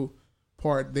racial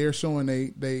part, they're showing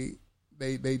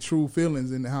they true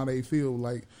feelings and how they feel.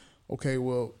 Like, okay,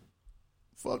 well,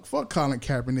 fuck Colin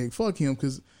Kaepernick, fuck him,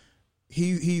 because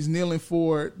he's kneeling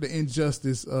for the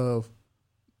injustice of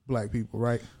black people,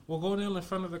 right? Well, go kneel in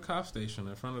front of the cop station,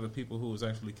 in front of the people who was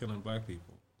actually killing black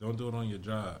people. Don't do it on your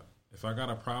job. If I got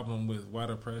a problem with white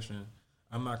oppression,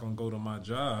 I'm not gonna go to my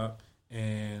job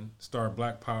and start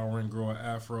black power and grow an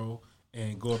afro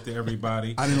and go up to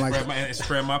everybody and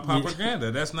spread my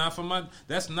propaganda. That's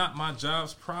not my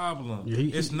job's problem.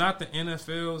 It's not the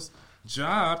NFL's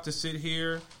job to sit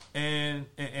here and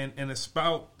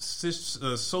espout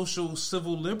social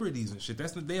civil liberties and shit.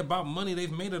 They about money.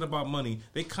 They've made it about money.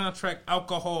 They contract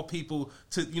alcohol people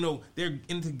to, you know, they're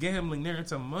into gambling. They're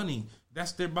into money.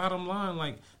 That's their bottom line.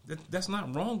 Like, that's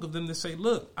not wrong of them to say,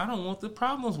 look, I don't want the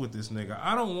problems with this nigga.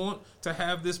 I don't want to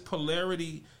have this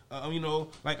polarity. You know,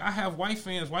 like, I have white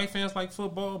fans. White fans like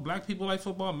football. Black people like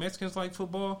football. Mexicans like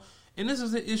football. And this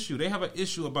is the issue. They have an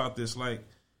issue about this. Like,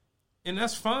 and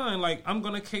that's fine. Like, I'm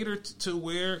going to cater to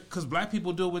where, because black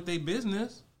people deal with their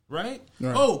business, right?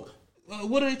 Oh,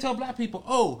 what do they tell black people?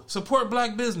 Oh, support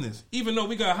black business. Even though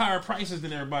we got higher prices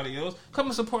than everybody else, come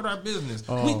and support our business.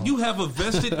 You have a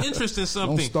vested interest in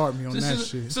something. Don't start me on that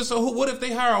shit. So what if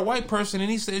they hire a white person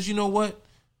and he says, you know what?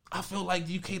 I feel like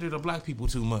you cater to black people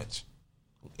too much.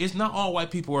 It's not all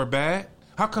white people are bad.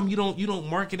 How come you don't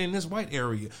market in this white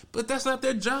area? But that's not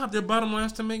their job. Their bottom line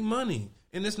is to make money.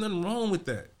 And there's nothing wrong with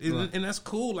that. And that's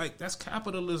cool. Like, that's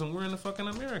capitalism. We're in the fucking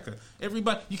America.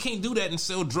 Everybody, you can't do that and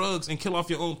sell drugs and kill off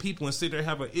your own people and sit there and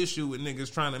have an issue with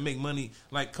niggas trying to make money.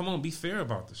 Like, come on, be fair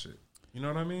about the shit. You know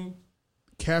what I mean?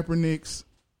 Kaepernick's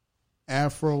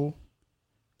afro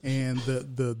and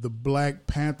the Black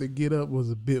Panther get up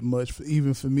was a bit much,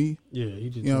 even for me. Yeah, he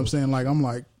just, you know what I'm saying? Like, I'm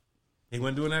like, he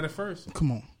wasn't doing that at first.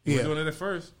 Come on, he wasn't doing it at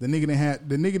first. The nigga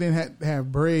didn't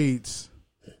have braids.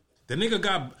 The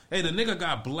nigga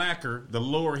got blacker the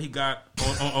lower he got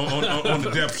on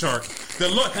the depth chart. Hey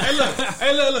look.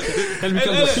 And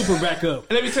become a super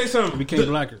backup. Let me tell you something. He became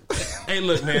blacker. Hey,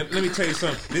 look, man. Let me tell you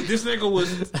something. This nigga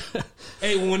was.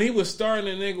 Hey, when he was starting,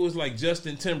 the nigga was like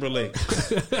Justin Timberlake.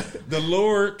 The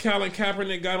lower Colin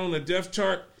Kaepernick got on the depth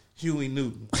chart, Huey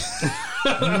Newton,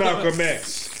 Malcolm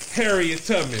X, Harriet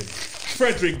Tubman,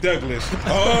 Frederick Douglass.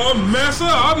 Oh, massa,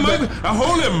 I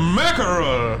holy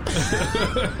mackerel.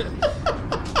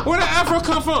 Where the afro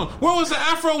come from? Where was the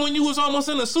afro when you was almost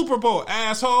in the Super Bowl,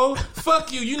 asshole?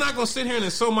 Fuck you. You're not going to sit here and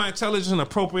insult my intelligence and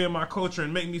appropriate my culture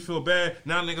and make me feel bad.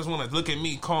 Now niggas want to look at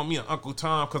me, call me an Uncle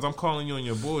Tom because I'm calling you on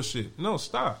your bullshit. No,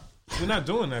 stop. We're not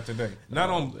doing that today. Not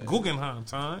on Guggenheim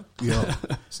time. Yo,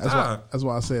 stop. That's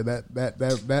why I said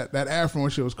that afro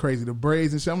shit was crazy. The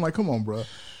braids and shit. I'm like, come on, bro.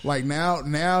 Like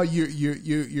now you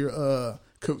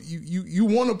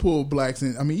want to pull blacks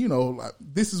in. I mean, you know, like,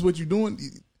 this is what you're doing.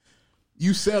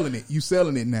 You selling it. You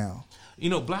selling it now. You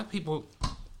know, black people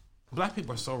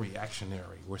are so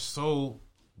reactionary. We're so.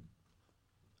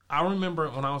 I remember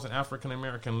when I was in African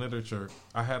American literature,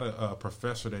 I had a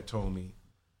professor that told me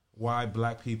why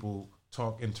black people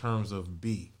talk in terms of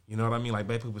be. You know what I mean? Like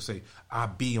black people say, I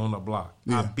be on the block.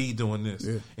 Yeah. I be doing this.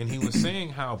 Yeah. And he was saying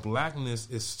how blackness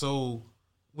is so,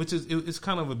 which is, it's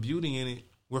kind of a beauty in it.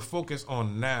 We're focused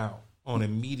on now, on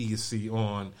immediacy,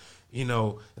 on, you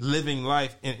know, living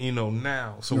life, and you know,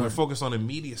 now. So we're focused on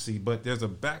immediacy, but there's a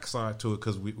backside to it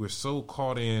because we're so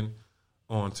caught in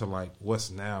on to like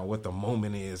what's now, what the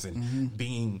moment is, and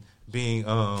being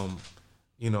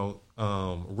you know,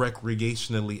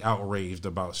 recreationally outraged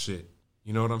about shit.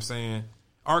 You know what I'm saying?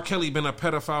 R. Kelly been a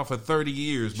pedophile for 30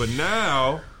 years, but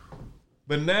now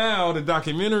the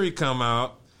documentary come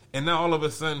out, and now all of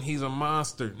a sudden he's a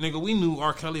monster. Nigga, we knew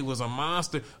R. Kelly was a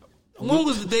monster. When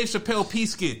was the Dave Chappelle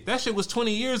Peace skit? That shit was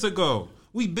 20 years ago.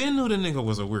 We been knew the nigga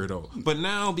was a weirdo. But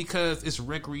now, because it's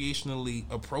recreationally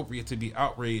appropriate to be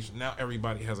outraged, now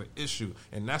everybody has an issue.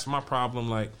 And that's my problem.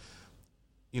 Like,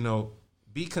 you know,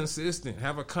 be consistent.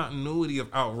 Have a continuity of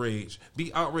outrage.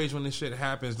 Be outraged when this shit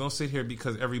happens. Don't sit here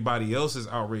because everybody else is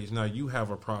outraged. Now you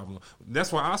have a problem.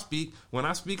 That's why I speak. When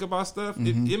I speak about stuff,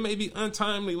 it may be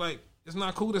untimely. Like, it's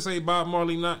not cool to say Bob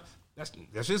Marley not. That's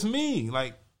just me.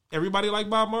 Like, everybody like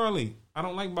Bob Marley. I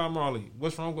don't like Bob Marley.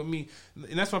 What's wrong with me?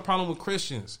 And that's my problem with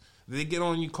Christians. They get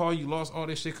on you, call you, lost all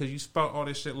this shit because you spout all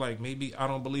this shit like maybe I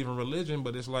don't believe in religion,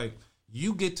 but it's like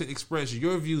you get to express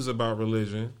your views about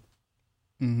religion.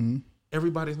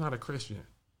 Everybody's not a Christian.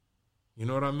 You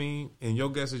know what I mean? And your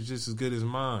guess is just as good as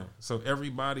mine. So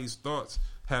everybody's thoughts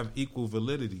have equal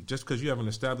validity. Just because you have an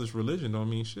established religion don't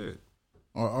mean shit.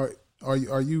 Are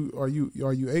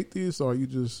you atheist or are you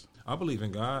just? I believe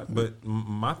in God, but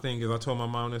my thing is, I told my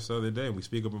mom this the other day. We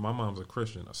speak about my mom's a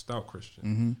Christian, a stout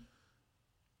Christian.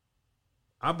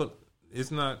 It's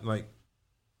not like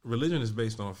religion is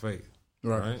based on faith,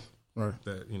 right?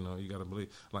 That you know you got to believe.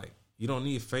 Like you don't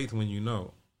need faith when you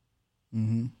know.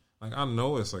 Like I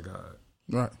know it's a God.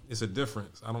 Right. It's a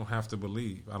difference. I don't have to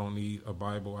believe. I don't need a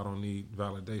Bible. I don't need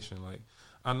validation. Like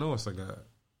I know it's a God.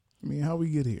 I mean, how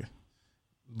we get here?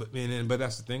 But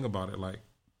that's the thing about it. Like,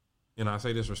 and I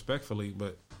say this respectfully,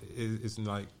 but it's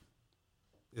like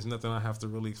it's nothing I have to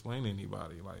really explain to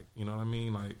anybody. Like, you know what I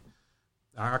mean? Like,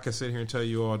 I could sit here and tell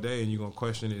you all day, and you're gonna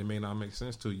question it. It may not make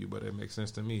sense to you, but it makes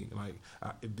sense to me. Like,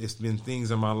 it's been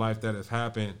things in my life that have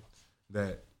happened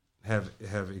that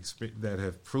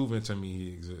have proven to me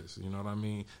he exists. You know what I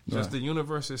mean? Just the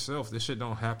universe itself. This shit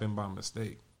don't happen by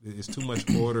mistake. It's too much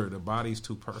order. The body's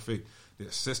too perfect.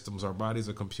 The systems, our body's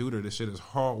a computer. This shit is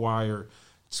hardwired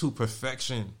to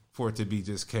perfection for it to be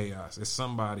just chaos. It's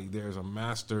somebody. There's a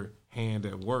master hand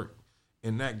at work,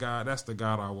 and that God, that's the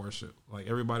God I worship. Like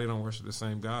everybody don't worship the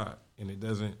same God, and it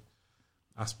doesn't.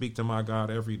 I speak to my God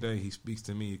every day. He speaks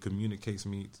to me. He communicates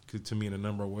to me in a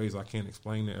number of ways I can't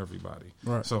explain to everybody.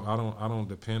 Right. So I don't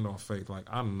depend on faith. Like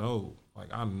I know,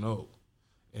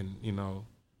 and you know,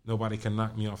 nobody can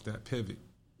knock me off that pivot.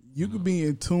 You could be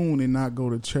in tune and not go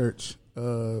to church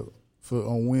on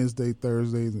Wednesday,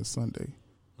 Thursdays, and Sunday,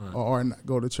 or not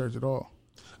go to church at all.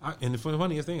 And the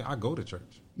funniest thing, I go to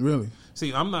church. Really?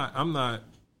 See, I'm not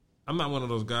one of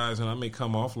those guys, and I may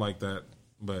come off like that,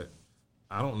 but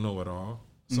I don't know it all.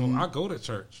 So I go to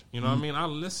church. You know what I mean? I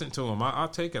listen to him. I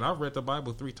take it. I've read the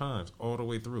Bible 3 times, all the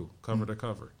way through, cover to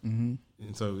cover. And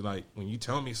so, like, when you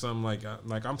tell me something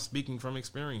like I'm speaking from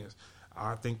experience,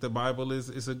 I think the Bible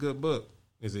is a good book.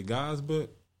 Is it God's book?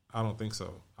 I don't think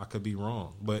so. I could be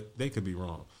wrong, but they could be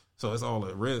wrong. So it's all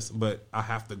at risk, but I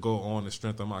have to go on the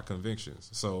strength of my convictions.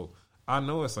 So I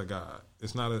know it's a God.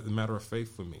 It's not a matter of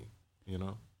faith for me, you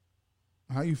know?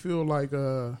 How you feel like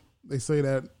they say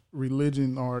that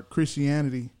religion or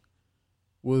Christianity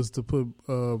was to put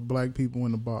black people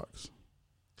in the box?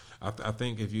 I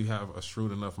think if you have a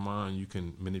shrewd enough mind, you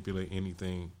can manipulate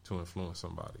anything to influence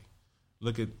somebody.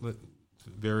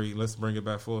 Let's bring it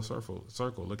back full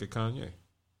circle. Look at Kanye.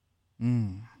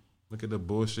 Look at the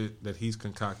bullshit that he's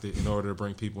concocted in order to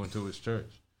bring people into his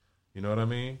church. You know what I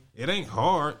mean? It ain't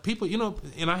hard. People, you know,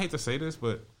 and I hate to say this,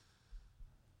 but,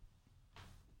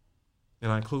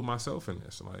 and I include myself in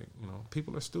this, like, you know,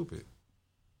 people are stupid.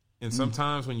 And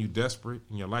sometimes when you're desperate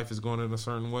and your life is going in a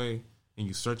certain way and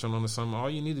you searching on something, all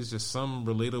you need is just some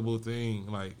relatable thing.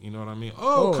 Like, you know what I mean?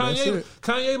 Oh,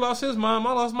 Kanye lost his mom.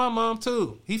 I lost my mom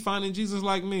too. He finding Jesus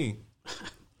like me.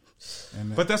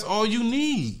 But that's all you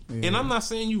need. Yeah. And I'm not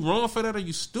saying you wrong for that or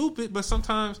you stupid, but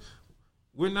sometimes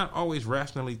we're not always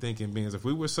rationally thinking beings. If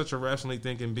we were such a rationally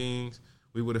thinking beings,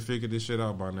 we would have figured this shit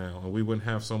out by now. And we wouldn't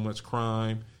have so much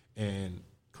crime and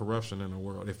corruption in the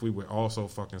world if we were all so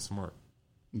fucking smart.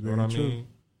 You know what I mean?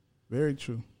 Very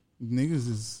true. Niggas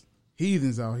is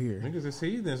heathens out here. Niggas is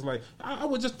heathens. Like, I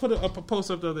would just put a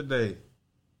post up the other day.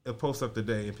 A post up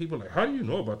today. And people are like, how do you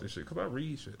know about this shit? Because I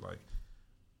read shit. Like,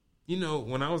 you know,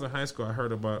 when I was in high school, I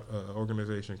heard about an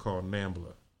organization called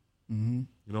NAMBLA. Mm-hmm.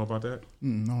 You know about that? I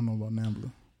don't know about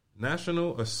NAMBLA.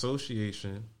 National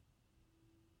Association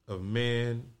of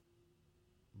Man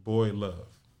Boy Love.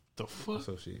 The fuck?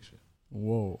 Association.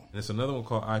 Whoa. And it's another one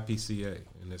called IPCA.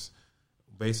 And it's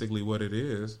basically what it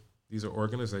is. These are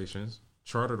organizations,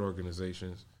 chartered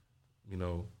organizations, you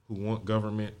know, who want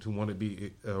government, who want to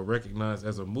be recognized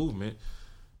as a movement,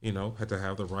 you know, had to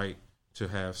have the right to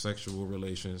have sexual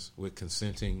relations with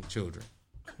consenting children.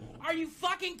 Are you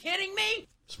fucking kidding me?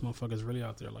 This motherfucker's really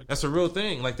out there like that's a real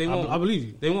thing. Like, they want, I believe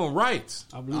you. They want rights.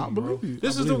 I believe you.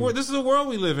 This is the world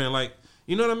we live in. Like,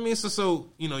 you know what I mean? So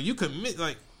you know, you commit.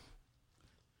 Like,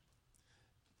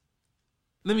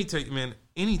 let me tell you, man.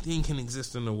 Anything can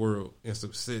exist in the world and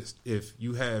subsist if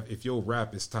your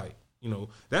rap is tight. You know,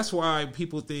 that's why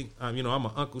people think, you know, I'm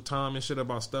an Uncle Tom and shit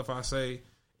about stuff I say,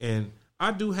 and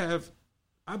I've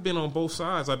been on both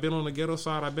sides. I've been on the ghetto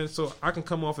side. So I can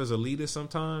come off as elitist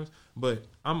sometimes, but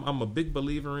I'm a big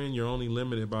believer in you're only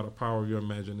limited by the power of your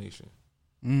imagination.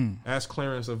 Ask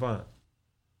Clarence Avant.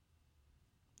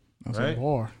 That's right? A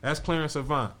bar. Ask Clarence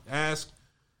Avant. Ask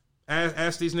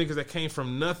these niggas that came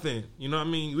from nothing. You know what I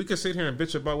mean? We could sit here and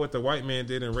bitch about what the white man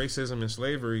did in racism and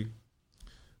slavery.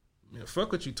 Man,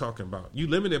 fuck what you talking about. You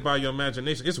limited by your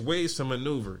imagination. It's ways to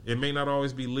maneuver. It may not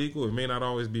always be legal. It may not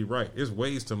always be right. It's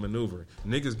ways to maneuver.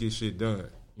 Niggas get shit done.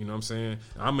 You know what I'm saying?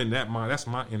 I'm in that mind. That's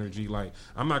my energy. Like,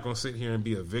 I'm not going to sit here and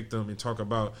be a victim and talk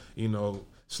about, you know,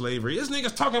 slavery. This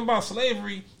nigga's talking about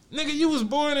slavery. Nigga, you was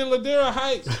born in Ladera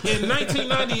Heights in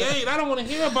 1998. I don't want to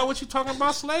hear about what you talking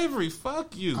about slavery.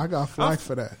 Fuck you. I got flack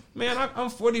for that. Man, I'm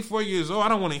 44 years old. I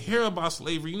don't want to hear about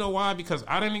slavery. You know why? Because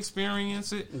I didn't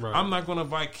experience it. Right. I'm not going to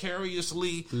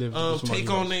vicariously take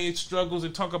on their struggles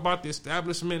and talk about the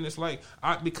establishment. It's like,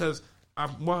 because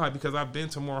I've been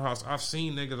to Morehouse. I've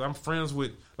seen niggas. I'm friends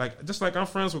with, like, just like I'm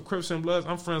friends with Crips and Bloods,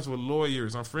 I'm friends with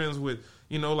lawyers. I'm friends with,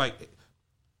 you know, like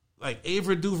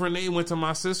Ava DuVernay went to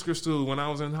my sister's school when I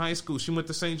was in high school. She went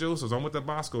to St. Joseph's. I went to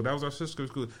Bosco. That was our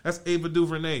sister's school. That's Ava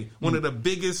DuVernay, one of the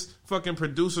biggest fucking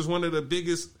producers, one of the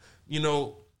biggest, you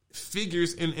know,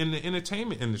 figures in the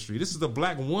entertainment industry. This is a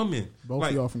black woman. Both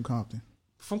of y'all from Compton.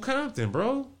 From Compton,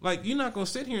 bro. Like, you're not going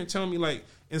to sit here and tell me, like,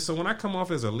 and so when I come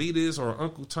off as elitist or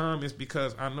Uncle Tom, it's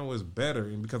because I know it's better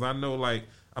and because I know, like,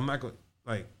 I'm not going to,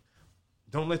 like,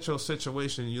 don't let your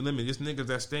situation, you limit. This niggas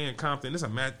that stay in Compton,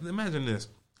 imagine this.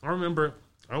 I remember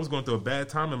I was going through a bad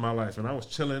time in my life, and I was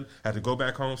chilling. I had to go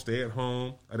back home, stay at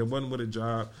home. I wasn't with a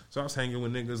job, so I was hanging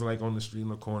with niggas like on the street in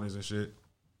the corners and shit.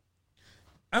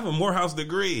 I have a Morehouse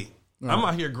degree. Right. I'm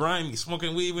out here grimy,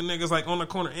 smoking weed with niggas like on the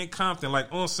corner in Compton, like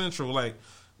on Central, like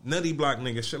nutty block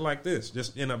niggas, shit like this,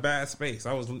 just in a bad space.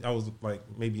 I was like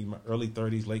maybe my early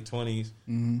 30s, late 20s,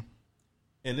 and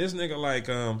this nigga like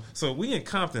so we in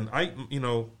Compton. I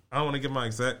don't want to give my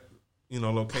exact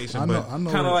location, but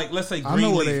kind of like, let's say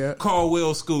Greenleaf,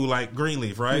 Caldwell School, like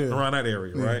Greenleaf, right? Yeah. Around that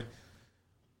area, right?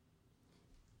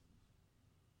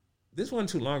 This wasn't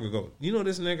too long ago. You know,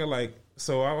 this nigga, like,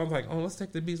 so I was like, oh, let's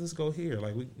take the beach, let's go here.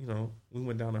 Like, we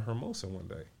went down to Hermosa one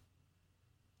day.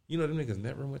 You know, them niggas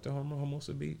never went to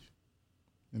Hermosa Beach.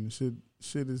 And the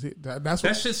shit is hit.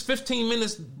 That shit's 15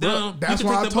 minutes down. That's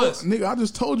why I told nigga. I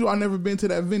just told you I never been to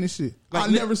that Venice shit. Like,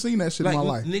 I never seen that shit in my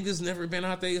life. Niggas never been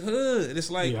out their hood. It's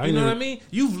like, you know what I mean?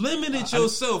 You've limited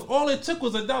yourself. All it took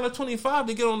was $1.25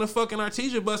 to get on the fucking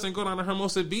Artesia bus and go down to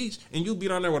Hermosa Beach, and you be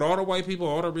down there with all the white people,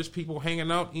 all the rich people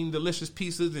hanging out, eating delicious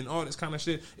pizzas and all this kind of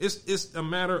shit. It's a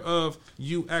matter of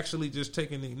you actually just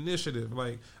taking the initiative.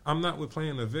 Like, I'm not with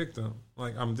playing the victim.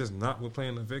 Like, I'm just not with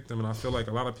playing the victim, and I feel like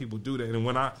a lot of people do that. And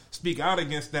when I speak out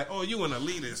against that, oh, you an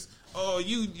elitist. Oh,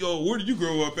 where did you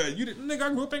grow up at? Nigga, I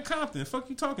grew up in Compton. Fuck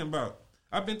you talking about?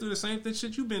 I've been through the same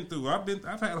shit you've been through. I've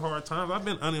had hard times. I've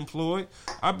been unemployed.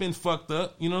 I've been fucked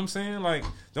up. You know what I'm saying? Like,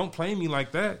 don't play me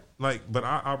like that. Like, but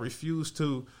I refuse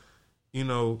to,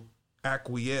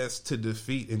 acquiesce to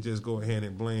defeat and just go ahead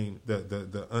and blame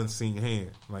the unseen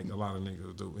hand like a lot of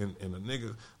niggas do. And the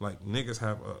niggas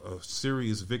have a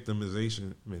serious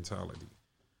victimization mentality.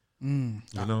 You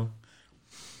know?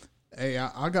 Hey,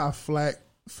 I got flack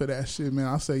for that shit, man.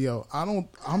 I say, yo,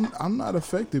 I'm not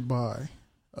affected by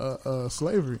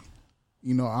slavery.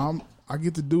 You know, I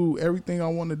get to do everything I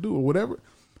want to do or whatever.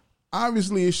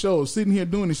 Obviously, it shows sitting here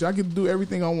doing this shit. I get to do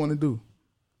everything I want to do.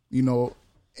 You know,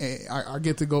 and I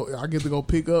get to go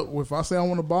pick up. If I say I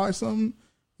want to buy something,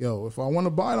 yo, if I want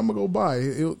to buy it, I'm gonna go buy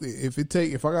it.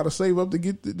 If I gotta save up to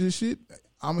get this shit,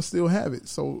 I'ma still have it.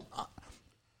 So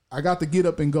I got to get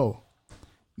up and go.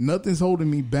 Nothing's holding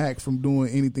me back from doing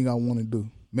anything I want to do.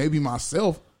 Maybe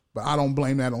myself, but I don't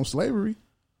blame that on slavery.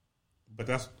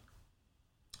 But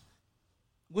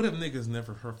what if niggas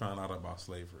never found out about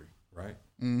slavery, right?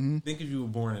 Mm-hmm. Think if you were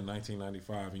born in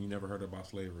 1995 and you never heard about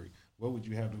slavery, what would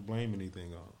you have to blame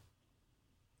anything on?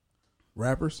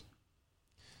 Rappers,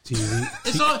 TV.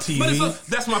 But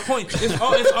that's my point. It's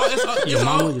always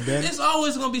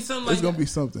gonna be something. Like it's gonna be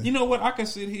something. You know what? I can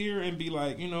sit here and be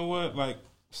like, you know what? Like,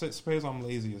 suppose I'm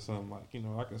lazy or something. Like, you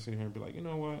know, I can sit here and be like, you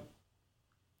know what?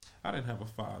 I didn't have a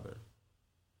father.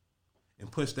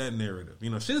 And push that narrative.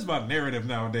 You know, shit is about narrative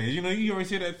nowadays. You know, you always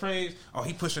hear that phrase, oh,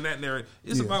 he pushing that narrative.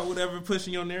 It's about whatever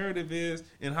pushing your narrative is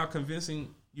and how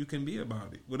convincing you can be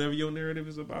about it. Whatever your narrative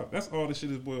is about. That's all the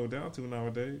shit is boiled down to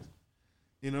nowadays.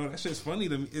 You know, that shit's funny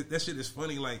to me. That shit is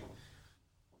funny. Like,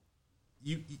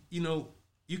 you know,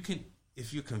 you can,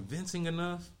 if you're convincing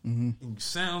enough and you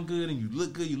sound good and you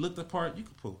look the part, you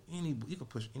can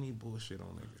push any bullshit on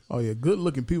niggas. Oh, yeah. Good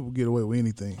looking people get away with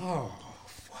anything. Oh,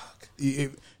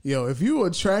 if you're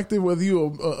attractive, whether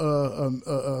you're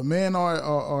a man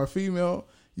or a female,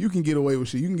 you can get away with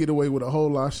shit. You can get away with a whole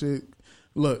lot of shit.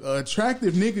 Look, an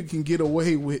attractive nigga can get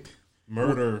away with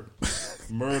murder,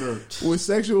 with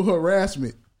sexual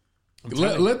harassment.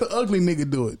 Let the ugly nigga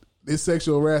do it. It's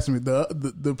sexual harassment.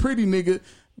 The pretty nigga,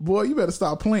 boy, you better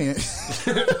stop playing.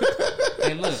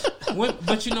 Hey, look,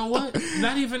 but you know what?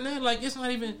 Not even that. Like, it's not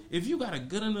even if you got a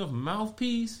good enough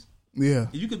mouthpiece. Yeah,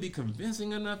 you could be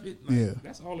convincing enough.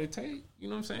 That's all it takes. You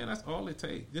know what I'm saying? That's all it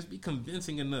takes. Just be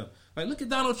convincing enough. Like, look at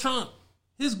Donald Trump,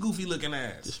 his goofy looking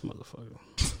ass. This motherfucker.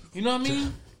 You know what I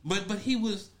mean? But he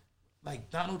was like,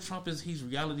 Donald Trump he's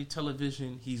reality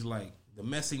television. He's like the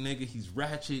messy nigga. He's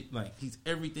ratchet. Like, he's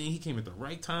everything. He came at the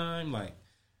right time. Like,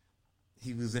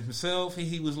 he was himself.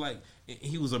 He was like,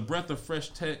 he was a breath of fresh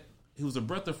He was a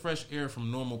breath of fresh air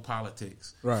from normal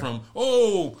politics. Right. From,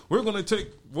 we're going to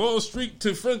take Wall Street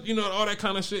to front, you know, all that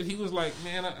kind of shit. He was like,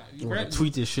 man,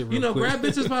 tweet this shit real quick. Grab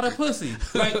bitches by the pussy.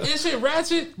 Like, it's shit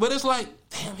ratchet, but it's like,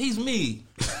 damn, he's me.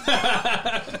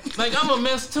 Like, I'm a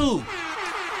mess too. You know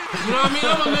what I mean?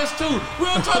 I'm a mess too.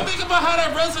 Real talk, think about how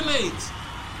that resonates.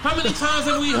 How many times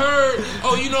have we heard,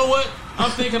 oh, you know what?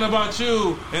 I'm thinking about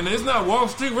you. And it's not Wall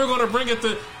Street. We're going to bring it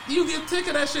to... You get sick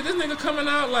of that shit. This nigga coming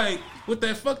out like... with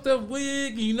that fucked up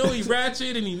wig, and you know he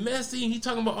ratchet and he messy, and he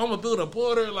talking about I'm gonna build a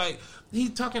border, like he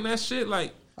talking that shit.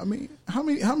 Like, I mean, how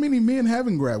many men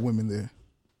haven't grabbed women there?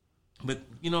 But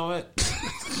you know what?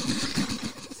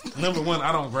 Number one,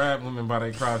 I don't grab women by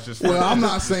their crotch. Just well, I'm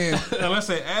not saying unless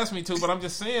they ask me to, but I'm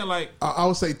just saying like I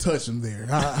would say touch them there.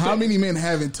 How many men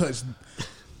haven't touched?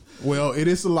 Well, it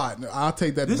is a lot. I'll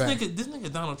take that back. This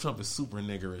nigga Donald Trump is super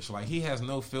niggerish. Like, he has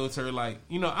no filter. Like,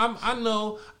 you know, I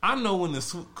know when to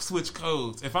switch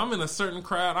codes. If I'm in a certain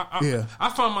crowd, I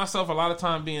find myself a lot of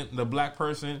time being the black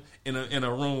person in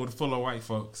a room full of white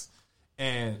folks,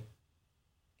 and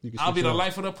I'll be the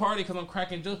life of the party because I'm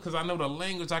cracking jokes because I know the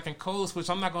language. I can code switch.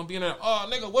 I'm not gonna be in there. Oh,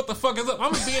 nigga, what the fuck is up?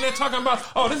 I'm gonna be in there talking about.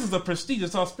 Oh, this is a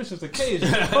prestigious, auspicious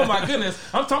occasion. Oh my goodness,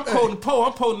 I'm quoting Poe.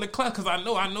 I'm quoting the class because I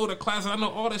know the class. I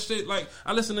know all this shit. Like,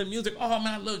 I listen to music. Oh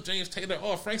man, I love James Taylor.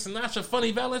 Oh, Frank Sinatra.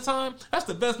 Funny Valentine. That's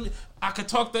the best. I could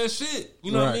talk that shit.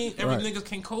 You know what I mean? Every nigga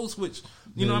can code switch.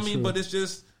 You know what I mean? But it's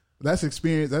just. That's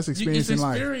experience. That's experience in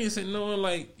life. It's experience in knowing,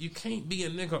 like, you can't be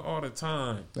a nigga all the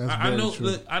time. I know. True.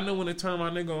 Look, I know when to turn my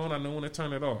nigga on. I know when to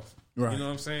turn it off. Right. You know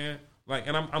what I'm saying? Like,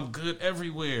 and I'm good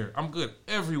everywhere.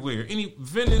 Any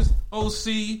Venice,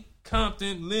 OC,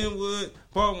 Compton, Linwood,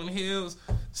 Baldwin Hills,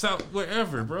 South,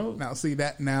 wherever, bro. Now, see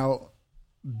that now.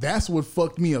 That's what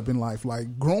fucked me up in life.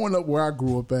 Like, growing up where I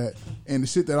grew up at, and the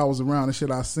shit that I was around, the shit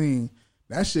I seen,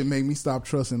 that shit made me stop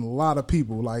trusting a lot of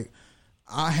people. Like.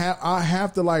 I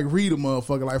have to like read a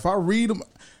motherfucker. Like, if I read them,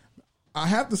 I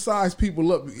have to size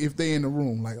people up if they in the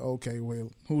room. Like, okay, well,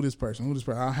 who this person?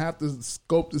 I have to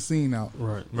scope the scene out.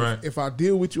 Right. If I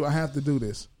deal with you, I have to do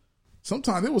this.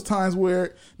 Sometimes there was times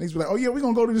where niggas be like, oh yeah, we're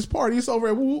gonna go to this party. It's over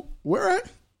at where at?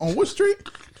 On what street?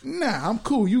 Nah, I'm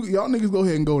cool. Y'all niggas go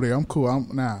ahead and go there. I'm cool.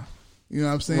 Nah. You know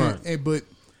what I'm saying? Right. But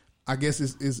I guess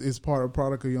it's part of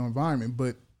product of your environment.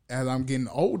 But as I'm getting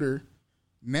older,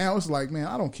 now it's like, man,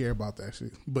 I don't care about that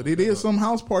shit. But it is some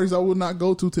house parties I would not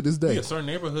go to this day. Yeah, certain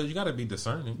neighborhoods, you got to be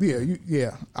discerning.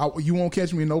 Yeah, you won't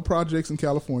catch me in no projects in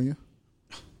California.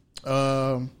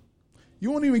 You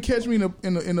won't even catch me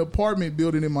in an apartment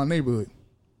building in my neighborhood.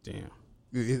 Damn.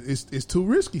 It's too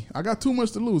risky. I got too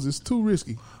much to lose. It's too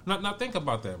risky. Now think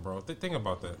about that, bro. Think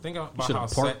about that. Think about Shit,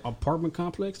 how apartment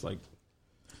complex, like.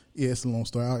 Yeah, it's a long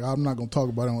story. I'm not gonna talk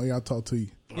about it on air. I'll talk to you.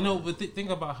 You know, but think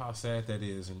about how sad that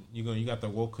is, and you got the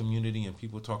woke community and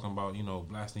people talking about, you know,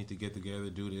 blacks need to get together,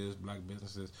 do this, black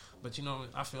businesses. But you know,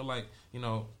 I feel like, you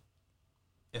know,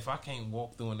 if I can't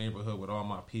walk through a neighborhood with all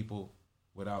my people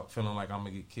without feeling like I'm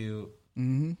gonna get killed,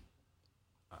 I'm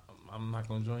not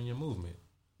gonna join your movement.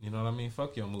 You know what I mean?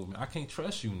 Fuck your movement. I can't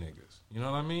trust you niggas. You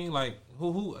know what I mean? Like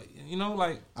who? You know,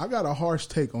 like I got a harsh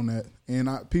take on that, and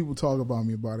people talk about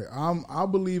me about it. I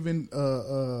believe in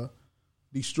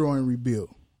destroy and rebuild.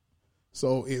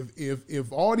 So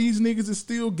if all these niggas is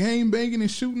still gang banging and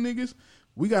shooting niggas,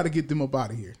 we got to get them up out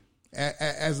of here.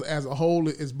 As a whole,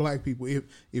 as black people,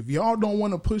 if y'all don't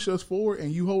want to push us forward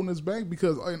and you holding us back,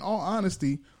 because in all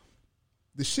honesty,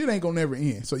 the shit ain't gonna never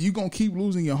end. So you gonna keep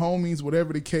losing your homies,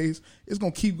 whatever the case. It's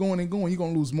gonna keep going and going. You're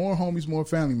gonna lose more homies, more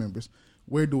family members.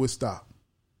 Where do it stop?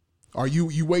 Are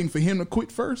you waiting for him to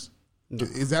quit first? No.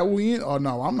 Is that what we in? Or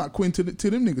no, I'm not quitting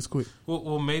till them niggas quit.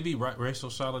 Well, maybe racial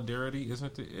solidarity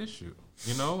isn't the issue.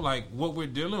 You know, like what we're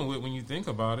dealing with when you think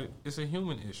about it, it's a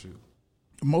human issue.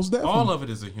 Most definitely. All of it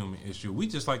is a human issue. We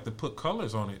just like to put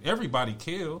colors on it. Everybody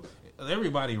kill,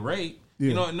 everybody rape. Yeah.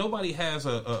 You know, nobody has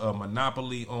a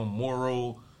monopoly on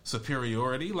moral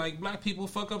superiority. Like, black people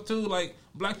fuck up too. Like,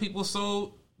 black people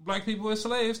sold black people as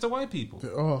slaves to white people.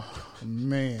 Oh,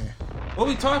 man. What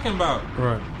we talking about?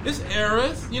 Right. It's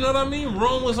eras. You know what I mean?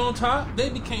 Rome was on top.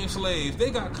 They became slaves. They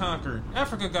got conquered.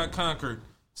 Africa got conquered.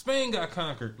 Spain got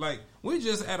conquered. Like, we're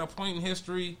just at a point in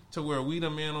history to where we the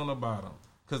man on the bottom.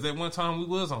 Because at one time we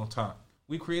was on top.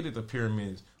 We created the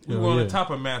pyramids. We were on the top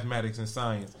of mathematics and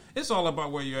science. It's all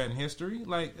about where you're at in history.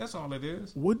 Like, that's all it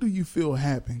is. What do you feel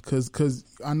happened? Because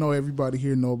I know everybody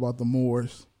here know about the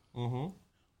Moors. Mm-hmm.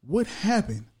 What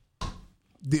happened?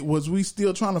 Was we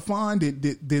still trying to find it?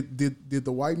 Did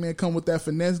the white man come with that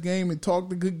finesse game and talk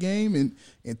the good game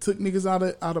and took niggas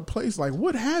out of place? Like,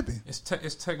 what happened? It's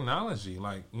technology.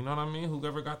 Like, you know what I mean?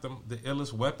 Whoever got the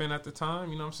illest weapon at the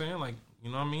time, you know what I'm saying? Like, you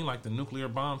know what I mean? Like, the nuclear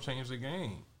bomb changed the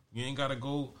game. You ain't got to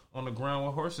go on the ground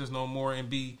with horses no more and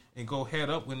go head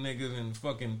up with niggas and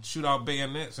fucking shoot out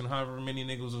bayonets and however many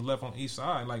niggas was left on each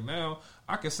side. Like, now,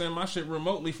 I can send my shit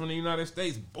remotely from the United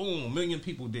States. Boom, 1 million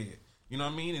people dead. You know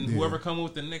what I mean? And whoever come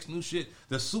with the next new shit,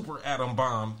 the super atom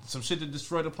bomb, some shit to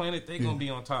destroy the planet, they gonna be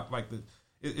on top. Like,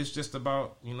 it's just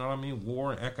about, you know what I mean,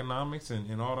 war and economics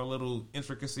and all the little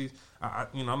intricacies.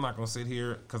 I'm not gonna sit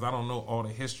here because I don't know all the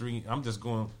history. I'm just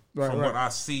going from what I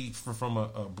see from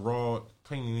a broad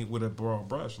painting with a broad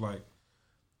brush. Like,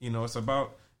 you know, it's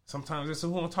about, sometimes it's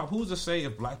who on top. Who's to say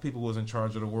if black people was in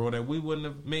charge of the world that we wouldn't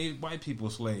have made white people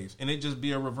slaves and it just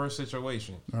be a reverse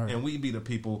situation, and we be the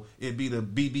people, it'd be the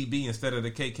BBB instead of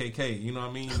the KKK. You know what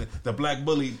I mean? The black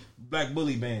bully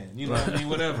band. You know what I mean?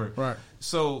 Whatever. Right.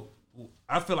 So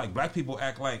I feel like black people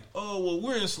act like, oh, well,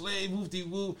 we're enslaved,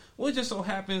 whoop-de-whoop. Well, it just so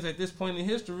happens at this point in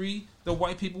history, the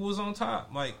white people was on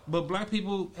top. Like, but black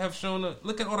people have shown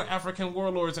look at all the African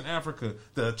warlords in Africa,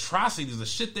 the atrocities, the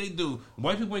shit they do.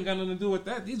 White people ain't got nothing to do with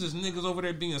that. These just niggas over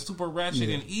there being super ratchet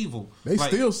and evil. They like,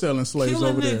 still selling slaves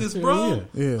over there. Niggas, bro.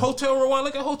 Yeah. Hotel Rwanda,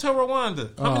 look at Hotel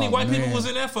Rwanda. How many white people was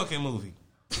in that fucking movie?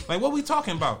 Like, what we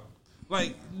talking about?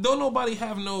 Like, don't nobody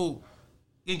have no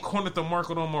cornered the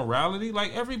market on morality.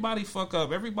 Like, everybody fuck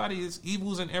up. Everybody is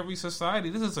evils in every society.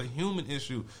 This is a human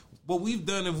issue. What we've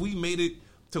done, if we made it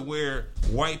to where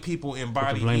white people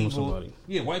embody evil,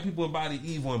 white people embody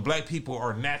evil and black people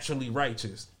are naturally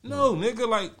righteous. No, nigga,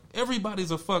 like,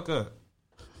 everybody's a fuck up.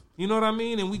 You know what I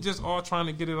mean? And we just all trying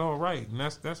to get it all right, and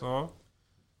that's all.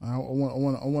 I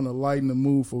want to lighten the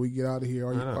mood before we get out of here.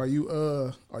 Are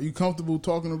you comfortable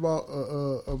talking about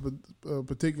a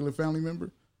particular family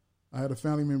member? I had a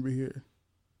family member here.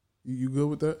 You good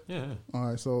with that? Yeah. All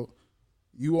right. So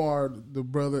you are the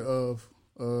brother of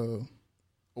a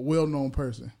well-known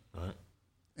person. All right.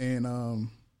 And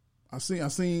I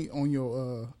seen on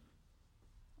your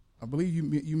I believe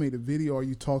you made a video or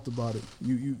you talked about it.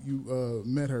 You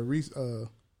met her in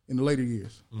the later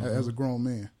years as a grown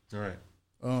man. All right.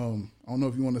 I don't know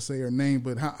if you want to say her name,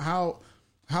 but how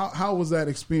was that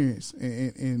experience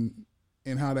and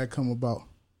how that come about?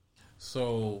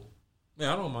 So,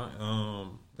 yeah, I don't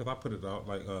mind because I put it out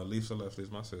like Lisa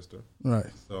Leslie's my sister, right?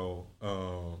 So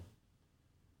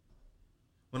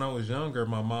when I was younger,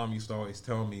 my mom used to always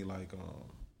tell me like,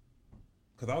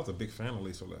 because I was a big fan of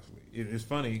Lisa Leslie. It's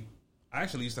funny. I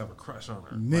actually used to have a crush on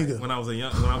her, nigga. When I was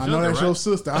younger. I know that's your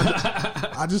sister.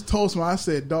 I just told somebody. I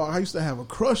said, "Dog, I used to have a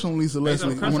crush on Lisa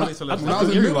Leslie when I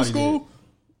was in middle school."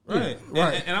 Right,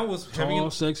 right. And I was tall, heavy,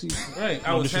 sexy. Right,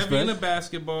 I was heavy into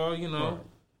basketball, you know,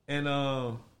 and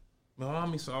my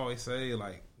mom used to always say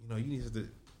like, you know, you need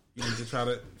to try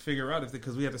to figure out if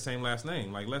because we had the same last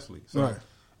name, like Leslie. So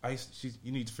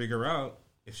you need to figure out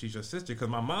if she's your sister because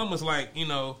my mom was like, you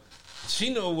know.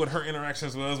 She knew what her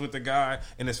interactions was with the guy,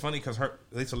 and it's funny because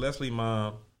Lisa Leslie's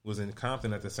mom was in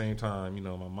Compton at the same time. You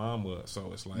know, my mom was, so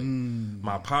it's like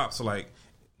my pops. So like,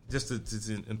 just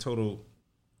to in total,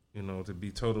 you know, to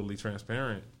be totally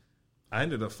transparent, I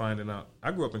ended up finding out. I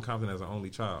grew up in Compton as an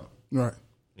only child. Right.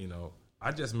 You know,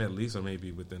 I just met Lisa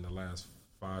maybe within the last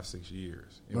 5-6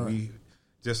 years, and right. we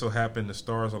just so happened the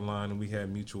stars aligned and we had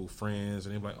mutual friends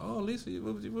and they were like, oh, Lisa,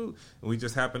 and we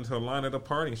just happened to align at a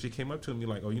party and she came up to me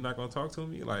like, oh, you're not going to talk to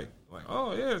me? Like,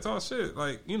 oh, yeah, it's all shit.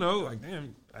 Like, you know, like,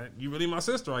 damn, you really my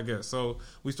sister, I guess. So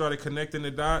we started connecting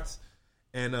the dots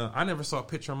and I never saw a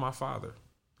picture of my father,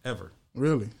 ever.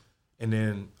 Really? And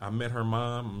then I met her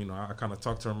mom. You know, I kind of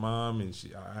talked to her mom, and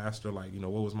I asked her like, you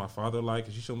know, what was my father like?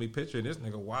 And she showed me a picture. And this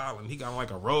nigga wild, and he got like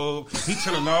a robe. He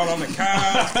chilling all on the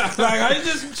couch, like he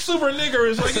just super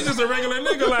niggerish. Like he's just a regular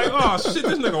nigga. Like, oh shit,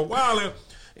 this nigga wild.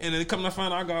 And then come to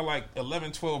find out, I got like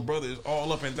 11, 12 brothers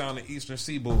all up and down the Eastern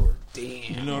Seaboard.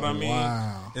 Damn, you know what I mean?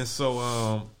 Wow. And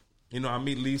so, you know, I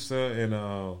meet Lisa,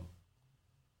 and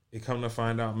it come to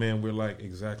find out, man, we're like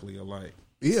exactly alike.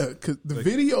 Yeah, because the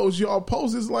videos y'all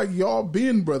post is like y'all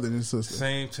being brother and sister.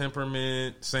 Same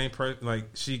temperament, same person. Like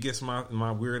she gets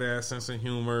my weird ass sense of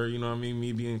humor. You know what I mean?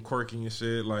 Me being quirky and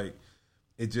shit. Like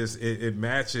it just it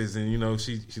matches. And you know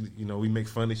she you know we make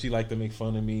fun. She like to make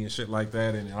fun of me and shit like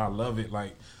that. And I love it.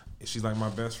 Like she's like my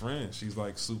best friend. She's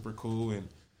like super cool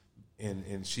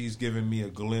and she's giving me a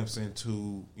glimpse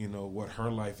into you know what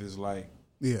her life is like.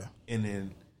 Yeah. And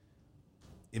then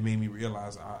it made me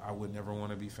realize I would never want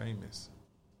to be famous.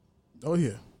 Oh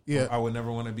yeah, yeah. I would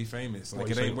never want to be famous.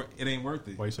 Like it ain't worth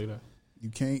it. Why you say that?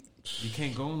 You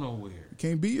can't go nowhere. You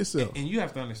can't be yourself. And you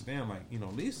have to understand, like you know,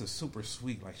 Lisa's super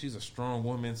sweet. Like she's a strong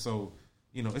woman, so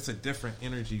you know it's a different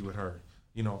energy with her.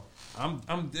 You know,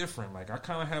 I'm different. Like I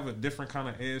kind of have a different kind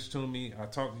of edge to me. I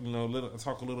talk, you know, I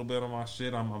talk a little bit on my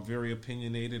shit. I'm very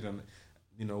opinionated, and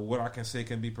you know what I can say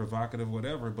can be provocative,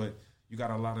 whatever. But you got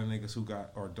a lot of niggas who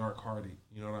are dark hearted,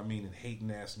 you know what I mean, and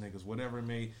hating ass niggas, whatever it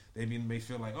may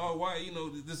feel like, oh, why, you know,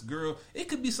 this girl, it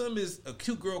could be something as a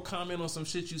cute girl comment on some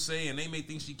shit you say, and they may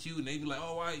think she cute, and they be like,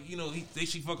 oh, why, you know,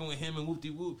 she fucking with him and whoop de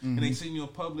whoop, and they see you in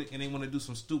public, and they want to do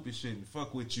some stupid shit and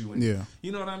fuck with you, and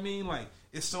you know what I mean? Like,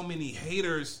 it's so many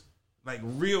haters, like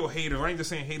real haters. I ain't just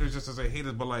saying haters just to say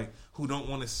haters, but like who don't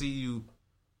want to see you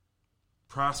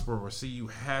prosper or see you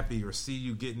happy or see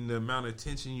you getting the amount of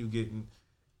attention you getting.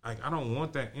 Like, I don't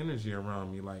want that energy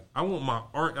around me. Like, I want my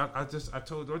art. I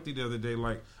told Dorothy the other day,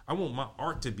 like, I want my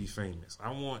art to be famous.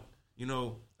 I want, you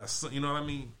know what I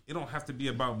mean? It don't have to be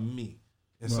about me.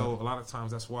 And so a lot of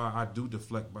times that's why I do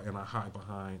deflect and I hide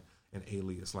behind an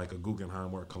alias, like a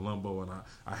Guggenheim or a Columbo. And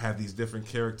I have these different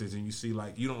characters and you see,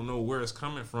 like, you don't know where it's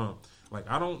coming from. Like,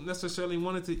 I don't necessarily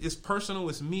want it to, it's personal,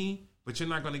 it's me, but you're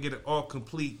not going to get it all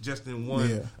complete just in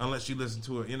one unless you listen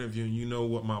to an interview and you know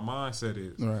what my mindset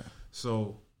is. Right.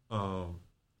 So,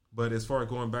 but as far as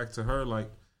going back to her, like,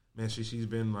 man, she's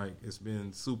been like, it's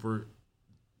been super.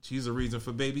 She's a reason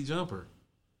for Baby Jumper,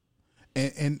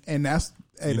 and that's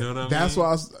you know what I that's mean?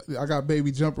 why I got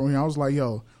Baby Jumper on here. I was like,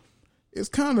 yo, it's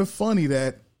kind of funny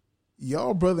that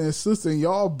y'all brother and sister and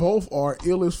y'all both are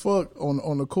ill as fuck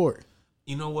on the court.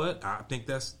 You know what? I think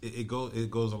that's it.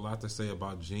 Goes a lot to say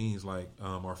about genes. Like,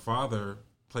 our father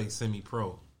played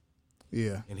semi-pro,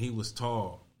 and he was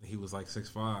tall. He was like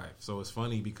 6'5". So it's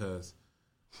funny because,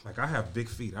 like, I have big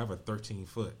feet. I have a 13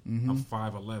 foot. I'm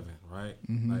 5'11", right?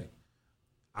 Like,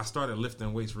 I started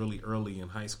lifting weights really early in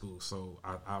high school. So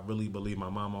I really believe my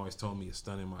mom always told me it's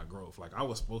stunning my growth. Like, I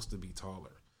was supposed to be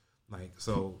taller. Like,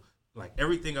 so, like,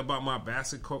 everything about my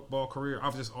basketball career,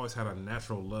 I've just always had a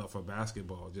natural love for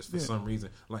basketball just for some reason.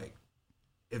 Like,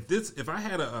 if I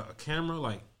had a camera,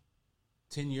 like,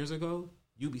 10 years ago,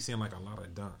 you'd be seeing, like, a lot of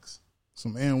dunks.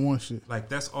 Some and one shit. Like,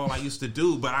 that's all I used to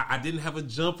do. But I didn't have a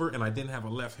jumper and I didn't have a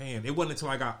left hand. It wasn't until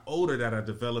I got older that I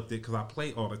developed it because I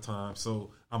play all the time.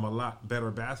 So I'm a lot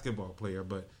better basketball player.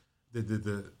 But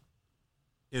the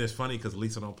And it's funny because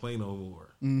Lisa don't play no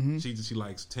more. Mm-hmm. She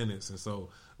likes tennis, and so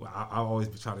I always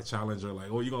try to challenge her. Like,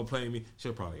 "Oh, you gonna play me?"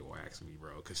 She'll probably wax me,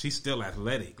 bro, because she's still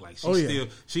athletic. Like,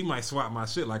 she might swap my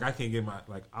shit. Like, I can't get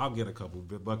I'll get a couple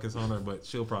buckets on her, but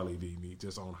she'll probably beat me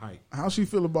just on height. How she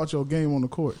feel about your game on the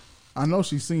court? I know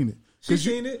she's seen it. She's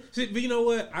seen it, but you know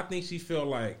what? I think she feel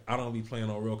like I don't be playing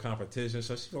on real competition,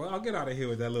 so she's like, "I'll get out of here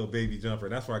with that little baby jumper."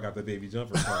 That's where I got the baby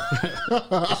jumper from.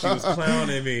 She was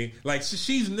clowning me. Like,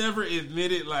 she's never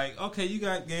admitted, like, "Okay, you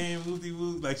got game, wooty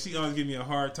woo." Like, she always give me a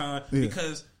hard time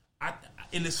because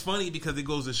and it's funny because it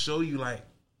goes to show you, like,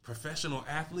 professional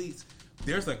athletes,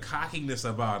 there's a cockiness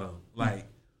about them. Like,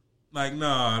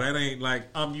 nah, that ain't like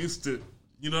I'm used to.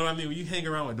 You know what I mean? When you hang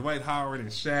around with Dwight Howard and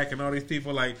Shaq and all these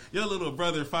people, like, your little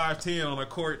brother 5'10" on a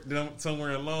court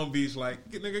somewhere in Long Beach, like,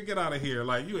 get out of here.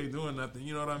 Like, you ain't doing nothing.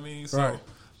 You know what I mean? So,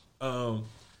 right.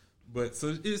 But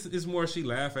so it's more she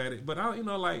laugh at it. But I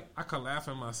can laugh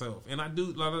at myself. And I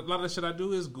do, a lot of the shit I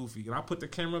do is goofy. And I put the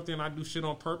camera up there and I do shit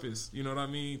on purpose. You know what I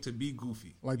mean? To be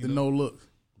goofy. Like the no look.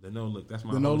 The no look. That's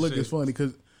my The no look shit. is funny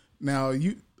because now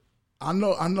I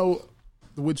know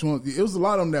which one. It was a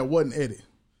lot of them that wasn't edited.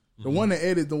 The one that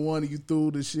edited the one that you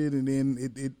threw the shit and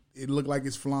then it looked like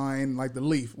it's flying like the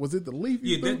leaf. Was it the leaf?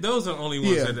 Those are the only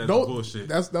ones that's bullshit.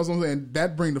 That's what I'm saying.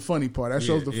 That bring the funny part. That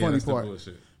shows the funny part.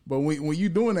 Bullshit. But when you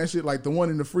doing that shit, like the one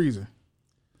in the freezer,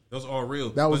 those are real.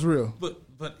 That was real. But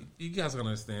you guys gotta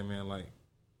understand, man. Like,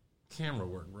 camera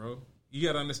work, bro. You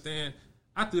gotta understand.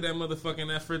 I threw that motherfucker in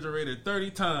that refrigerator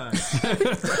 30 times. Before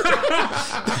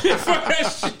that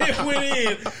shit went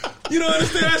in. You don't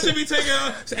understand? I should be taking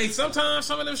out. Hey, sometimes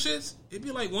some of them shits, it'd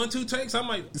be like 1-2 takes. I'm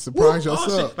like, surprise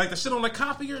yourself. Shit. Like the shit on the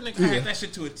copier, nigga, I had that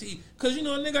shit to a T. Because, you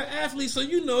know, a nigga athlete, so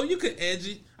you know, you could edge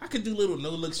it. I could do little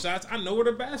no-look shots. I know where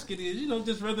the basket is. You know,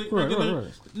 just regular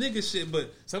nigga shit.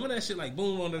 But some of that shit, like,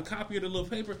 boom, on the copier, the little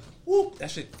paper, whoop, that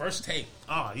shit, first take.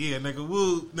 Oh, yeah, nigga,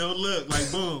 woo, no look,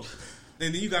 like, boom.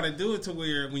 And then you got to do it to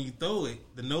where when you throw it,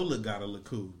 the no look got to look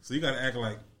cool. So you got to act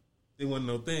like it wasn't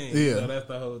no thing. Yeah, so that's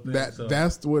the whole thing.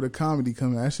 That's where the comedy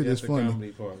comes in. That shit is funny.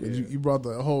 Comedy part, you brought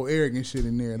the whole arrogant shit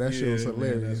in there. That shit was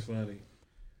hilarious. Man, that's funny.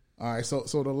 All right, so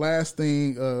the last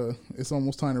thing, it's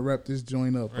almost time to wrap this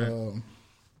joint up. Right.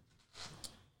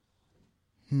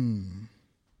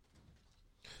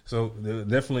 So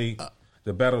definitely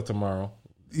the battle tomorrow.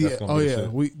 Yeah. Oh yeah.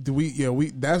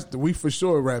 We for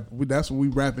sure wrap. That's what we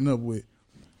wrapping up with.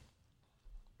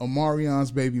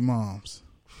 Omarion's baby moms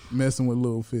messing with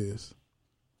Lil Fizz.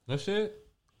 No shit.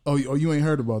 Oh, you ain't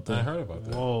heard about that? I heard about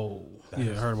that. Whoa. I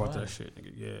heard about that shit,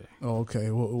 nigga. Yeah. Oh, okay.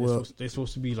 Well, they're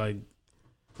supposed to be like.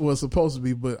 Well, it's supposed to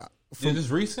be, but is this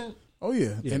recent? Oh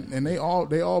yeah. And they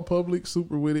all public,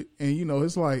 super with it, and you know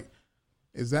it's like,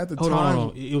 is that the time?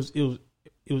 On. It was.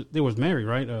 They was married,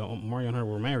 right? Mario and her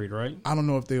were married, right? I don't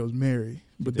know if they was married,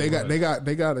 but they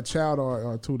got a child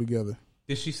or two together.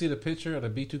 Did she see the picture of the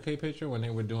B2K picture when they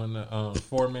were doing the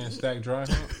 4-man stack dry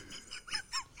hump?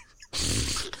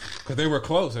 Because they were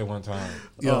close at one time.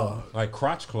 Yeah. Like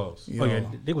crotch close. Yeah. Oh, yeah.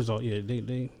 They was all, yeah.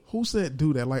 They. Who said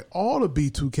do that? Like, all the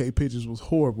B2K pictures was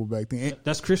horrible back then.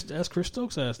 That's Chris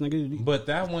Stokes' ass, nigga. But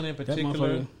that one in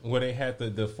particular, where they had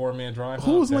the 4-man dry hump.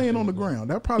 Who was laying on the ground?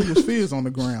 That probably was Fizz on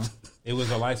the ground. It was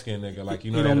a light-skinned nigga. Like,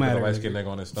 you know, they had a light-skinned nigga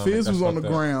on his stomach. Fizz was on the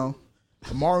ground.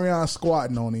 Marion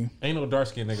squatting on him. Ain't no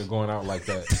dark-skinned nigga going out like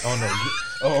that.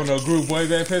 Oh, no group boy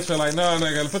band picture. Like, no,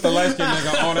 nigga, put the light-skinned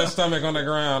nigga on his stomach on the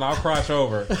ground. I'll crotch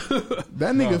over.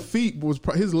 That nigga feet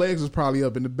his legs was probably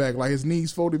up in the back. Like, his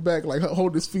knees folded back. Like,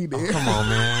 hold his feet there. Oh, come on,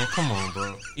 man. Come on,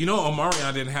 bro. You know,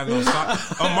 Omarion didn't have no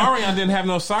socks. Omarion didn't have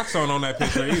no socks on that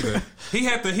picture either. He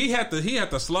had the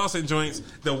slossing joints,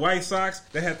 the white socks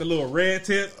that had the little red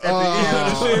tip at the end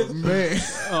of the shit. Man.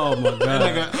 Oh my god.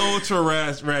 That nigga ultra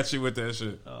ratchet with that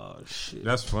shit. Oh shit.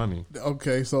 That's funny.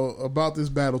 Okay, so about this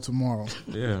battle tomorrow.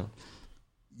 Yeah.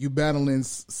 You battling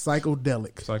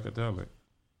Psychedelic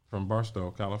from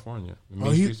Barstow, California. The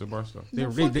main streets of Barstow.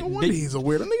 He's a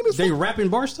weird nigga. They rapping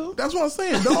Barstow? That's what I'm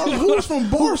saying, dog. Who's from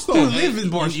Barstow? Who live in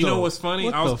Barstow? You know what's funny?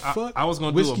 I was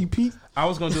gonna Whiskey Pete. I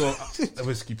was gonna do a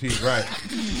Whiskey Pete, right?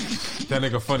 That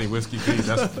nigga funny, Whiskey Pete.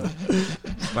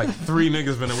 That's like 3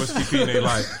 niggas been a Whiskey Pete. And they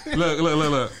like,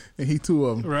 look. And he 2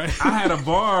 of them, right? I had a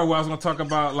bar where I was gonna talk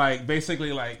about like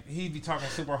basically like he'd be talking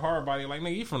super hard about it. Like,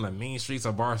 nigga, you from the mean streets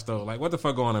of Barstow? Like, what the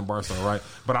fuck going on in Barstow, right?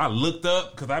 But I looked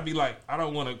up because I'd be like, I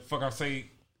don't want to fucking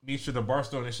say these shit to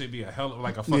Barstow and it should be a hell of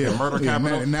like a fucking murder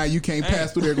capital. Now you can't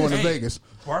pass through there going to Vegas.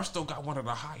 Barstow got one of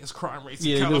the highest crime rates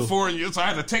in California, so I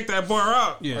had to take that bar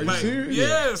out. Yeah, are you serious?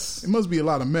 Yes, it must be a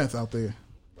lot of meth out there.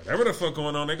 Whatever the fuck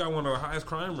going on, they got one of the highest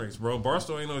crime rates, bro.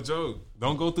 Barstow ain't no joke.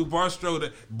 Don't go through Barstow.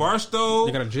 Barstow,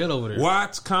 they got a jail over there.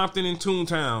 Watts, Compton, and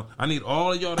Toontown. I need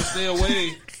all of y'all to stay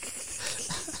away.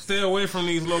 Stay away from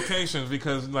these locations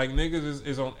because like niggas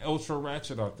is on ultra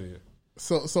ratchet out there.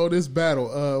 So this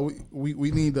battle,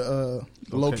 we need the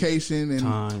location and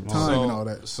time and all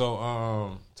that.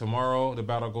 So tomorrow the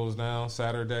battle goes down.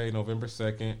 Saturday, November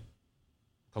 2nd,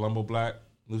 Colombo Black,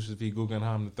 Lucius V.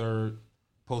 Guggenheim III,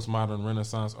 Postmodern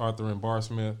Renaissance, Arthur and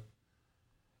Barsmith,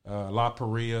 La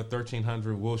Paria,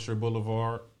 1300 Wilshire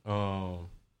Boulevard, from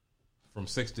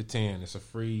 6 to 10. It's a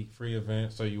free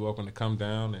event, so you're welcome to come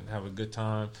down and have a good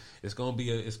time. It's gonna be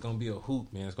a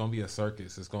hoop, man. It's gonna be a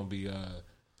circus. It's gonna be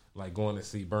like going to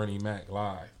see Bernie Mac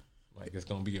live. Like it's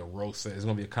gonna be a roast set. It's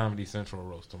gonna be a Comedy Central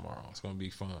roast tomorrow. It's gonna be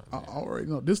fun. Man. I already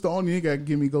know. This is the only nigga that can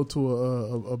get me go to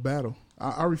a battle.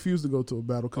 I refuse to go to a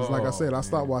battle because, like I said, I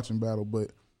stopped watching battle.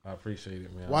 But I appreciate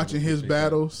it, man. Watching his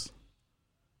battles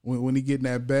when he get in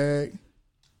that bag.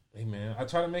 Hey, man, I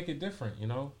try to make it different. You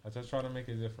know, I just try to make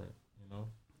it different. You know,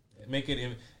 make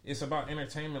it. It's about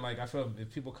entertainment. Like I feel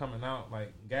if people coming out,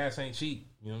 like gas ain't cheap.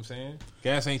 You know what I'm saying?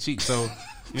 Gas ain't cheap. So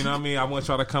you know what I mean. I want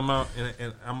y'all to come out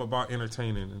and I'm about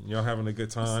entertaining and y'all having a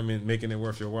good time and making it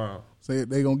worth your while. So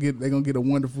they gonna get a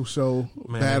wonderful show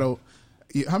battle.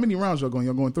 How many rounds y'all going?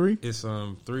 Y'all going 3? It's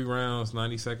 3 rounds,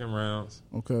 90-second rounds.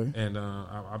 Okay. And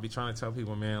I'll be trying to tell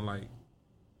people, man, like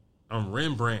I'm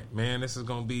Rembrandt, man. This is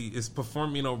gonna be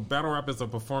perform. You know, battle rap is a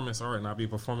performance art, and I'll be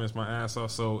performing my ass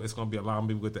off. So it's gonna be a lot of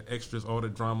people with the extras, all the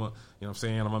drama. You know what I'm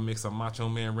saying? I'm gonna mix a Macho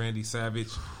Man, Randy Savage.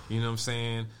 You know what I'm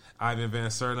saying? Ivan Van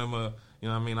Sertima. You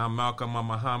know what I mean? I'm Malcolm, I'm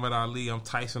Muhammad Ali, I'm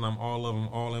Tyson, I'm all of them,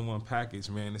 all in one package,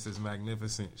 man. This is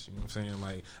magnificent. You know what I'm saying?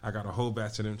 Like, I got a whole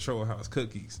batch of them Troll House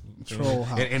cookies. Troll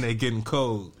House. And they getting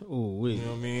cold. Ooh, you know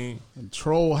what I mean? And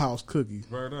Troll House cookies.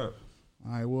 Word up.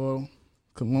 All right, well,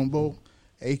 Colombo,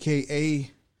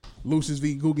 a.k.a. Lucius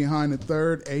V. Guggenheim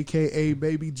III, a.k.a.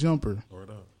 Baby Jumper.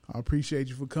 Word up. I appreciate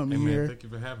you for coming man, here. Thank you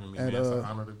for having me, man. It's an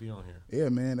honor to be on here. Yeah,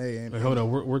 man. Hey, hold on.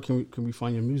 Where can we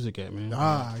find your music at, man?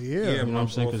 Yeah. You know what I'm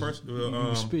saying? Well, first,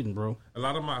 you spitting, bro. A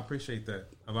lot of I appreciate that.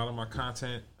 A lot of my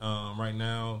content right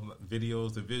now,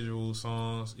 videos, the visual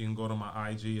songs, you can go to my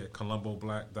IG at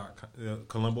ColomboBlack,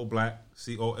 Colombo Black,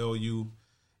 COLUMBOBLACK.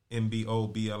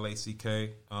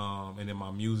 And then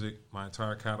my music, my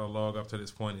entire catalog up to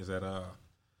this point is at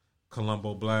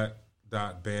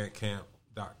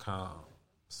ColomboBlack.bandcamp.com.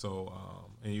 So,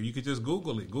 and you could just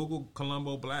Google it. Google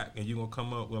Colombo Black, and you're going to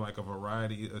come up with like a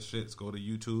variety of shits. Go to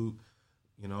YouTube,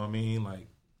 you know what I mean? Like,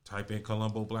 type in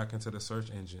Colombo Black into the search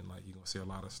engine. Like, you're going to see a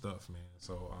lot of stuff, man.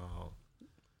 So,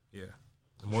 yeah.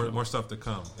 More stuff to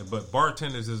come. But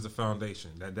Bartenders is the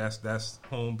foundation. That's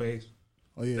home base.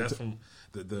 Oh, yeah. That's from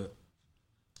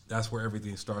that's where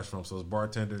everything starts from. So, it's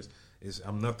Bartenders.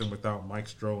 I'm nothing without Mike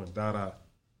Stroh and Dada.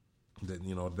 That,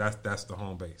 you know, that's the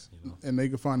home base, you know. And they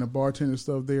can find the bartender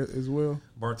stuff there as well.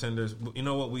 Bartenders, you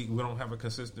know what? We don't have a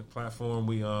consistent platform.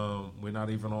 We're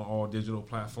not even on all digital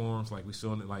platforms. Like we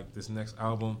still like this next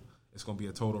album, it's gonna be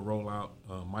a total rollout.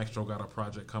 Maestro got a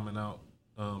project coming out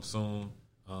soon,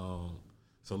 so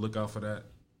look out for that.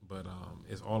 But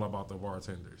it's all about the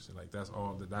Bartenders. Like that's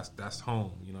all. That's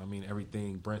home. You know what I mean?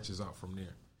 Everything branches out from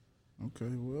there. Okay,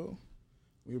 well.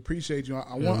 We appreciate you.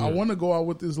 I want to go out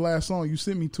with this last song. You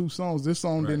sent me 2 songs. This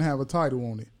song didn't have a title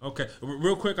on it. Okay.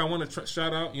 Real quick, I want to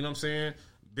shout out, you know what I'm saying?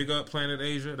 Big up Planet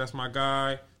Asia. That's my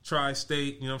guy.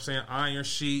 Tri-State, you know what I'm saying? Iron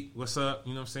Sheik. What's up?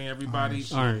 You know what I'm saying? Everybody.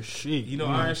 Iron Sheik. You know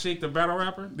Iron Sheik, the battle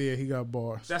rapper? Yeah, he got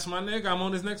bars. That's my nigga. I'm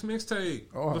on his next mixtape.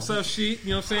 Oh. What's up, Sheik?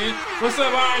 You know what I'm saying? What's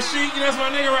up, Iron Sheik? That's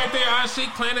my nigga right there. Iron Sheik,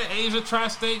 Planet Asia,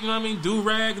 Tri-State, you know what I mean?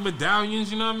 Do-rag,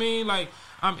 medallions, you know what I mean? Like,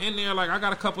 I'm in there, like, I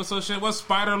got a couple associations. What's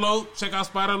Spider Lope? Check out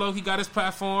Spider Lope. He got his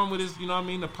platform with his, you know what I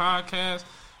mean, the podcast.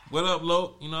 What up,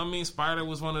 Lope? You know what I mean? Spider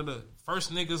was one of the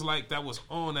first niggas, like, that was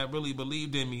on that really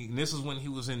believed in me. And this is when he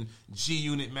was in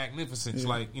G-Unit Magnificence. Yeah.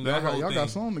 Like, you know, y'all got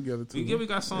songs together, too. Yeah, we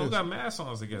got songs. We got mad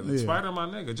songs together. Yeah. Spider, my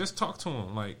nigga. Just talk to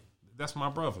him. Like, that's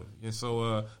my brother. And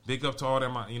so, big up to all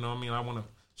them, you know what I mean? I want to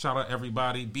shout out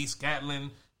everybody. B. Scatlin,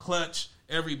 Clutch,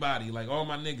 everybody, like all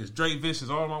my niggas, Dre Vicious,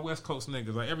 all my West Coast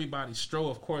niggas, like everybody.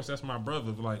 Stroh, of course, that's my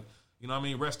brother. Like, you know what I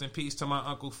mean? Rest in peace to my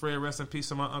Uncle Fred. Rest in peace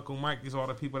to my Uncle Mike. These are all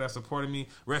the people that supported me.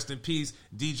 Rest in peace,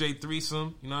 DJ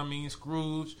Threesome. You know what I mean?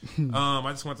 Scrooge. I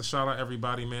just want to shout out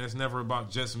everybody, man. It's never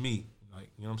about just me. Like,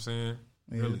 you know what I'm saying?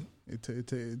 Yeah. Really. It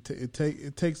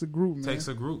takes a group, man. It takes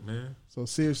a group, man. So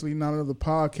seriously, not another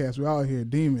podcast. We're out here,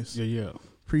 Demas. Yeah.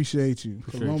 Appreciate you.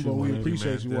 Colombo, we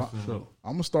appreciate you. I'm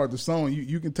gonna start the song.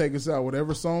 You can take us out.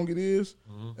 Whatever song it is,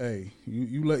 hey,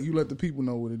 you let the people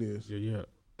know what it is. Yeah.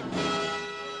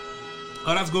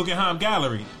 Oh, that's Guggenheim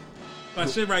Gallery. My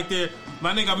shit right there.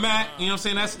 My nigga Matt, you know what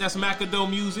I'm saying? That's Macado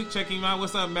Music. Check him out.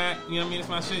 What's up, Matt? You know what I mean? It's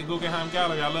my shit. Guggenheim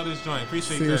Gallery. I love this joint.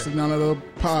 Appreciate Seriously, that. none of the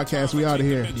podcast. We out of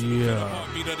here. Yeah.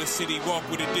 Beat of the city, walk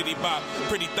with a diddy bop.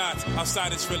 Pretty thoughts,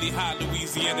 outside it's really hot.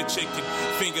 Louisiana chicken,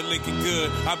 finger licking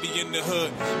good. I be in the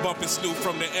hood, bumping Snoop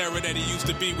from the era that he used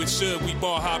to be with Suge. We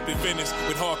ball hop in Venice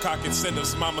with hardcock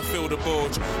incentives. Mama filled the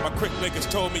bulge. My crip niggas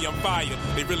told me I'm fire.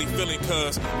 They really feeling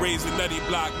cuz. Raised the nutty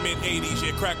block, mid-80s.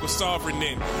 Yeah, crack was sovereign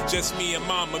then. Just me and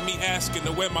mama, me asking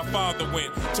her where my father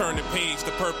went. Turn the page,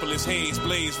 the purple is haze,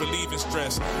 blaze, relieving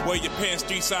stress. Wear your pants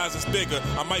 3 sizes bigger,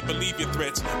 I might believe your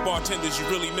threats. Bartenders, you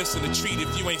really missing a treat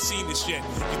if you ain't seen this yet.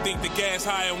 You think the gas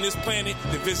high on this planet?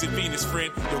 Then visit Venus,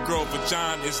 friend. Your girl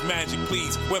vagina is magic,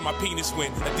 please. Where my penis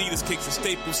went. Adidas kicks and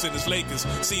Staples in his Lakers.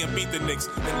 See him beat the Knicks.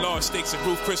 Then large steaks and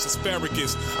Ruth Chris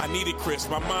asparagus. I need it, Chris.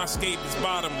 My mindscape is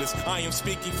bottomless. I am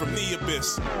speaking from the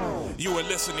abyss. You are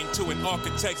listening to an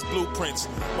architect's blueprints.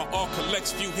 My art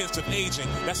collects few hints of aging.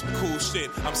 That's some cool shit.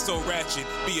 I'm so ratchet.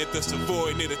 Be at the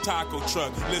Savoy near the taco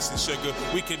truck. Listen, sugar,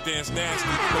 we can dance nasty,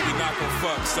 but we not gon'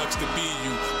 fuck. Sucks to be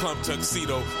you. Plum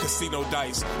tuxedo, casino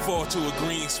dice. Fall to a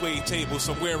green suede table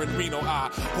somewhere in Reno. I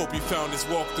hope you found this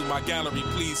walk through my gallery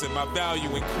pleasing. My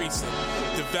value increasing.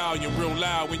 The volume real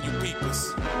loud when you peep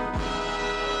us.